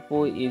later,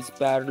 Poe is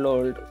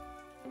paroled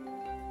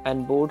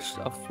and boards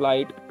a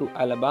flight to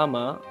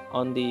Alabama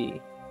on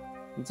the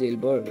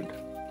Jailbird,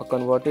 a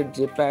converted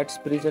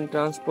JPATS prison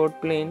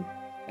transport plane,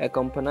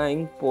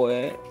 accompanying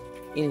Poe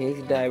in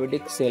his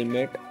diabetic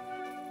cellmate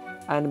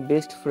and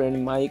best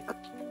friend Mike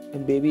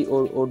Baby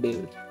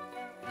Odell.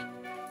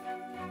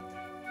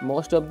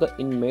 Most of the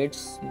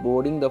inmates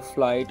boarding the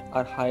flight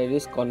are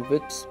high-risk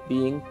convicts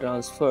being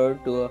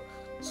transferred to a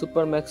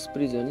supermax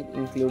prison,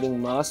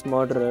 including mass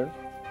murderer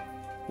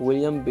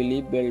William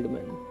Billy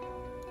Bedford,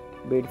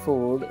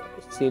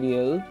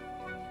 serial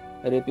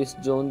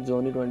rapist John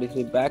Johnny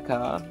 23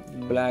 Baca,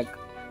 Black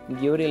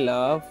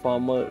Guerrilla,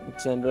 former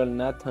General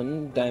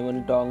Nathan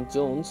Diamond Dog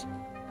Jones,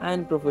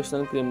 and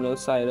professional criminal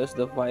Cyrus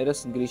the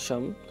Virus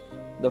Grisham.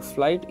 The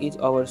flight is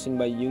overseen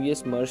by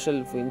U.S.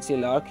 Marshal Vince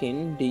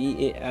Larkin.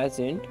 DEA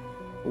agent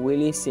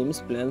Willie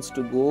Sims plans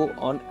to go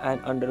on an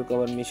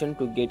undercover mission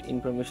to get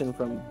information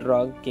from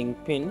drug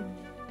kingpin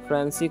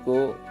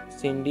Francisco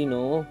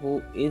Cindino,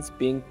 who is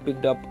being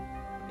picked up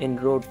en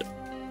route.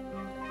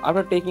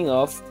 After taking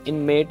off,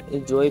 inmate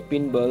Joey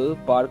Pinball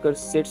Parker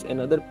sets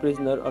another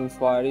prisoner on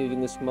fire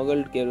using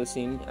smuggled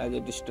kerosene as a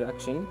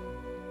distraction,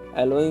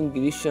 allowing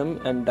Grisham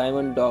and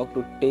Diamond Dog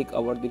to take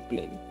over the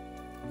plane.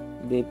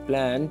 They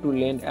plan to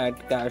land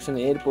at Carson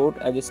Airport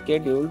as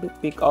scheduled,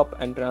 pick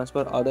up and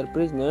transfer other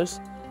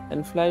prisoners,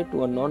 and fly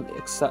to a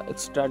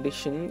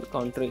non-extradition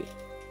country.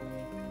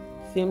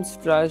 Sims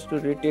tries to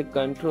retake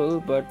control,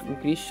 but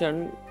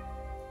Grisham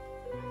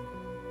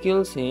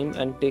kills him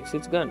and takes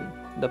his gun.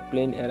 The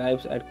plane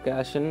arrives at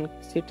Carson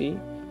City,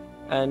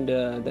 and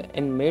the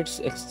inmates'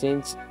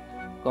 exchange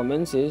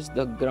commences.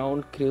 The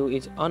ground crew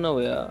is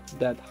unaware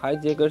that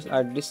hijackers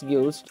are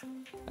disguised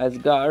as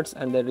guards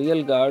and the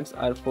real guards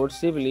are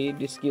forcibly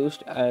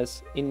disguised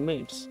as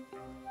inmates.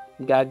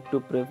 Gagged to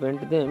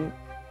prevent them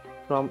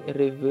from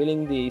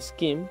revealing the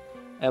scheme,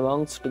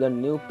 amongst the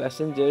new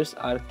passengers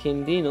are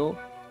Cindino,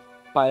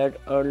 pilot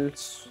Earl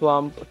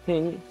Swamp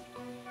Thing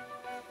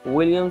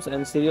Williams,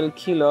 and serial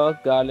killer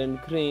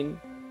Garland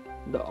Crane.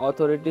 The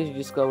authorities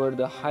discovered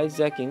the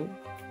hijacking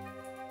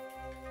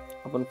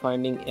upon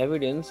finding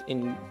evidence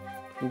in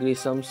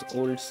Grisham's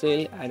old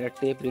cell and a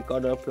tape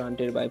recorder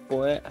planted by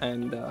Poe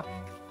and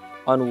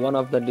on one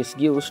of the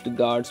disguised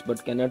guards,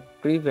 but cannot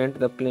prevent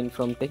the plane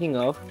from taking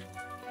off.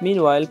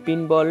 Meanwhile,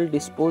 Pinball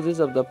disposes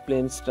of the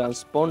plane's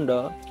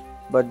transponder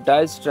but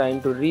dies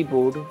trying to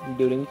reboot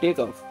during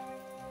takeoff.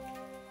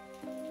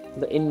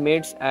 The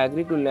inmates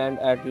agree to land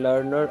at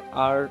Lerner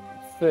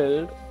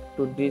Airfield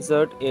to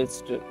desert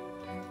it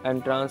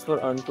and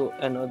transfer onto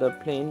another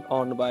plane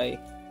owned by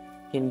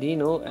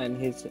Cindino and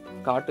his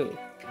cartel.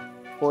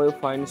 Poe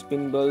finds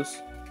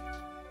Pinball's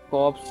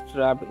corpse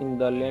trapped in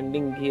the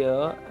landing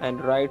gear and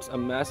writes a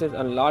message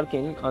on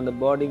Larkin on the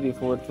body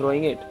before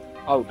throwing it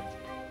out.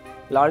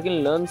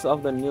 Larkin learns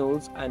of the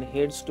news and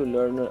heads to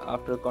Lerner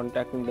after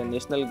contacting the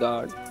National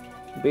Guard.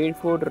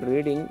 Bedford,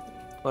 reading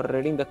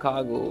the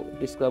cargo,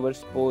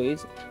 discovers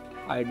Poe's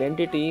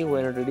identity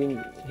when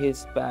reading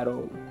his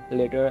parole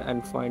letter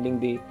and finding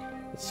the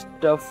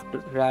stuffed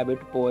rabbit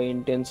Poe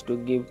intends to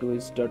give to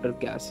his daughter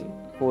Cassie,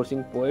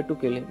 forcing Poe to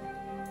kill him.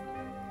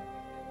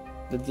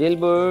 The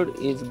jailbird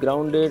is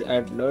grounded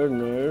at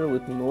Lerner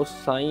with no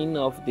sign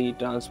of the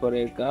transfer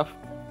aircraft.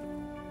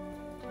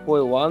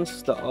 Poe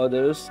warns the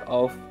others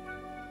of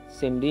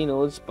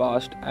Cindino's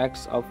past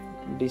acts of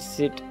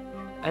deceit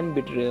and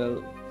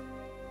betrayal.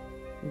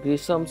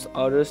 Grisham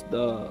orders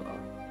the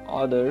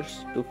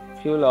others to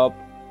fuel up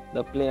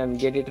the plane and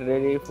get it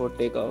ready for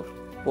takeoff.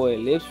 Poe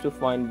leaves to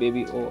find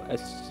Baby O a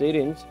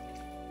syringe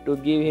to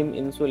give him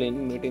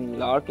insulin, meeting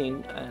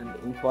Larkin and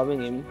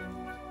informing him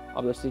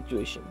of the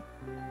situation.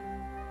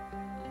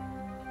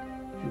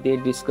 They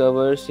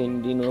discover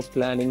Cindino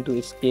planning to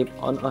escape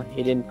on a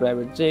hidden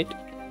private jet,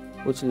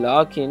 which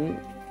Larkin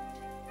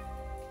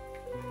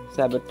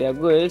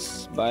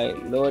sabotages by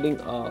lowering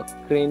a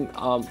crane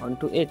arm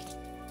onto it.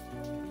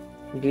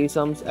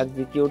 Grisham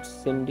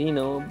executes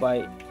Cindino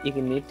by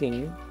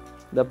igniting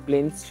the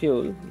plane's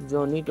fuel.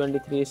 Johnny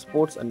 23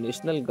 spots a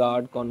National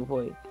Guard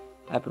convoy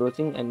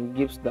approaching and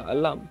gives the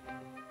alarm.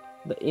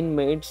 The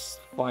inmates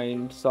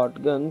find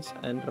shotguns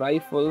and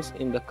rifles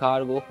in the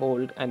cargo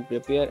hold and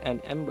prepare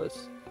an ambush.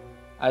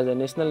 As the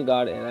National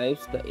Guard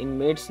arrives, the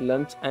inmates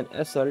launch an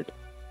assault,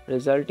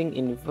 resulting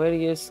in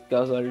various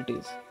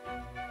casualties.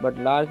 But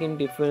Larkin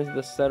defends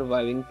the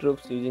surviving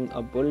troops using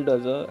a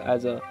bulldozer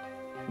as a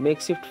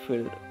makeshift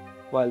field,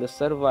 while the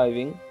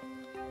surviving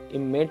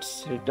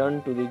inmates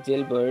return to the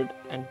jailbird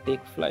and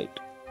take flight.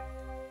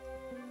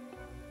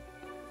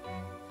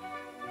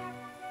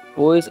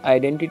 Poe's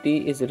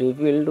identity is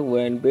revealed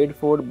when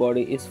Bedford's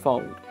body is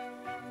found,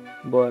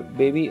 but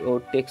Baby O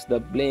takes the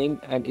blame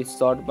and is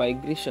shot by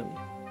Grisham.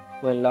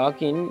 When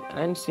Larkin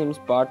and Sim's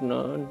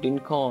partner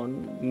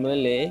Dincon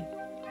Melee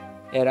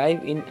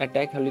arrive in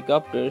attack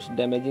helicopters,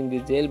 damaging the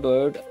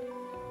jailbird,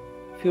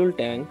 fuel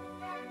tank,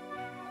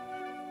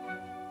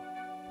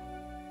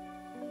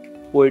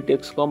 Poe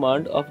takes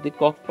command of the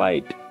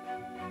cockpit,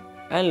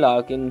 and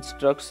Larkin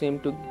instructs him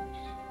to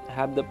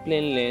have the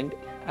plane land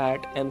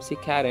at MC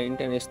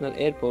International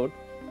Airport,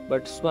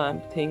 but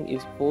Swamp Thing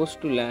is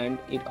forced to land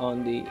it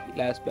on the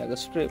Las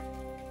Vegas Strip,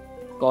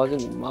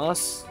 causing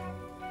mass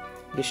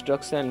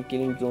destruction and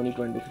killing Johnny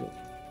 23.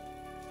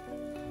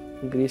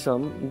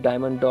 Grissom,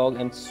 Diamond Dog,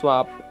 and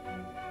Swamp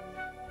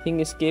Thing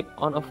escape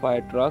on a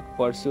fire truck,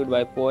 pursued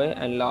by Poe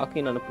and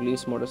Larkin on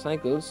police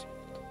motorcycles.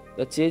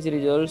 The chase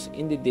results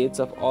in the deaths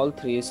of all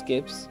three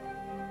escapes.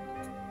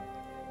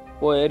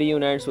 Poe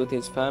reunites with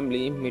his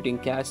family, meeting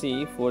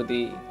Cassie for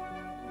the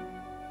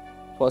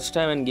first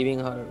time and giving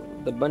her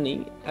the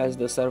bunny. As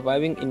the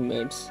surviving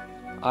inmates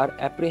are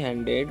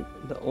apprehended,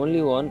 the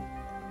only one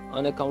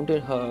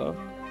unaccounted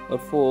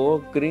for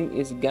Green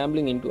is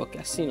gambling into a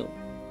casino.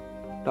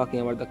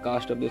 Talking about the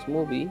cast of this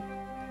movie,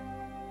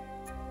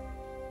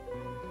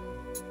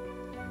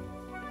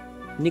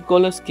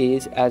 Nicolas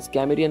Cage as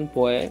Cameron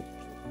Poe,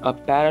 a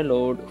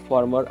paroled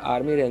former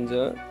army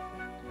ranger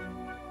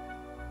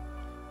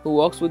who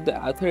works with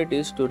the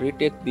authorities to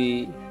retake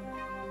the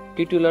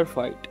titular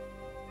fight.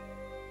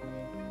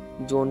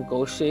 John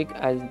Cusack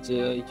as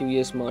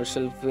U.S.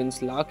 Marshal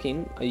Vince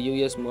Larkin, a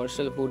U.S.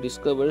 Marshal who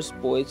discovers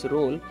Poe's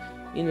role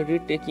in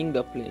retaking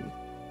the plane.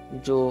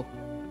 Joe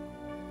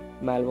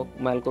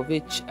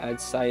Malkovich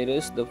as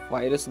Cyrus the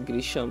Virus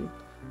Grisham,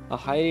 a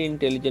highly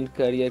intelligent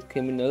career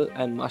criminal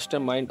and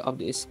mastermind of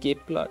the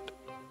escape plot.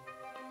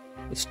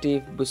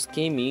 Steve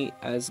Buscemi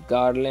as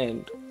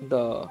Garland,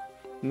 the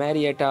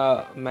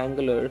Marietta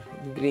Mangler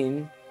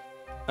Green,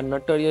 a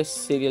notorious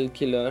serial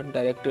killer.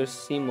 Director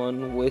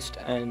Simon West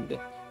and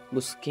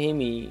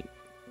Buscemi,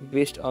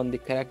 based on the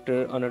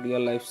character on a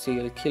real-life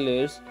serial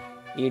killers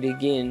Eddie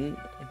Gein,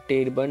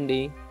 Ted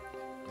Bundy,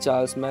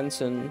 Charles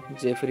Manson,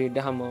 Jeffrey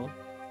Dahmer,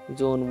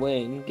 John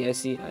Wayne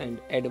Gacy, and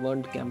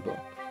Edmund Kemper.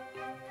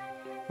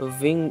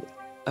 Ving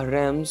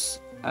Rhames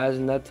as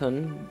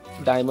Nathan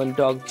Diamond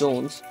Dog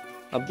Jones,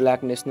 a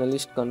black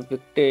nationalist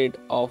convicted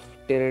of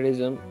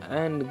terrorism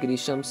and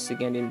Grisham's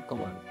second in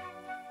command.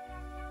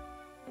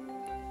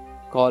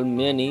 Colm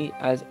Meaney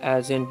as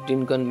Agent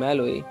Duncan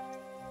Malloy.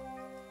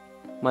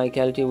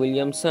 Mykelti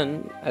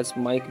Williamson as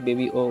Mike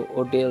Baby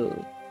Odell,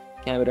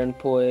 Cameron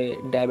Poe,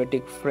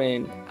 diabetic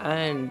friend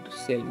and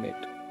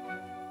cellmate.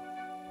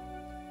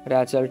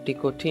 Rachel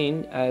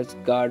Ticotin as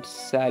Guard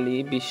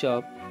Sally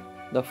Bishop,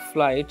 the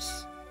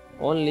flight's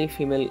only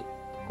female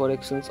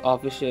corrections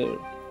officer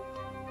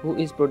who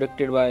is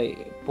protected by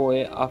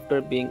Poe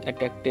after being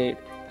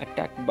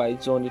attacked by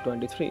Johnny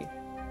 23.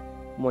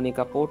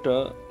 Monica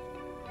Porter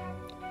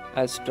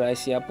as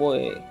Tricia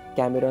Poe,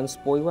 Cameron's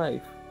Poe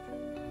wife.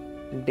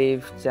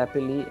 Dave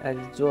Chappelle as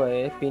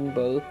Joy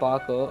Pinball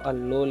Parker, a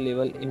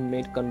low-level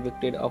inmate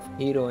convicted of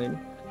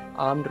heroin,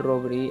 armed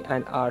robbery,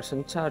 and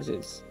arson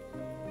charges.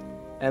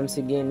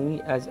 MC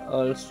Gainey as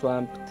Earl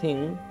Swamp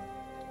Thing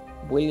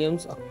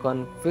Williams, a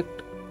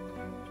convict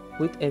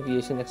with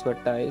aviation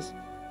expertise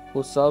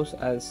who serves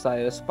as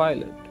Cyrus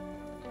pilot.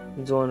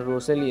 John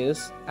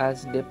Roselius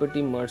as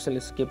Deputy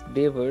Marshal Skip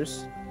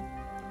Davers.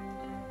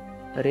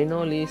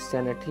 Renoli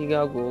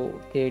Santiago,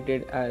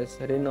 created as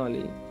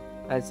Renoli,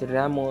 as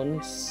Ramon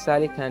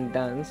Salican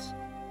Dance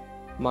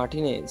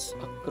Martinez,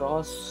 a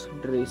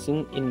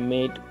cross-dressing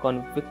inmate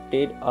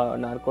convicted of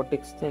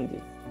narcotics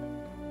charges.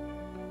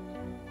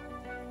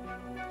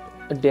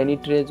 Danny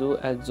Trejo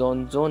as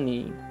John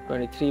Johnny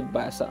 23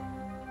 Bassa,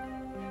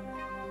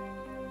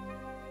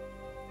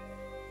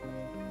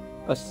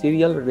 a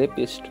serial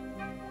rapist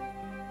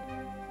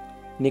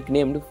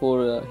nicknamed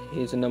for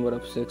his number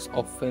of sex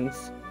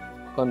offense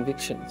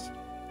convictions.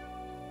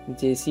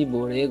 J.C.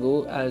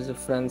 Borrego as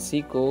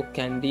Francisco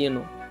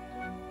Candiano,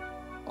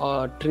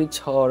 a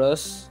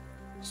treacherous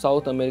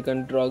South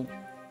American drug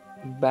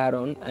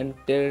baron and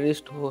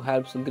terrorist who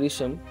helps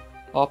Grisham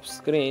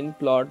off-screen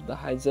plot the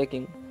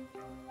hijacking.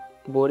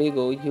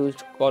 Borrego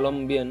used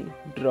Colombian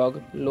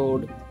drug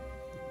lord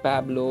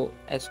Pablo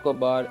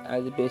Escobar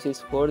as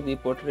basis for the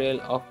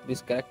portrayal of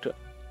this character.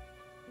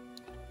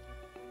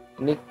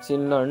 Nick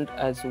Chinlund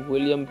as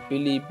William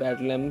Billy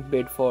Bedlam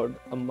Bedford,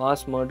 a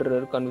mass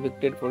murderer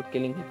convicted for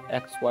killing his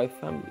ex-wife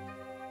family.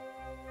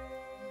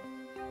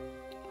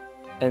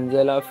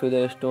 Angela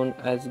Featherstone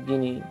as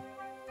Ginny.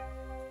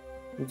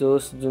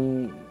 Josh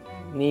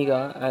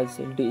Zuniga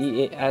as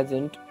DEA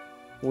agent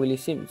Willie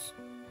Sims.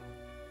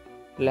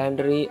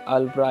 Landry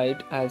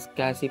Albright as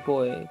Cassie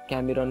Poe,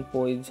 Cameron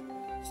Poe's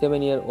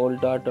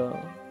 7-year-old daughter.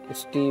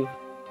 Steve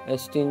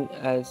Estin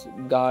as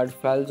Guard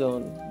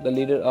Falzon, the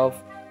leader of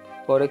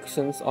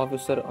corrections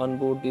officer on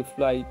board the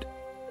flight.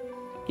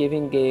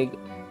 Kevin Gegg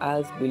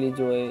as Billy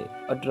Joy,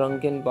 a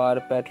drunken bar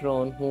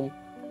patron whom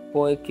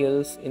Poe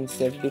kills in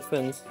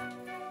self-defense.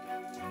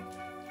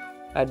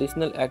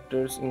 Additional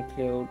actors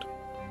include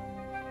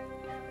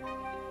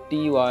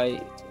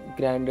T.Y.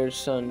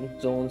 Granderson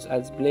Jones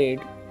as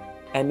Blade,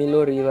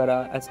 Emilio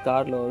Rivera as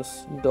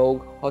Carlos,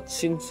 Doug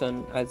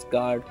Hutchinson as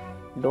Guard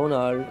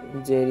Donald,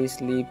 Jerry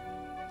Sleep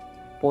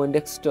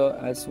Poindexter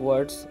as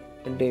Watts,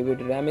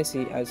 David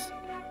Ramsey as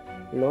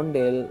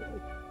Londale,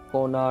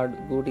 Conrad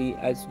Goody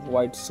as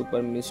white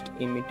supremacist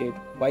imitate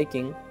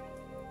Viking,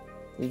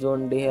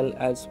 John Dale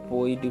as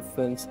Poe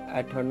defense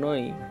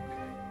attorney,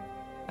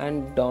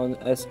 and Don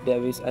S.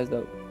 Davis as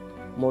the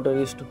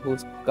motorist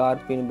whose car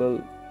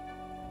pinball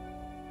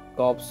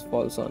cops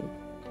falls on.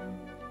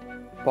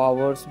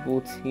 Powers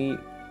Booth he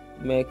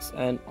makes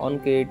an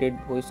uncredited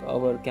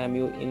voiceover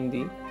cameo in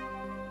the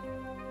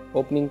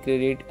opening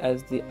credit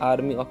as the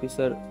army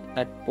officer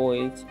at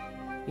Poe's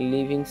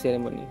leaving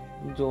ceremony.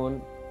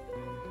 John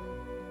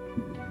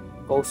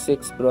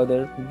Cusack's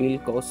brother Bill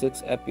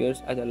Cusack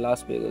appears as a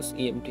Las Vegas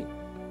EMT.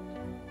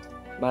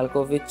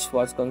 Malkovich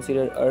was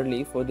considered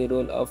early for the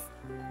role of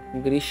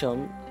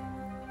Grisham.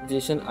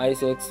 Jason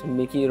Isaacs,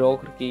 Mickey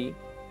Rourke,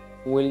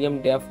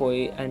 William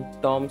Dafoe, and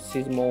Tom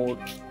Sizemore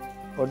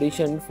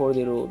auditioned for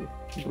the role.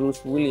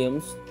 Bruce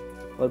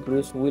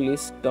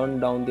Willis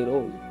turned down the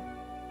role.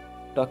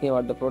 Talking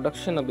about the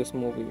production of this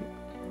movie,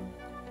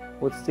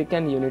 with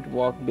second unit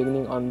work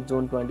beginning on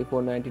June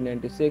 24,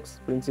 1996,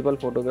 principal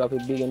photography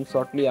began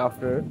shortly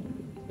after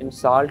in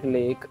Salt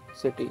Lake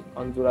City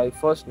on July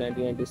 1,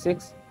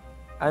 1996,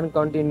 and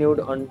continued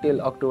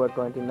until October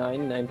 29,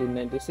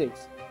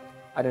 1996,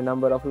 at a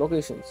number of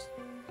locations.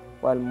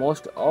 While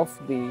most of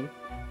the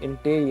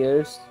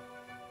interiors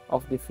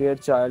of the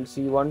Fairchild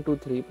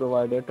C-123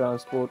 provided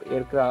transport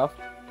aircraft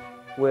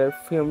were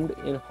filmed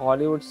in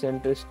Hollywood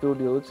Center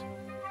Studios,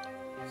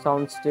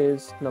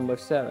 Soundstage Number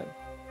 7,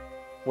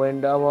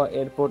 Wendawa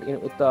Airport in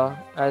Utah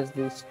as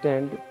the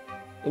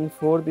stand-in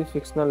for the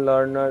fictional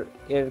Lerner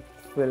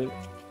airfield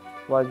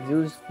was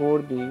used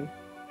for the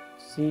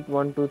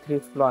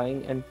C-123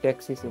 flying and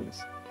taxi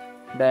scenes.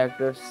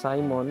 Director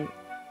Simon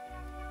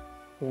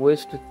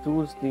West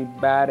chose the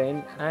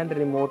barren and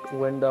remote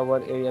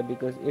Wendover area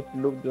because it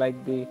looked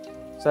like the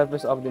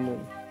surface of the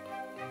moon.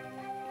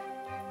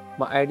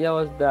 My idea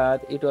was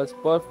that it was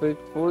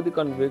perfect for the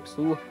convicts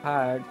who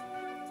had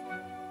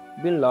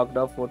been locked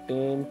up for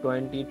 10,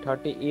 20,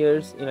 30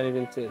 years in a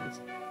little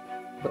cells.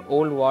 The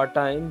old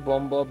wartime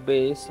bomber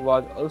base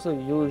was also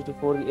used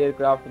for the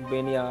aircraft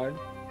vineyard,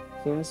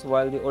 since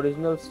while the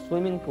original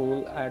swimming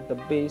pool at the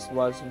base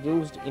was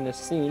used in a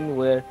scene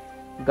where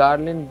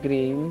Garland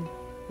Green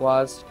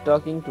was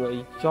talking to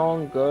a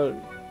young girl.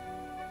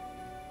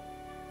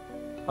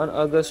 On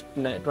August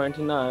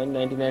 29,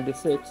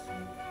 1996,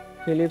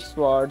 Philip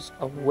Swartz,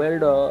 a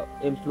welder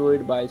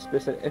employed by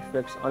Special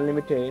Effects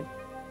Unlimited,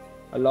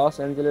 a Los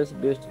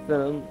Angeles-based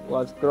film,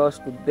 was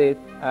crushed to death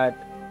at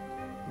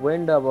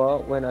Wendover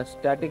when a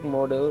static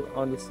model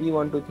on the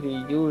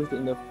C-123 used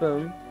in the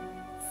film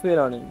fell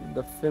on him.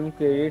 The film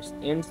credits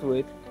ends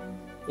with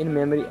 "In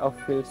memory of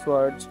Phil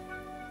Swartz."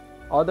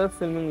 Other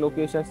filming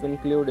locations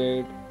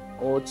included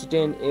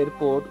Ochten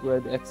Airport, where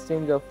the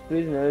exchange of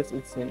prisoners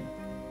is seen.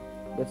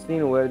 The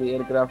scene where the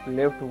aircraft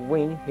left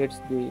wing hits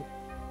the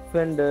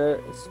Fender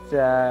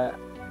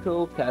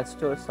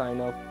Stratocaster sign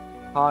of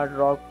Hard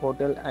Rock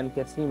Hotel and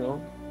Casino,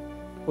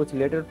 which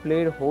later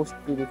played host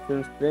to the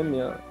film's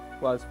premiere,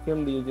 was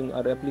filmed using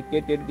a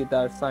replicated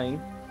guitar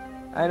sign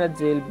and a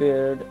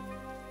jailbird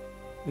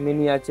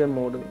miniature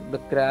model. The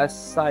crash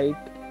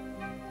site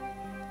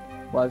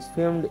was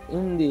filmed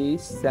in the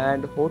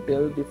Sand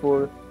Hotel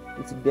before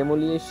its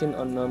demolition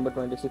on November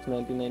 26,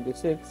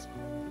 1996.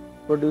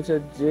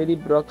 Producer Jerry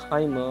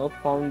Bruckheimer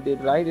found the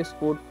right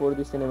spot for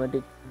the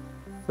cinematic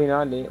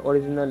finale,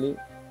 originally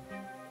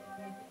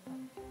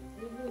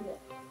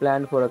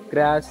planned for a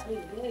crash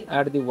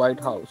at the White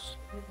House.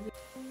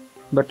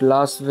 But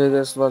Las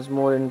Vegas was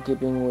more in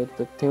keeping with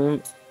the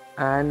theme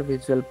and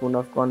visual pull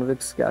of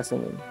convicts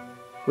cashing in.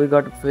 We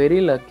got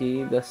very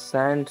lucky. The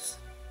Sands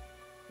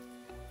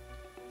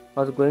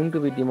was going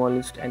to be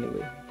demolished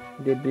anyway.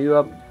 They blew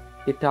up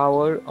the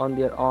tower on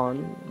their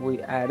own.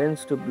 We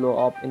arranged to blow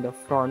up in the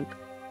front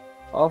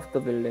of the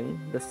building.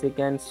 The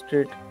Second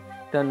Street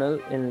Tunnel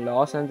in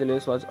Los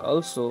Angeles was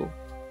also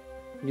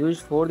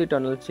used for the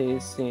tunnel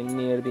chase scene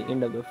near the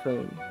end of the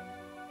film.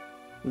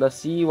 The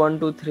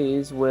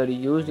C-123s were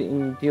used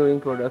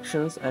during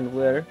productions and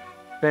were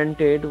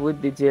painted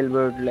with the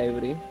jailbird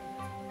livery.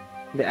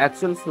 The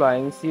actual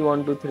flying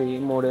C-123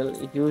 model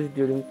used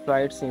during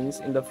flight scenes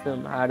in the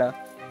film had a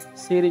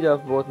series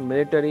of both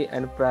military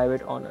and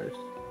private honors.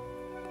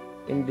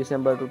 In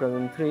December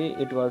 2003,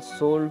 it was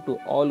sold to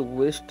All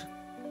West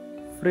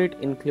Freight,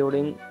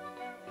 including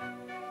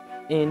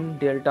in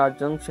Delta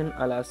Junction,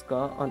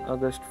 Alaska. On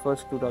August 1,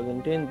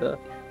 2010, the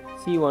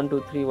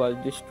C-123 was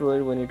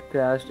destroyed when it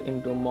crashed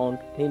into Mount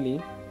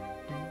Healy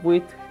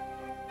with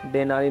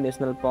Denali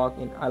National Park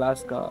in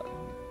Alaska.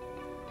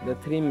 The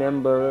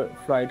three-member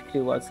flight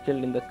crew was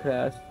killed in the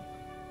crash.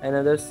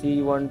 Another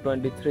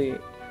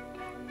C-123,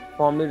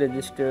 formerly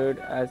registered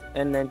as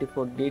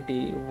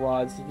N94DT,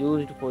 was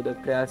used for the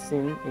crash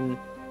scene in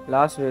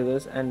Las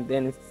Vegas and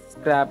then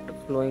scrapped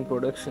following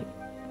production.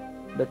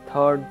 The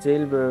third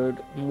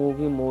Jailbird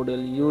movie model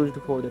used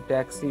for the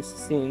taxi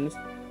scenes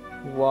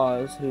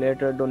was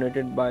later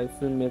donated by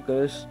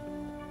filmmakers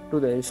to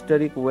the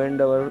historic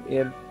Wendover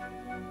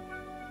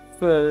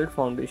Airfield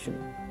Foundation.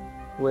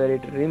 where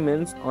it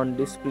remains on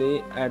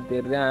display at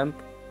the ramp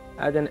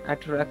as an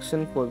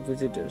attraction for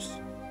visitors.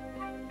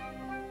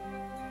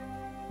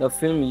 The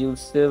film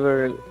used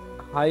several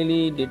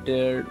highly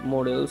detailed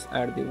models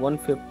at the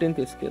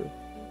 1/15th scale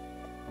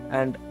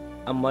and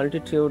a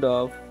multitude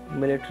of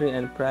military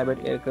and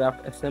private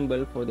aircraft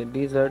assembled for the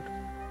desert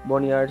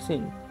boneyard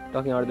scene.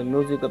 Talking about the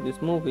music of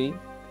this movie,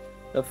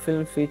 the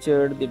film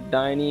featured the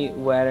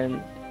Diane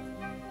Warren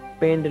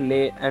penned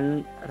Lay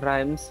and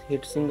Rhymes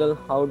hit single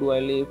How Do I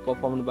Live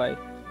performed by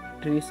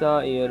Teresa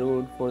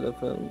Yearwood for the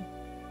film.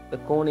 The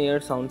Conair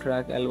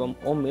soundtrack album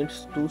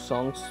omits two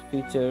songs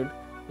featured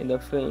in the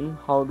film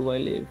How Do I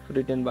Live,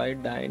 written by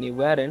Diane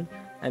Warren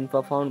and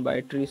performed by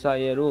Teresa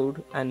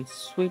Yearwood, and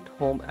Sweet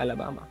Home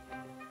Alabama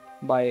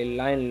by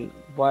Lyle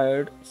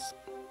Wyatt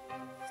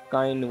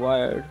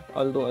Skynyrd.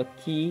 Although a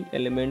key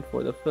element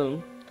for the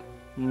film,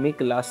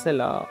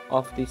 Mykelti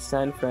of the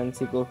San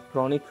Francisco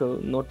Chronicle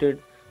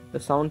noted the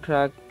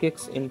soundtrack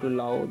kicks into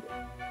loud,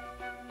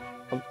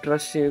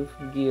 obtrusive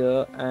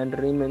gear and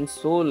remains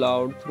so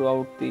loud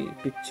throughout the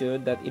picture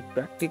that it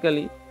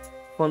practically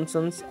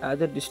functions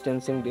as a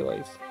distancing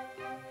device.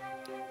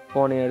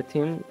 Conair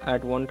theme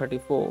at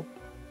 134,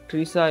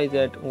 Teresa is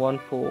at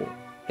 14,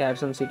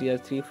 Carson City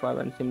at 35,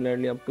 and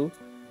similarly up to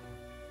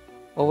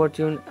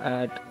Overtune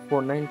at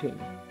 419.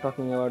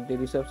 Talking about the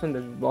reception,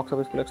 the box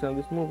office collection of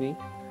this movie,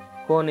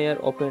 Conair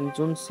opened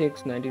June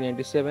 6,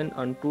 1997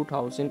 on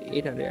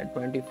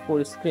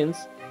 2,824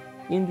 screens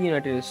in the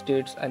United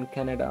States and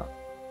Canada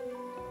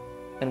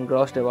and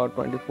grossed about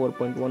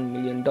 $24.1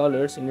 million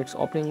in its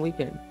opening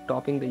weekend,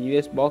 topping the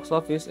US box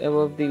office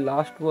above The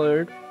Lost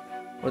World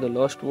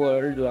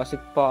Jurassic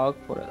Park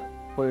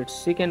for its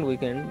second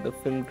weekend. The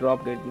film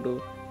dropped it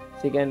into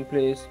second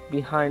place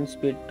behind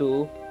Speed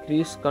 2,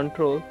 Cruise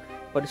Control,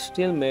 but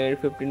still made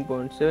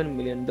 $15.7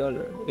 million.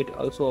 It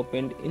also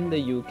opened in the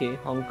UK,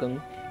 Hong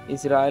Kong,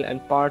 Israel,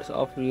 and parts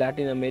of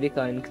Latin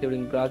America,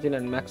 including Brazil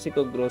and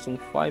Mexico, grossing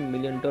 $5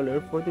 million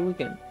for the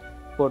weekend,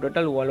 for a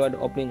total worldwide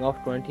opening of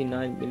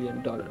 $29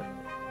 million.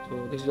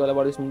 So this is all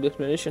about this movie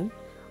explanation.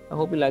 I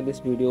hope you like this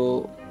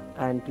video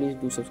and please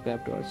do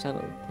subscribe to our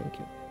channel. Thank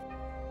you.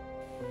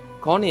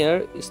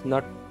 Conair is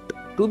not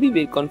to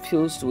be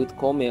confused with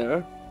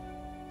Comair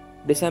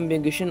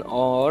disambiguation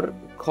or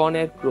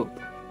Conair Group.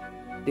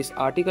 This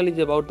article is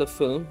about the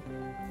film.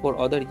 For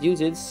other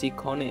usage, see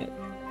Conair.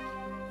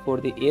 For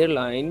the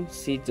airline,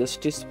 see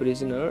Justice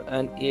Prisoner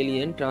and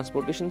Alien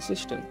Transportation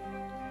System.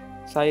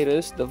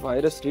 Cyrus the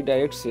Virus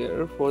redirects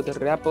here. For the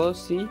rapper,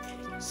 see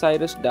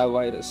Cyrus the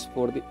Virus.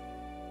 For the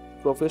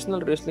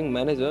professional wrestling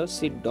manager,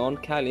 see Don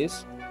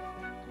Callis.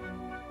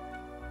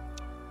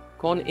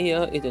 Con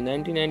Air is a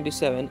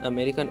 1997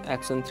 American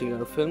action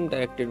thriller film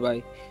directed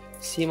by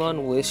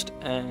Simon West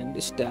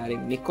and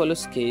starring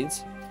Nicolas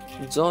Cage,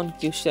 John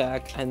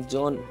Cusack and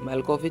John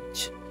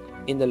Malkovich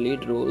in the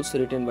lead roles,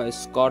 written by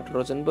Scott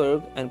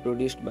Rosenberg and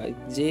produced by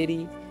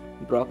Jerry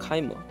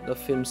Bruckheimer. The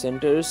film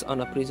centers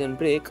on a prison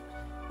break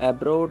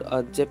aboard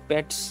a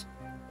JPATS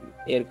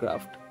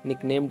aircraft,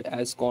 nicknamed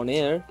as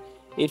Conair.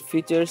 It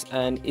features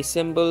an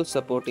ensemble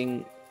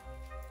supporting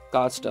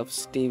cast of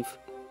Steve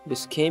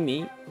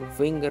Buscemi,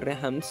 Ving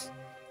Rhames,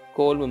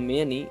 Colm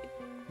Meaney,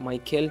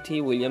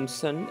 Mykelti,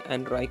 Williamson,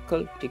 and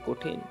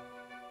Ticotin.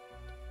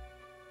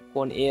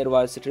 Conair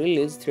was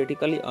released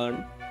theatrically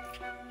on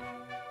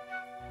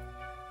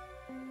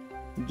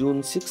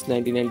June 6,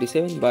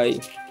 1997 by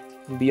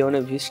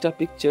Buena Vista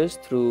Pictures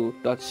through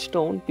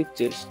Touchstone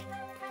Pictures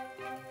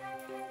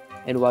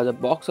and was a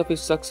box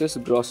office success,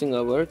 grossing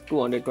over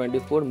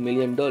 $224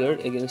 million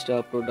against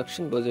a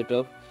production budget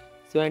of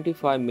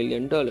 $75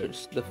 million.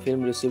 The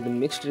film received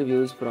mixed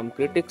reviews from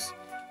critics,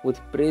 with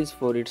praise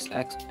for its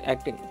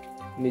acting,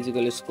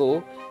 musical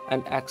score,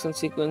 and action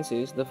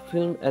sequences. The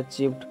film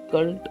achieved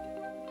cult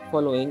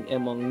following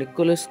among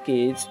Nicolas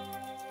Cage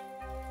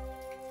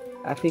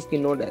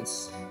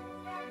aficionados.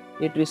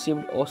 It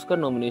received Oscar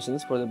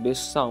nominations for the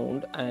Best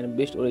Sound and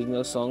Best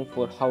Original Song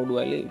for How Do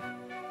I Live,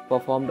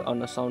 performed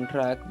on a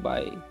soundtrack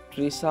by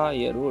Teresa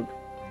Yearwood.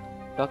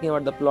 Talking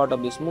about the plot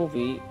of this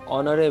movie,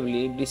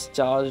 honorably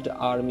discharged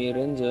Army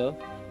Ranger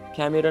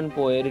Cameron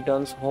Poe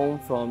returns home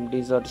from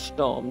Desert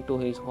Storm to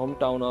his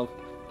hometown of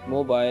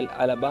Mobile,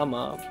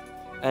 Alabama,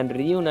 and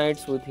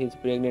reunites with his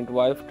pregnant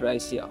wife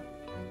Tricia.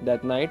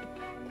 That night,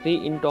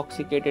 3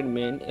 intoxicated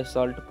men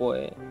assault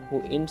Poe,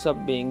 who ends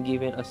up being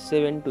given a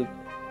 7 to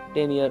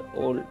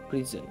 10-year-old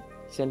prison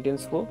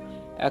sentence for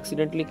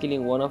accidentally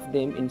killing one of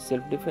them in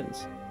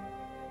self-defense.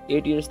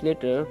 8 years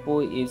later,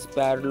 Poe is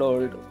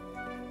paroled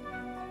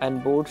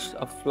and boards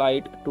a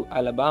flight to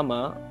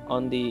Alabama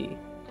on the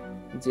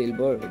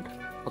Jailbird,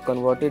 a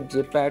converted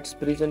JPATS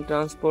prison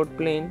transport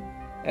plane,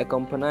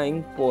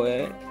 accompanying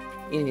Poe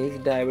in his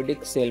diabetic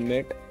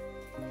cellmate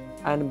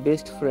and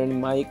best friend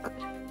Mike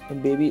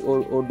Baby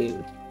or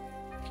Odell.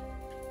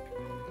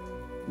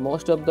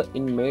 Most of the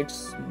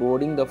inmates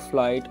boarding the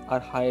flight are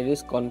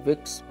high-risk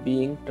convicts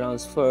being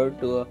transferred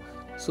to a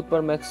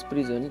supermax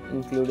prison,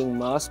 including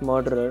mass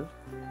murderer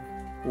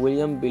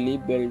William Billy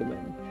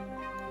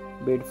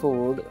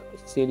Bedford,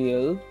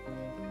 serial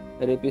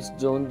Rapist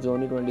John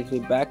Johnny 23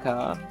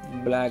 Bacca,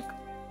 Black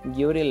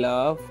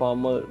Guerrilla,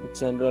 former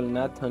General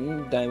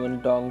Nathan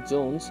Diamond Dog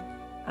Jones,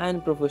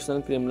 and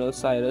professional criminal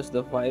Cyrus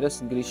the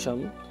Virus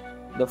Grisham.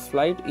 The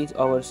flight is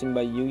overseen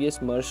by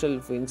U.S. Marshal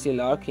Vince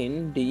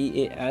Larkin,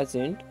 DEA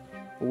agent.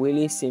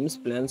 Willie Sims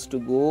plans to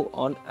go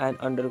on an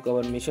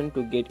undercover mission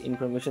to get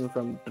information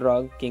from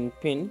drug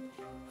kingpin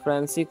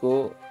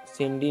Francisco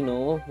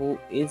Cindino, who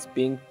is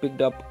being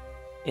picked up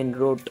en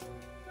route.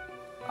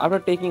 After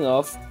taking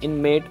off,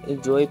 inmate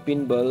Joey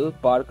Pinball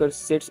Parker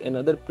sets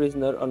another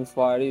prisoner on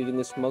fire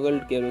using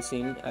smuggled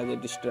kerosene as a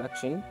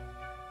distraction,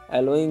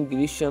 allowing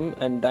Grisham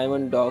and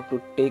Diamond Dog to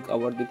take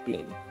over the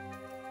plane.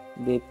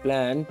 They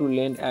plan to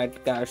land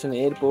at Carson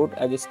Airport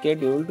as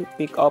scheduled,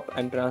 pick up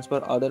and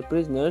transfer other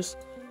prisoners,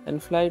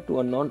 and fly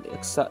to a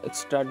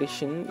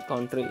non-extradition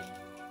country.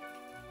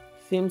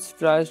 Sims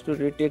tries to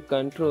retake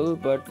control,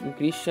 but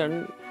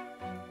Grisham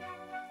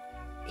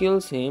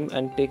kills him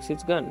and takes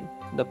his gun.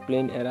 The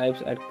plane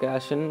arrives at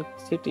Carson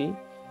City,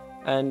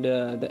 and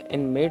the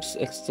inmates'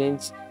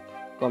 exchange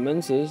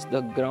commences.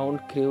 The ground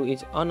crew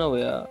is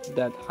unaware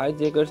that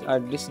hijackers are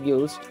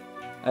disguised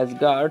as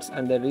guards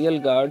and the real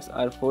guards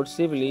are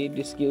forcibly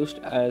disguised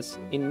as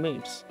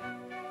inmates,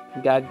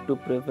 gagged to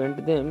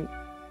prevent them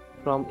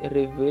from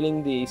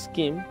revealing the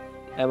scheme.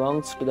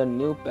 Amongst the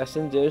new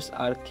passengers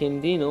are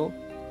Kendino,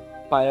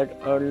 pilot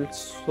Earl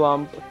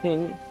Swamp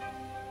Thing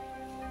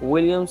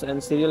Williams,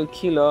 and serial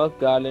killer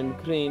Garland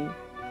Crane.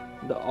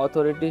 The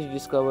authorities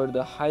discover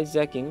the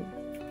hijacking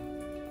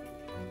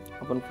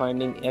upon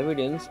finding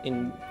evidence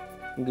in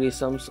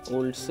Grisham's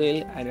old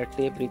cell and a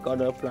tape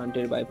recorder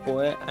planted by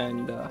Poe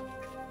and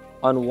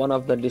on one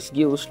of the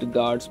disguised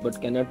guards, but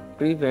cannot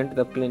prevent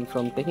the plane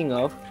from taking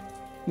off.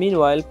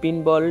 Meanwhile,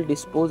 Pinball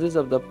disposes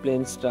of the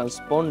plane's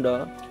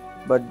transponder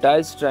but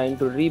dies trying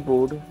to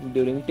reboot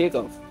during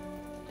takeoff.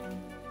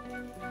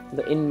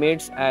 The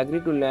inmates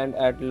agree to land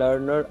at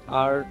Lerner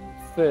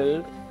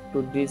Airfield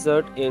to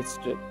desert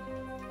airstrip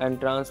and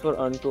transfer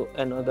onto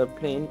another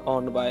plane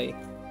owned by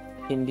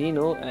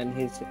Hindino and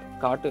his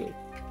cartel.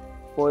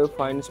 Poe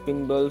finds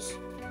Pinball's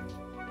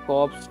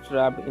corpse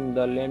trapped in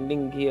the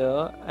landing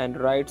gear and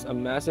writes a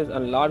message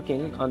on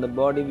Larkin on the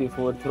body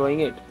before throwing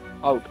it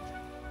out.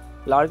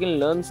 Larkin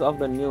learns of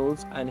the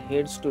news and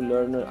heads to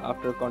Lerner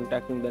after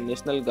contacting the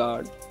National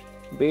Guard.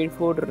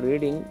 Bedford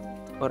reading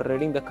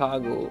the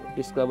cargo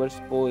discovers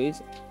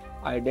Poe's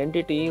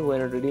identity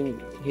when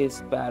reading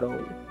his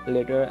parole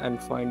letter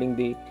and finding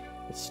the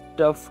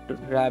stuffed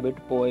rabbit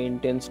Poe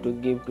intends to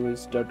give to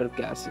his daughter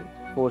Cassie,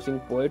 forcing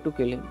Poe to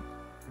kill him.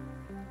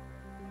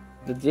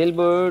 The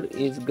jailbird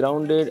is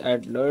grounded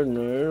at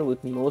Lerner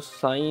with no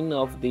sign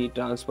of the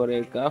transfer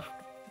aircraft.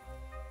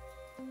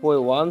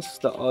 Poe warns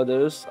the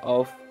others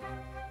of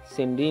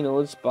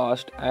Cindino's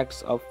past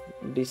acts of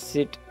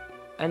deceit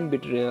and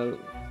betrayal.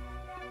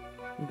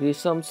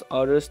 Grisham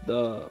orders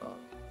the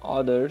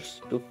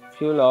others to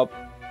fuel up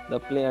the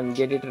plane and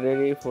get it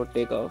ready for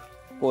takeoff.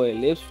 Poe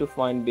leaves to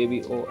find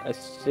Baby O a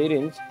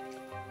syringe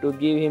to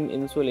give him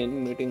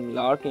insulin, meeting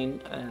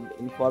Larkin and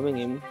informing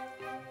him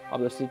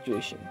of the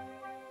situation.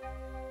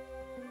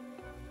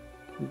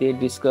 They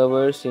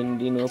discover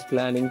Cindino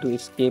planning to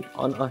escape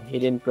on a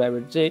hidden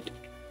private jet,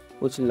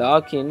 which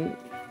Larkin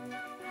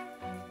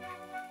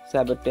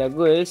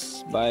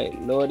sabotages by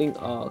lowering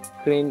a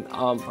crane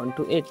arm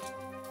onto it.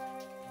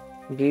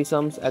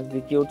 Grisham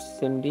executes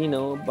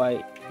Cindino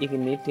by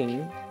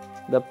igniting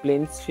the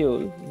plane's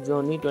fuel.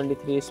 Johnny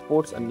 23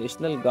 spots a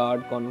National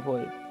Guard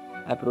convoy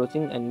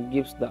approaching and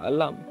gives the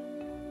alarm.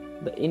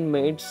 The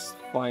inmates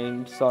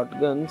find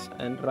shotguns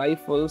and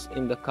rifles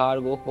in the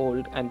cargo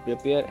hold and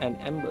prepare an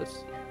ambush.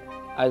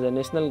 As the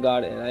National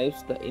Guard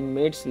arrives, the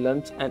inmates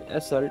launch an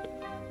assault,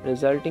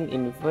 resulting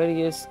in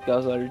various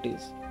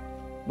casualties.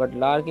 But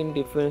Larkin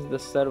defends the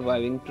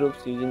surviving troops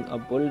using a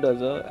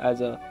bulldozer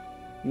as a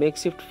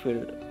makeshift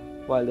field,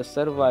 while the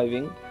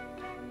surviving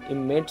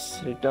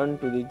inmates return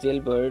to the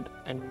jailbird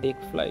and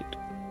take flight.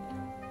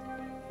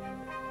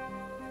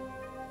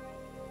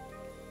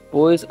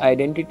 Poe's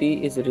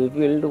identity is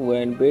revealed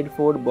when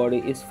Bedford's body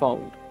is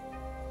found,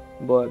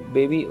 but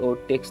Baby O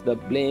takes the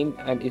blame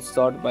and is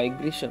shot by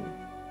Grisham.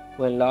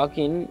 When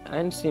Larkin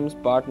and Sim's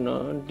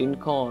partner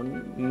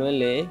Dincon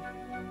Melee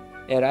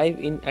arrive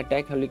in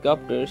attack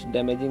helicopters,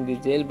 damaging the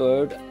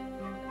jailbird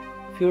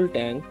fuel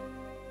tank,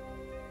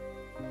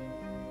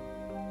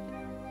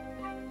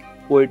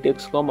 Poe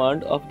takes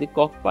command of the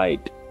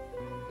cockpit,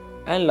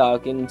 and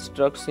Larkin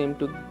instructs him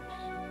to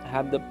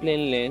have the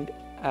plane land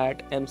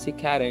at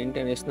McCarran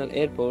International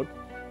Airport,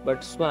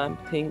 but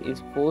Swamp Thing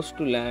is forced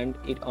to land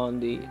it on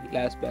the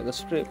Las Vegas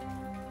Strip,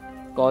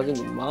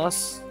 causing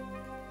mass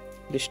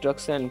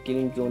destruction and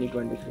killing Johnny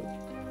 23.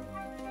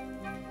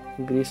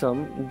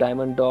 Grisham,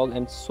 Diamond Dog,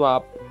 and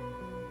Swamp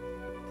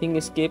Thing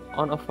escape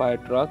on a fire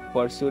truck,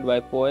 pursued by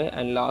Poe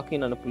and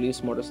Larkin on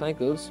police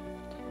motorcycles.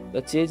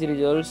 The chase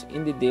results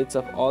in the deaths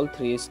of all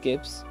three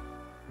escapes.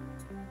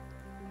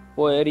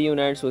 Poe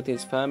reunites with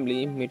his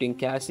family, meeting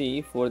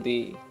Cassie for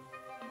the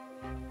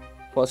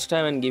first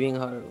time and giving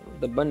her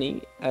the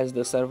bunny. As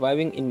the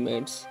surviving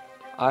inmates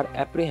are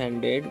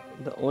apprehended.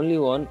 The only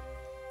one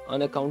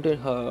unaccounted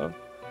her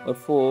or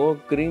for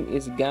Green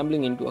is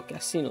gambling into a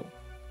casino.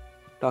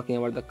 Talking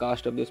about the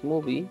cast of this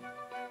movie,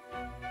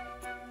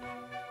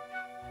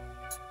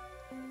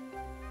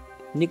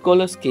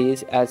 Nicolas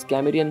Cage as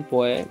Cameron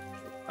Poe,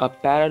 a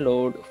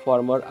paranoid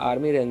former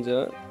army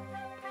ranger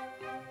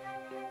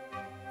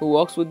who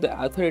works with the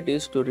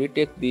authorities to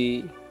retake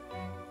the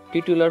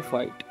titular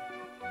fight.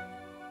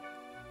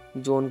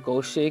 John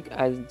Cusack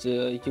as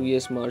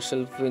U.S.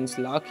 Marshal Vince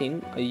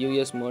Larkin, a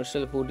U.S.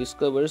 Marshal who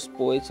discovers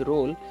Poe's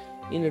role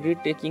in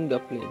retaking the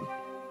plane.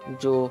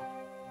 Joe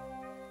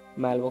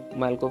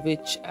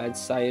Malkovich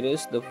as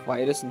Cyrus the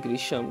Virus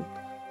Grisham,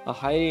 a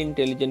highly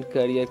intelligent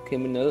career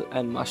criminal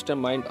and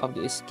mastermind of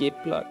the escape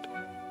plot.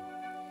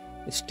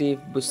 Steve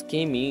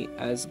Buscemi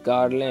as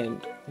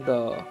Garland,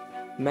 the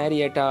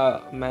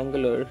Marietta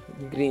Mangler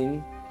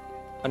Green,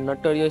 a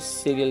notorious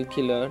serial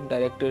killer.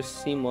 Director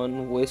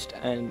Simon West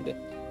and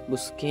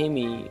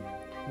Buscemi,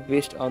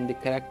 based on the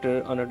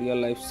character on a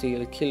real-life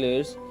serial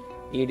killers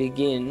Eddie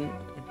Gein,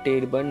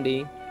 Ted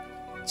Bundy,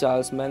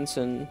 Charles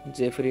Manson,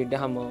 Jeffrey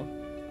Dahmer,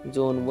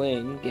 John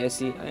Wayne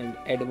Gacy, and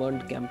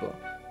Edmund Kemper.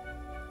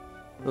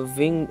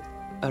 Ving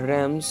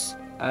Rhames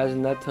as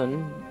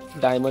Nathan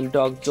Diamond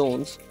Dog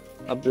Jones,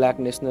 a black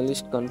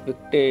nationalist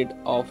convicted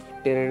of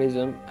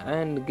terrorism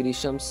and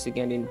Grisham's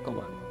second in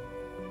command.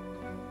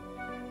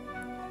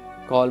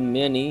 Colm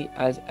Meaney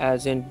as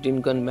Agent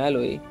Duncan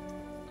Malloy,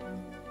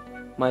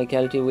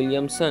 Mykelti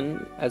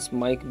Williamson as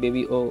Mike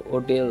Baby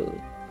Odell,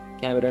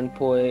 Cameron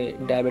Poe,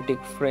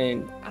 diabetic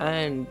friend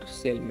and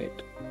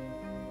cellmate.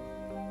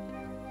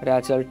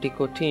 Rachel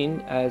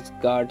Ticotin as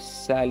guard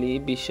Sally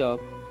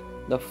Bishop,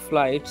 the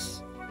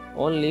flight's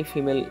only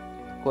female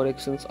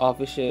corrections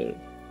officer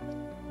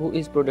who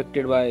is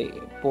protected by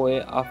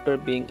Poe after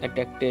being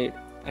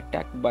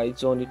attacked by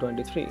Johnny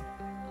 23.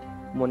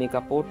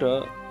 Monica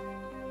Porter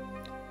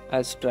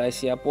as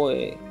Tricia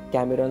Poe,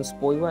 Cameron's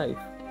Poe wife.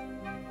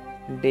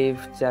 Dave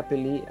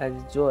Chappelle as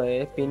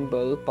Joy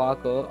Pinball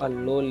Parker, a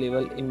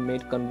low-level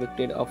inmate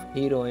convicted of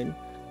heroin,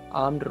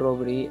 armed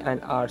robbery,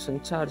 and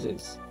arson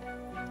charges.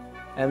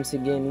 MC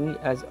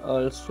Gainey as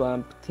Earl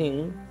Swamp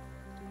Thing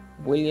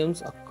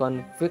Williams, a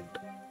convict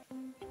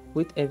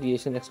with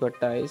aviation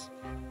expertise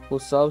who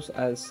serves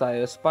as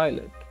Cyrus'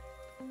 pilot.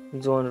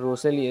 John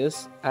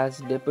Roselius as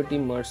Deputy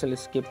Marshal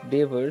Skip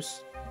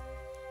Davers.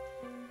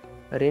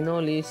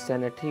 Renoli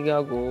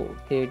Santiago,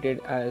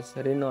 created as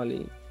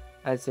Renoli,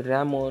 as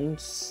Ramon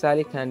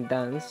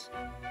Salicandans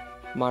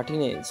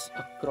Martinez,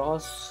 a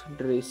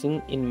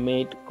cross-dressing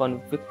inmate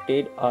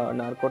convicted of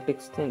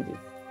narcotics charges.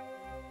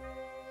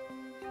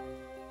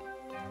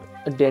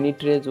 Danny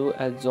Trejo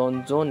as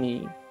John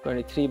Johnny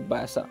 23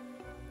 Bassa,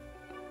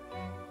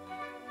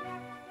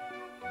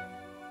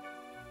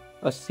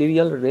 a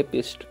serial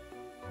rapist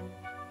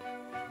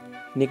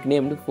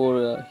nicknamed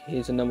for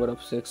his number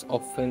of sex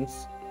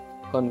offense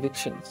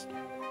convictions.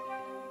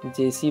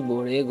 J.C.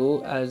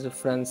 Borrego as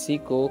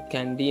Francisco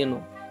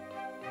Candiano,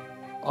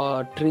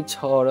 a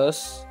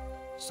treacherous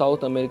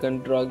South American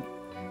drug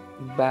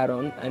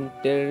baron and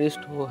terrorist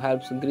who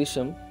helps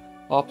Grisham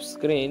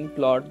off-screen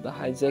plot the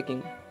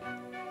hijacking.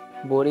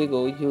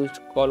 Borrego used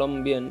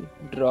Colombian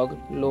drug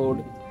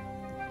lord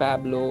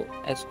Pablo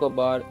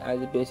Escobar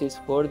as a basis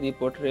for the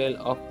portrayal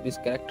of this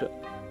character.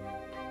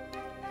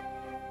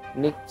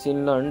 Nick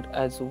Chinlund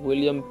as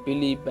William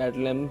Billy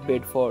Bedlam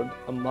Bedford,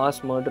 a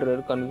mass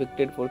murderer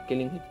convicted for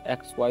killing his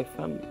ex-wife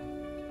family.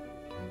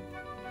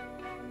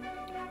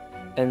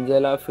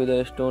 Angela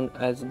Featherstone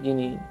as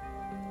Ginny.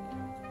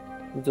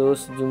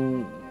 Jose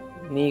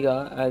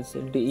Zuniga as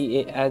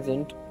DEA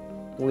agent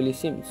Willie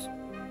Sims.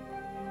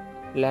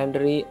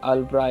 Landry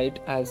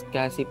Albright as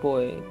Cassie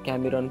Poe,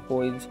 Cameron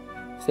Poe's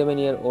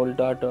 7-year-old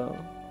daughter.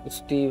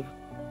 Steve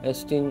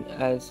Estin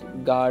as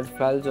Guard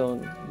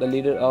Falzon, the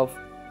leader of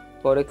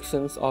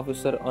corrections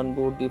officer on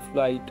board the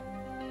flight.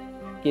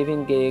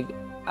 Kevin Gegg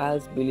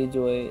as Billy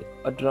Joy,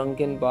 a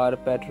drunken bar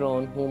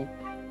patron whom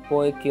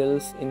Poe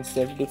kills in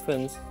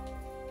self-defense.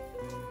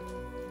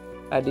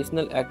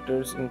 Additional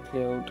actors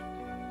include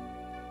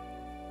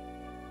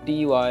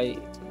T.Y.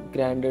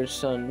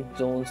 Granderson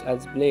Jones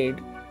as Blade,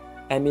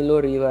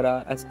 Emilio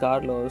Rivera as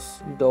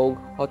Carlos, Doug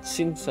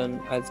Hutchinson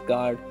as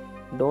Guard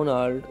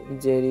Donald,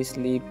 Jerry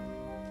Sleep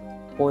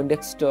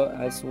Poindexter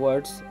as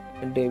Watts,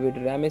 David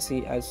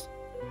Ramsey as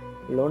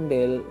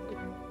Londale,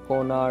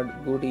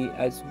 Conrad Goody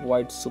as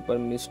White Super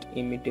Mist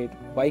Imitate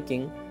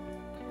Viking,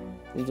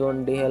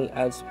 John Dale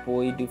as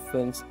Poe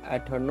Defense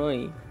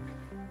Attorney,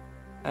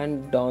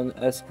 and Don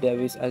S.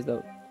 Davis as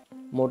the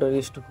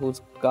motorist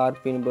whose car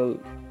pinball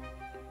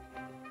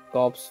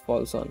cops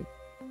falls on.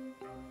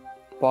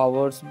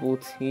 Powers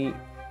Booth, he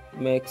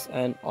makes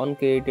an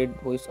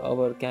uncredited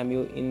voice-over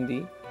cameo in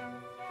the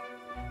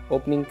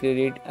opening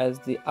credit as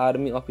the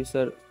army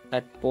officer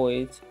at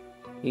Poe's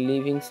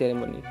leaving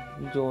ceremony.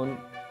 John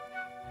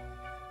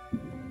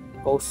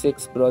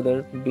Cusack's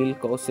brother Bill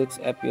Cusack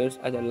appears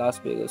as a Las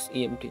Vegas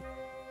EMT.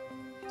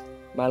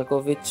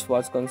 Malkovich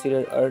was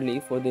considered early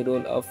for the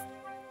role of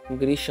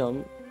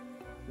Grisham.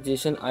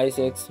 Jason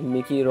Isaacs,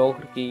 Mickey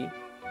Rourke,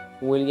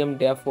 William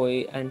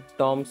Dafoe and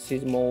Tom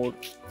Sizemore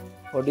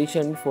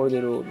auditioned for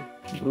the role.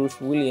 Bruce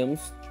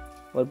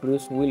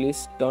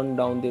Willis turned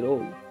down the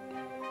role.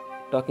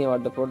 Talking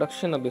about the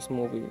production of this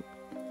movie,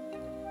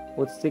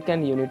 with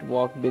second unit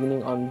work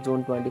beginning on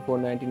June 24,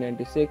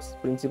 1996,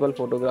 principal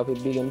photography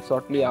began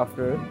shortly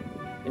after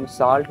in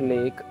Salt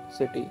Lake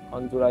City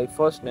on July 1,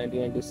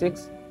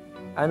 1996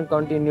 and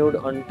continued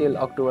until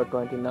October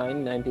 29,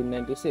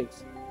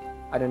 1996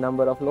 at a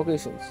number of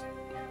locations.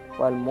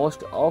 While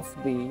most of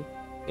the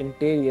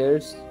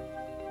interiors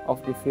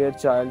of the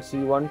Fairchild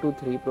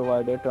C-123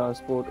 provider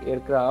transport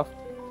aircraft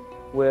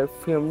were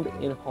filmed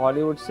in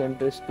Hollywood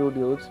Center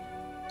Studios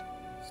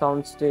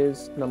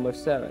Soundstage Number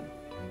 7.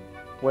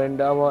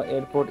 Wendawa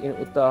Airport in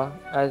Utah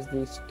as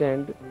the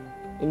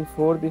stand-in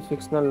for the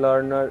fictional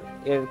Lerner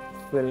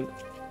airfield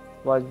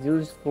was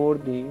used for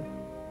the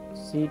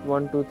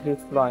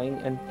C-123 flying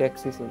and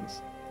taxi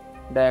scenes.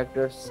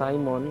 Director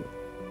Simon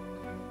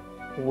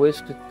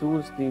West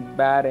chose the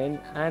barren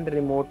and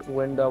remote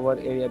Wendover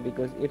area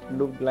because it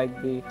looked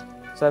like the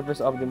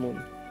surface of the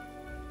moon.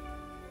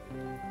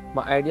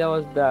 My idea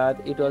was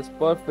that it was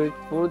perfect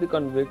for the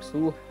convicts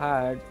who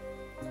had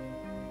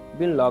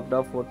been locked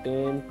up for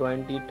 10,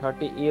 20,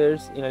 30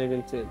 years in a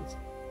little cells.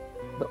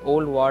 The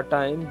old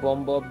wartime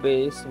bomber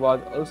base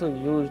was also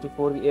used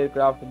for the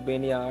aircraft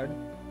vineyard,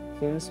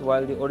 since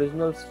while the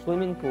original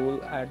swimming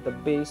pool at the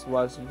base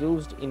was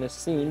used in a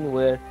scene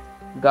where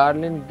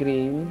Garland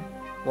Green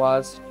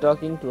was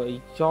talking to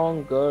a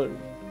young girl.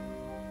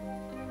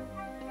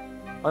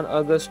 On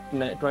August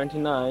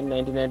 29,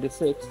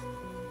 1996,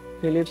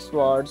 Philip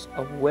Swartz,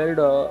 a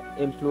welder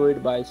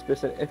employed by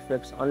Special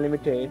Effects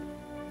Unlimited,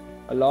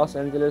 a Los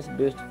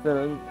Angeles-based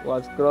film,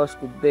 was crushed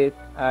to death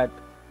at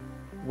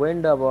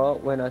Wendover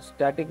when a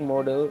static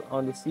model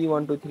on the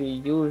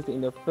C-123 used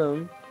in the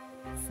film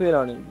fell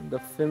on him. The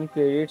film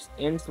credits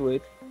ends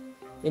with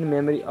 "In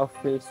memory of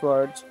Phil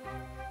Swartz."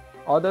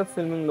 Other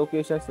filming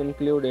locations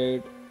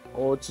included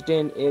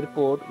Ochten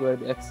Airport, where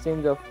the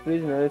exchange of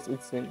prisoners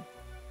is seen.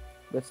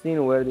 The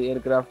scene where the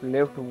aircraft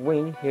left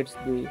wing hits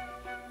the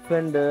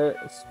Fender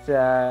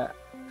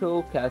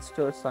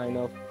Stratocaster sign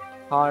of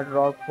Hard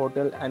Rock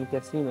Hotel and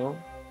Casino,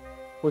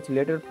 which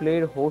later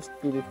played host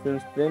to the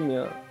film's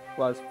premiere,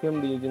 was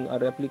filmed using a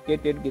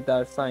replicated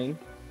guitar sign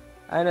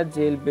and a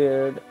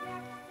jailbird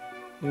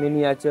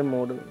miniature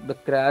model. The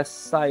crash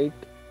site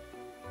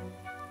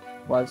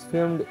was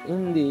filmed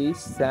in the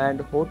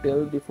Sand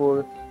Hotel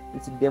before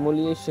its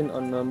demolition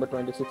on November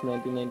 26,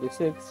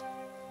 1996.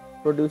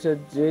 Producer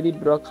Jerry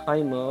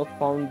Bruckheimer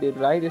found the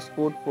right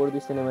spot for the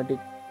cinematic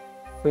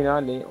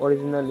finale,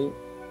 originally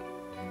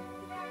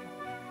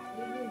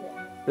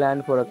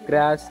planned for a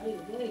crash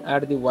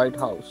at the White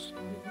House.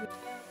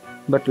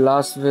 But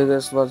Las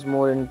Vegas was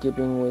more in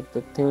keeping with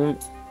the theme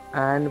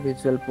and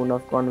visual pull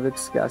of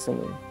convicts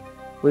crashing in.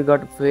 We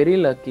got very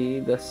lucky.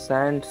 The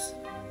Sands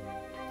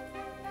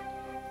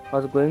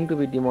was going to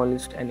be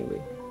demolished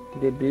anyway.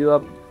 They blew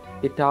up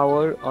the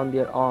tower on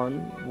their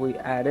own. We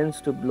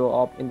arranged to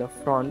blow up in the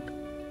front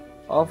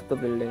of the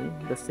building.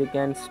 The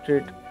Second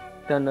Street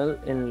Tunnel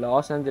in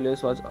Los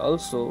Angeles was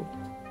also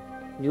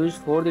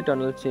used for the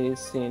tunnel chase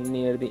scene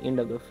near the end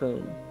of the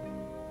film.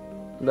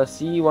 The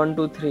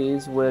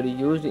C-123s were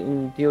used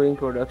during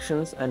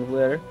productions and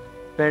were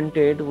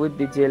painted with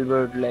the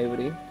jailbird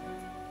livery.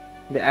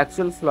 The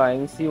actual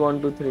flying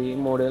C-123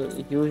 model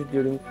used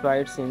during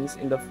flight scenes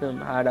in the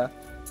film had a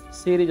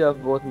series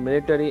of both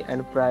military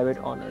and private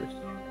owners.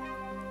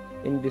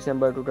 In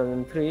December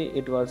 2003,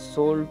 it was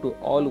sold to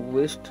all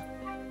West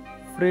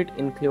Fleet,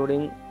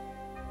 including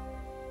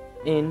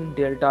in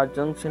Delta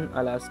Junction,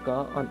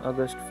 Alaska. On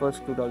August 1,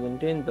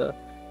 2010, the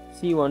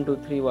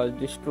C-123 was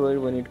destroyed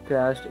when it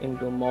crashed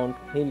into Mount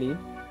Healy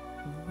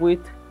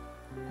with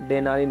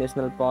Denali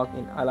National Park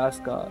in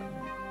Alaska.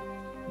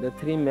 The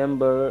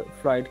three-member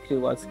flight crew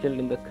was killed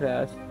in the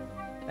crash.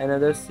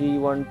 Another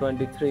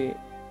C-123,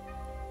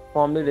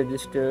 formerly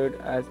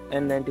registered as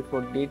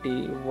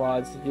N94DT,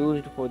 was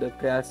used for the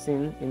crash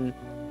scene in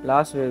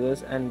Las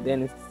Vegas and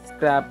then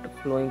scrapped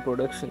following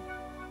production.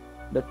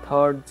 The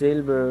third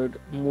jailbird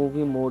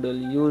movie model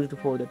used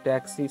for the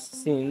taxi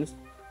scenes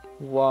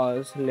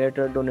was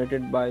later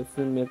donated by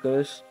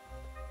filmmakers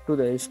to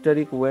the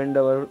historic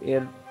Wendover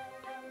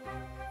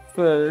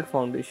Airfield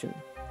Foundation,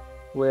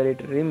 where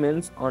it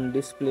remains on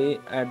display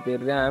at the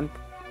ramp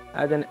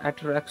as an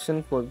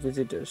attraction for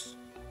visitors.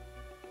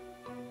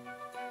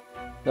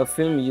 The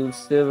film used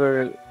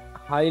several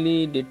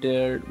highly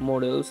detailed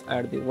models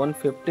at the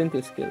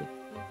 1/15th scale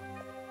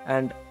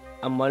and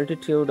a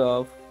multitude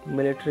of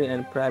military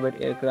and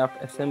private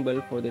aircraft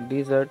assembled for the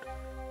desert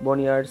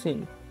boneyard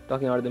scene.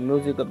 Talking about the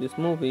music of this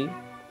movie,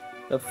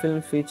 the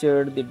film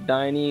featured the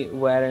Diane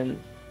Warren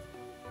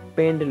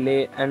penned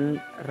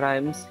and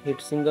Rhames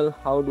hit single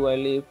 "How Do I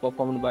Live"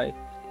 performed by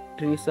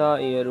Teresa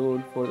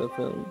Yearwood for the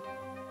film.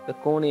 The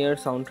Con Air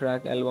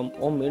soundtrack album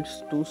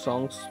omits two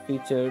songs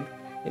featured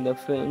in the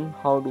film: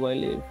 "How Do I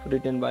Live",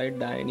 written by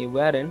Diane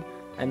Warren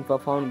and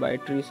performed by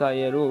Teresa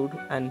Yearwood,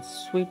 and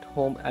 "Sweet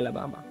Home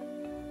Alabama"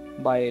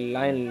 by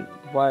Lionel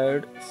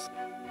Wired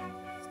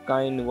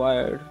kind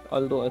wired,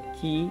 although a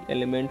key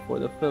element for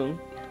the film.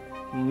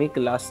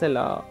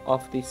 Mykelti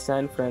of the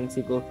San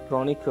Francisco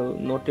Chronicle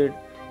noted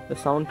the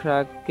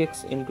soundtrack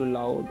kicks into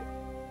loud,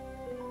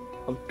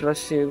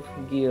 obtrusive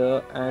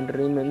gear and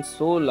remains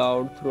so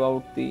loud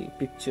throughout the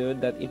picture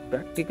that it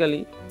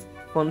practically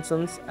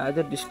functions as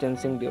a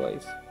distancing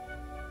device.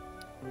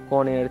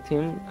 Con Air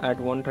theme at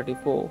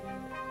 134,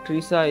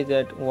 Teresa is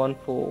at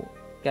 14,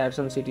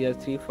 Carson City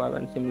at 35,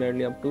 and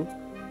similarly up to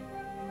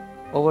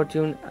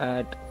Overtune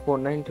at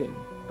 419.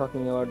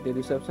 Talking about the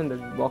reception, the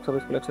box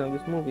office collection of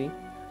this movie,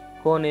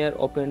 Con Air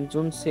opened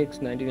June 6,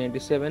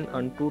 1997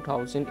 on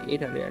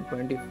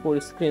 2,824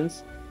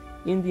 screens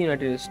in the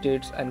United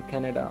States and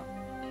Canada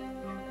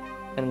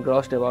and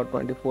grossed about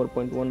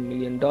 $24.1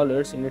 million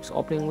in its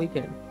opening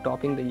weekend,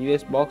 topping the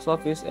US box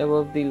office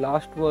above The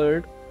Lost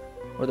World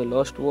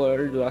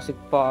Jurassic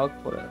Park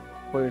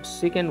for its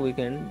second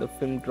weekend. The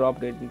film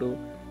dropped it into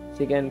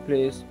second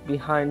place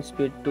behind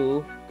Speed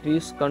 2,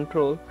 Cruise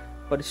Control,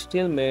 but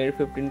still made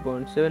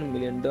 $15.7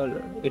 million.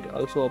 It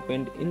also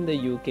opened in the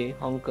UK,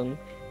 Hong Kong,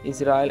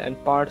 Israel,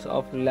 and parts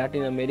of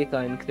Latin America,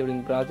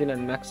 including Brazil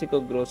and Mexico,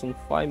 grossing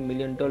 $5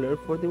 million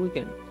for the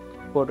weekend,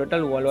 for a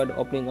total worldwide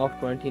opening of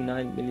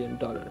 $29 million.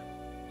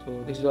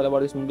 So this is all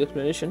about this movie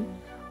explanation.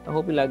 I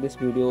hope you like this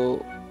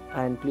video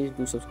and please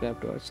do subscribe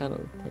to our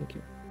channel. Thank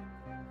you.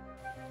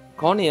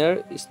 Con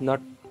Air is not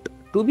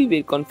to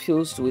be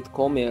confused with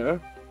Comair,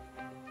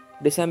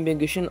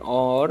 Disambiguation,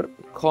 or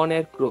Con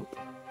Air Group.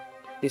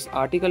 This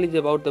article is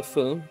about the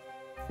film.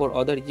 For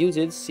other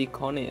usage, see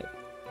Con Air.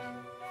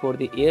 For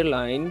the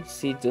airline,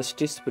 see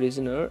Justice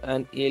Prisoner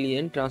and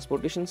Alien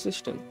Transportation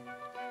System.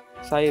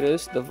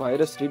 Cyrus the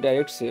Virus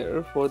Redirects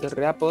Air. For the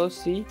rapper,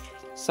 see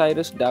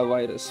Cyrus the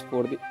Virus.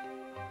 For the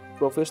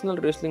professional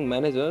wrestling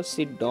manager,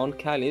 see Don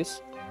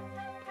Callis.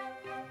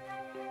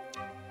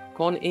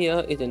 Con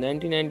Air is a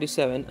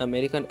 1997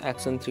 American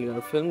action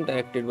thriller film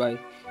directed by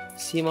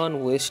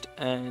Simon West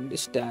and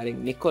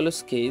starring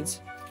Nicolas Cage,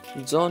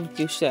 John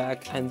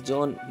Cusack and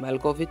John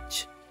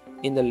Malkovich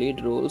in the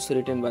lead roles,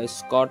 written by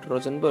Scott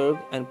Rosenberg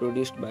and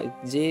produced by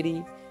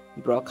Jerry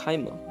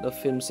Bruckheimer. The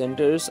film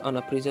centers on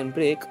a prison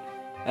break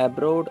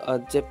aboard a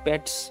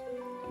JPATS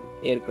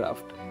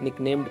aircraft.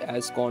 Nicknamed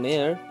as Con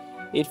Air,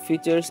 it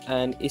features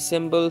an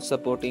ensemble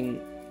supporting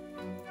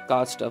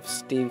cast of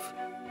Steve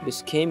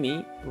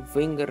Buscemi,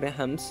 Ving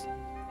Rhames,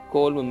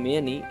 Colm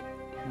Meaney,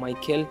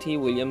 Mykelti,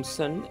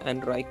 Williamson,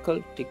 and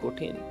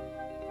Ticotin.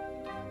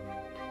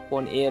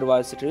 Con Air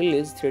was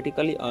released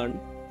theatrically on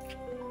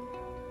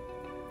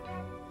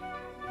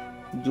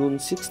June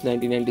 6,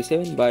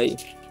 1997 by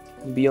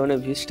Buena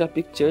Vista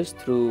Pictures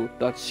through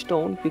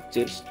Touchstone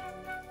Pictures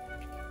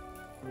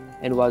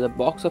and was a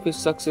box office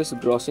success,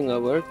 grossing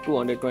over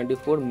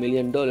 $224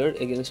 million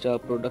against a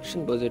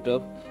production budget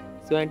of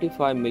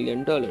 $25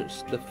 million.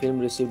 The film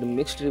received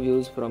mixed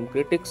reviews from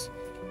critics,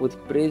 with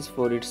praise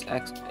for its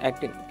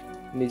acting,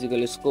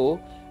 musical score,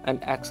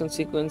 and action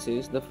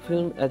sequences. The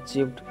film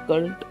achieved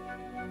cult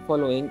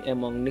following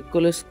among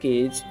Nicolas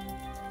Cage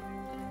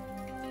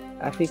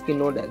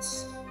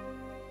aficionados.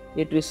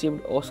 It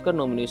received Oscar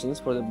nominations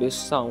for the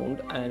Best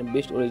Sound and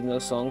Best Original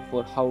Song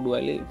for How Do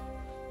I Live,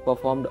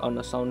 performed on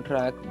a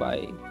soundtrack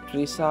by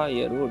Teresa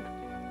Yearwood.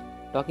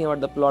 Talking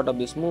about the plot of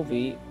this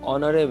movie,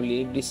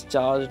 honorably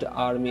discharged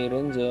Army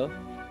Ranger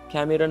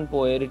Cameron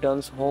Poe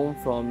returns home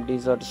from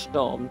Desert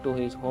Storm to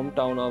his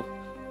hometown of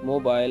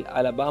Mobile,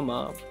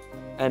 Alabama,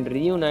 and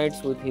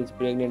reunites with his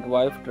pregnant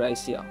wife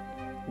Tricia.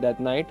 That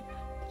night,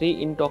 3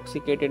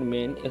 intoxicated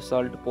men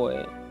assault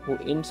Poe, who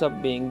ends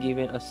up being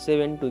given a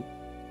 7 to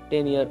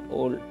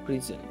 10-year-old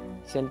prison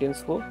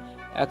sentence for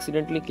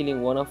accidentally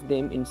killing one of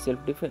them in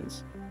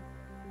self-defense.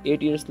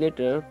 8 years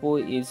later, Poe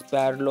is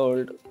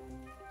paroled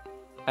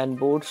and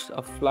boards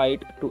a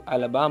flight to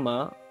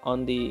Alabama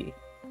on the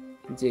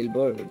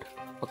Jailbird,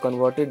 a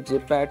converted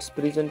JPATS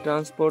prison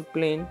transport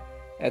plane,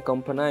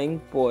 accompanying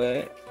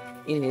Poe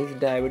in his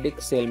diabetic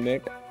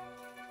cellmate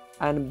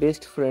and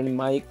best friend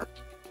Mike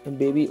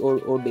Baby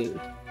or Odell.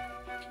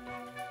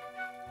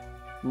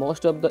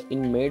 Most of the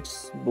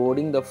inmates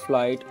boarding the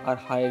flight are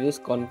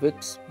high-risk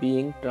convicts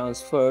being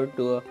transferred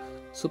to a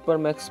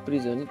supermax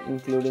prison,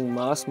 including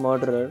mass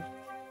murderer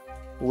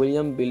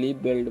William Billy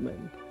Bedford,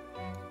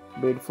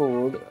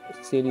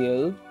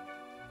 serial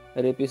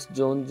rapist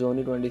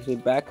Johnny 23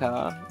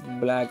 Baca,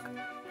 Black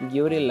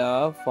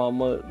Guerrilla,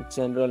 former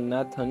General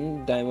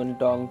Nathan Diamond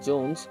Dog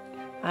Jones,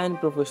 and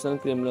professional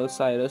criminal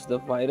Cyrus the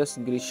Virus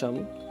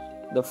Grisham.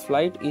 The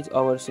flight is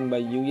overseen by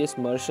U.S.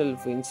 Marshal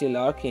Vince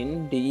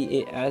Larkin.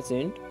 DEA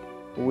agent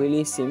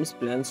Willie Sims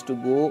plans to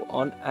go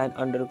on an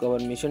undercover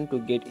mission to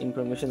get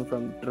information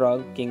from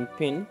drug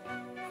kingpin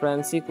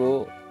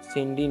Francisco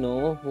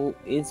Cindino, who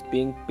is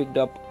being picked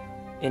up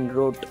en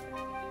route.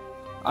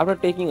 After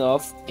taking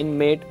off,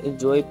 inmate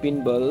Joey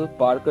Pinball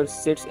Parker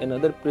sets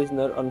another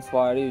prisoner on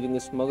fire using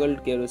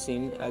smuggled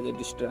kerosene as a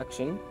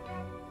distraction,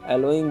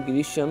 allowing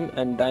Grisham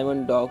and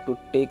Diamond Dog to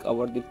take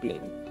over the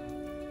plane.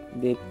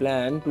 They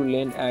plan to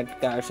land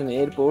at Carson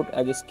Airport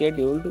as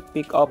scheduled,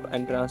 pick up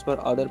and transfer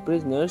other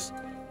prisoners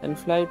and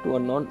fly to a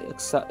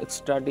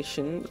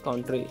non-extradition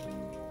country.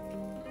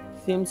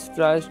 Sims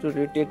tries to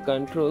retake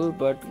control,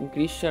 but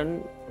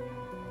Grisham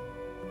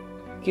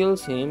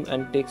kills him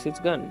and takes his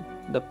gun.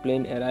 The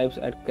plane arrives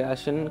at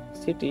Krashen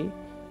City,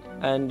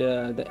 and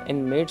the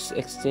inmates'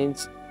 exchange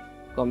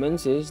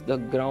commences. The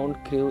ground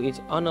crew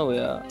is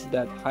unaware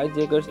that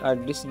hijackers are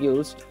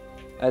disguised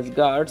as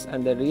guards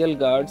and the real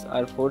guards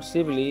are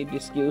forcibly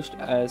disguised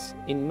as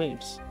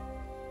inmates.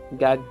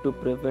 Gagged to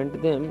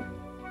prevent them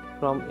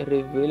from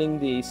revealing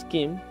the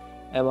scheme,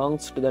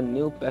 amongst the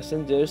new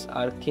passengers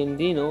are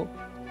Kindino,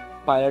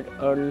 pilot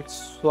Earl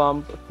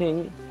Swamp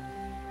Thing,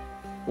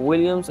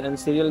 Williams, and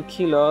serial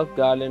killer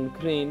Garland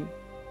Crane.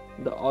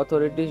 The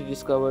authorities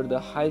discover the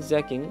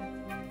hijacking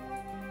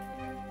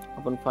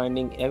upon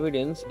finding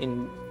evidence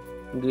in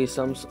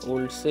Grisham's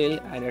old cell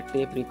and a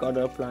tape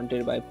recorder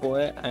planted by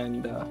Poe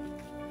and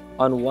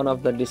on one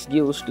of the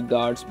disguised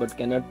guards, but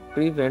cannot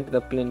prevent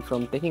the plane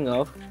from taking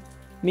off.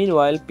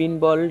 Meanwhile,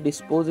 Pinball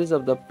disposes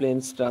of the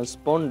plane's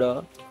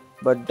transponder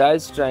but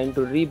dies trying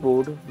to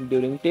reboot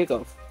during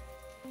takeoff.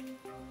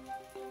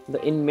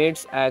 The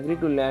inmates agree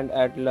to land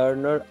at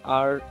Lerner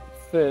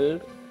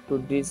Airfield to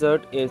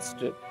desert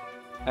airstrip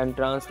and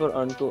transfer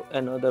onto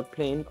another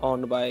plane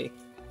owned by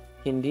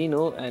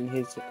Hindino and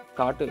his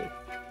cartel.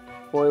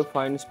 Poe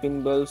finds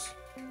Pinball's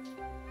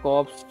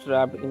corpse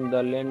trapped in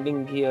the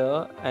landing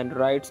gear and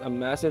writes a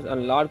message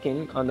on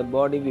Larkin on the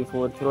body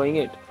before throwing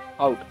it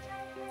out.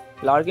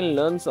 Larkin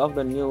learns of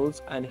the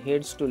news and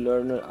heads to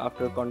Lerner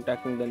after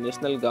contacting the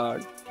National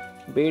Guard.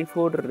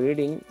 Bedford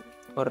reading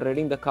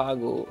the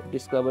cargo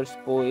discovers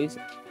Poe's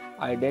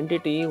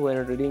identity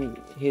when reading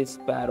his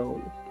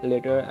parole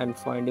letter and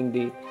finding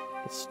the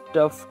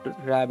stuffed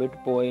rabbit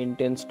Poe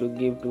intends to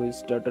give to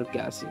his daughter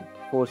Cassie,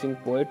 forcing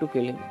Poe to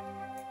kill him.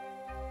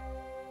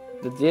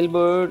 The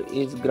jailbird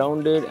is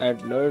grounded at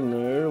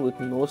Lerner with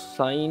no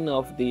sign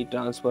of the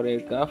transfer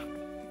aircraft.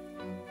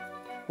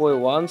 Poe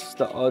warns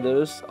the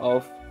others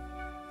of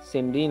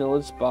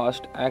Sendino's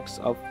past acts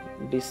of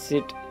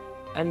deceit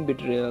and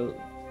betrayal.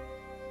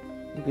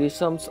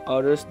 Grisham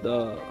orders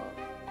the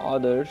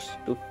others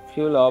to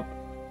fuel up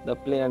the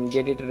plane and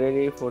get it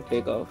ready for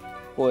takeoff.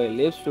 Poe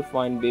leaves to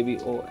find Baby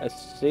O a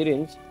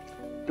syringe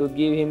to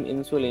give him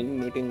insulin,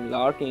 meeting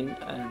Larkin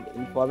and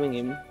informing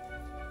him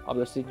of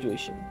the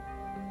situation.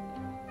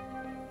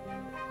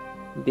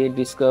 They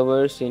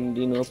discover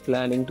Sendino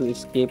planning to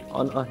escape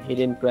on a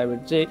hidden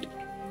private jet,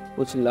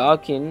 which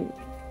Larkin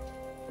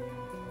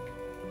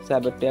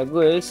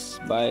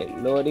sabotages by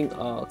lowering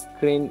a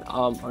crane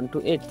arm onto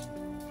it.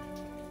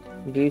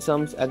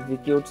 Grisham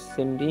executes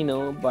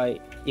Sendino by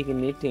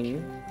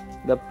igniting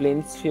the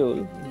plane's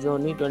fuel.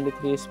 Johnny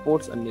 23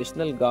 spots a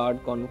National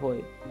Guard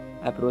convoy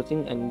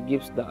approaching and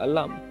gives the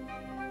alarm.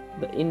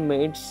 The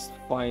inmates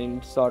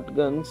find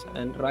shotguns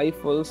and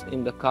rifles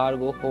in the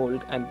cargo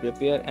hold and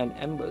prepare an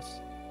ambush.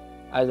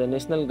 As the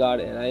National Guard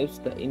arrives,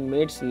 the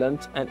inmates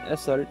launch an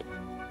assault,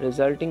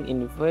 resulting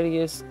in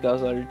various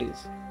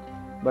casualties.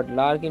 But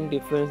Larkin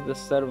defends the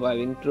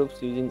surviving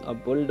troops using a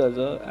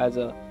bulldozer as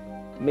a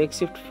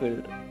makeshift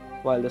field,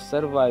 while the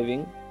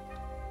surviving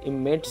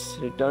inmates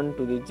return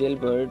to the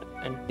jailbird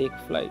and take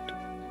flight.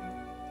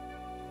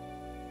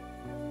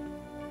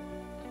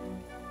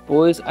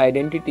 Poe's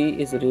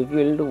identity is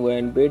revealed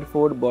when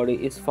Bedford's body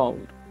is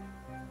found.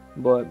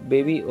 But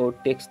Baby O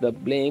takes the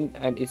blame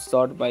and is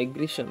shot by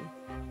Grisham.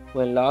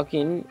 When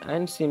Larkin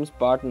and Sim's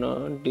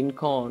partner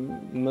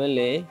Dincon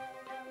Melee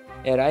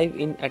arrive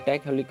in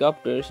attack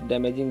helicopters,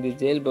 damaging the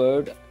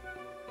jailbird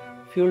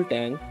fuel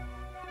tank,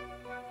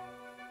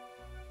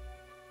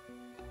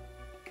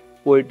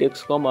 Poe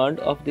takes command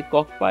of the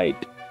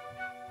cockpit,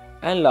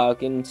 and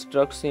Larkin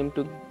instructs him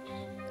to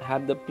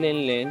have the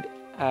plane land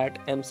at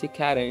MC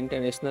Carey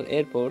International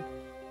Airport,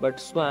 but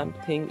Swamp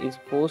Thing is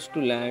forced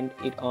to land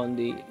it on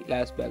the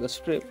Las Vegas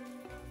Strip,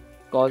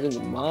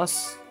 causing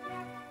mass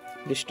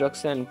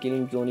destruction and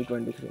killing Johnny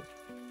 23.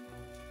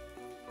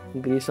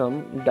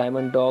 Grisham,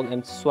 Diamond Dog,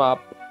 and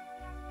Swamp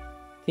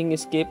Thing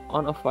escape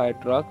on a fire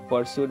truck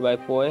pursued by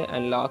Poe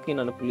and Larkin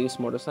on police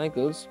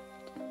motorcycles.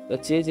 The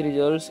chase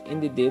results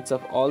in the deaths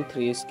of all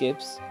three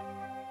escapes.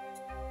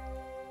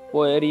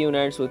 Poe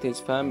reunites with his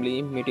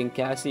family, meeting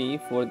Cassie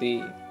for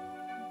the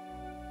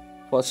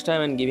first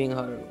time and giving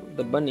her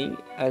the bunny.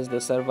 As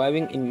the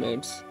surviving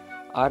inmates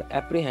are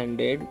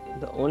apprehended,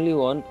 the only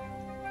one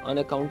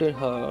unaccounted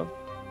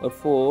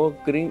for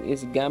Green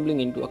is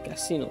gambling into a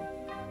casino.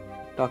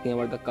 Talking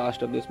about the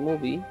cast of this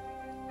movie,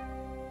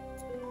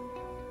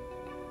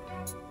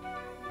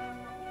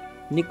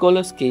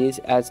 Nicolas Cage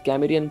as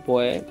Cameron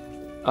Poe,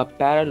 a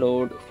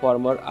paroled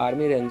former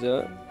army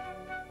ranger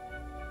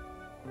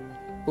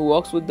who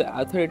works with the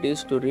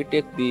authorities to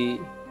retake the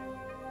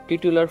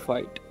titular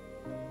fight.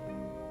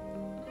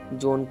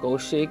 John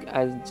Cusack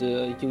as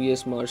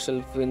U.S.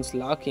 Marshal Vince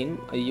Larkin,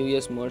 a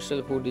U.S.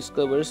 Marshal who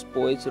discovers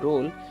Poe's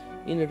role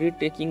in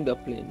retaking the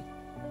plane.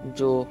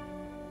 Joe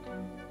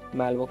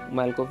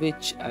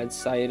Malkovich as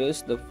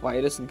Cyrus the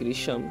Virus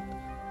Grisham,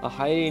 a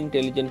highly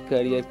intelligent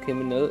career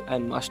criminal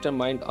and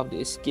mastermind of the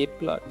escape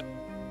plot.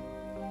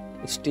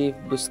 Steve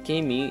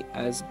Buscemi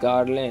as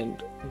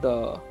Garland,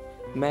 the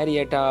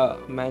Marietta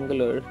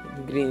Mangler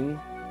Green,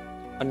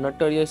 a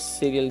notorious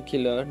serial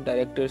killer.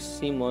 Director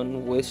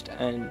Simon West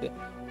and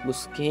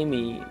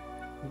Buscemi,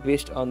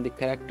 based on the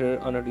character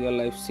on a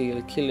real-life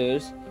serial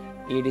killers,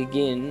 Eddie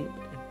Gein,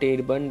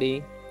 Ted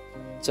Bundy,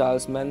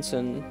 Charles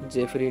Manson,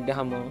 Jeffrey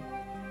Dahmer,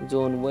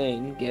 John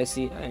Wayne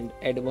Gacy, and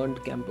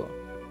Edmund Kemper.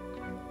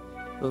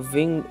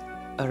 Ving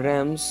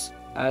Rhames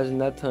as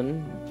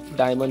Nathan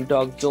Diamond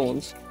Dog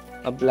Jones,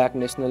 a black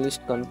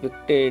nationalist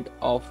convicted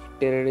of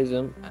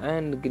terrorism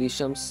and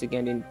Grisham's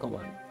second in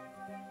command.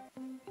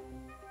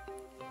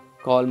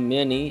 Colm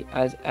Meaney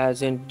as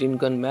Agent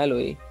Duncan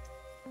Malloy,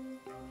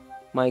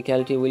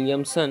 Mykelti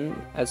Williamson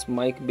as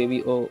Mike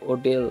Baby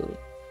Odell,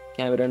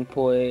 Cameron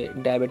Poe,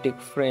 diabetic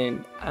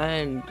friend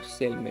and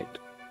cellmate.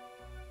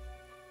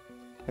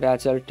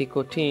 Rachel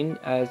Ticotin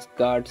as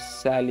guard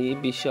Sally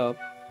Bishop,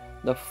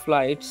 the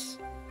flight's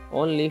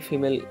only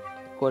female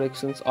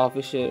corrections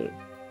officer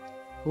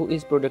who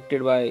is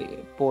protected by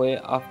Poe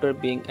after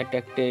being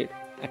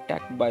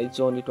attacked by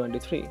Johnny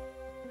 23.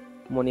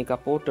 Monica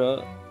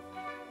Porter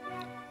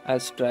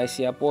as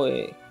Tricia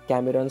Poe,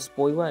 Cameron's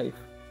Poe wife.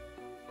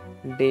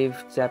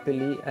 Dave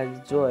Chappelle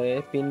as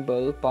Joy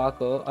Pinball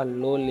Parker, a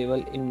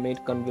low-level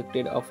inmate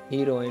convicted of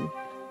heroin,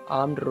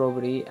 armed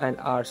robbery, and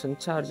arson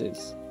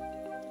charges.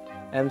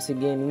 MC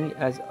Gainey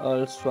as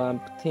Earl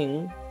Swamp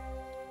Thing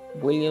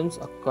Williams,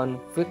 a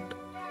convict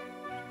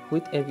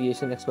with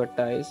aviation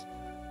expertise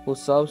who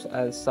serves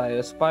as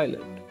Cyrus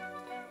pilot.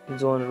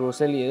 John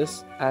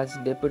Roselius as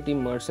Deputy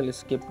Marshal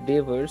Skip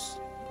Davers.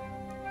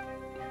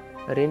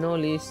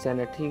 Renoli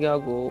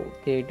Santiago,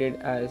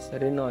 created as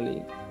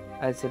Renoli,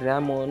 as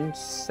Ramon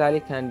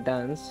Salican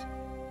Dance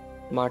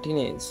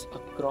Martinez, a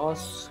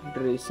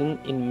cross-dressing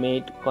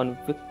inmate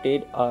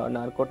convicted of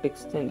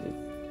narcotics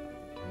charges.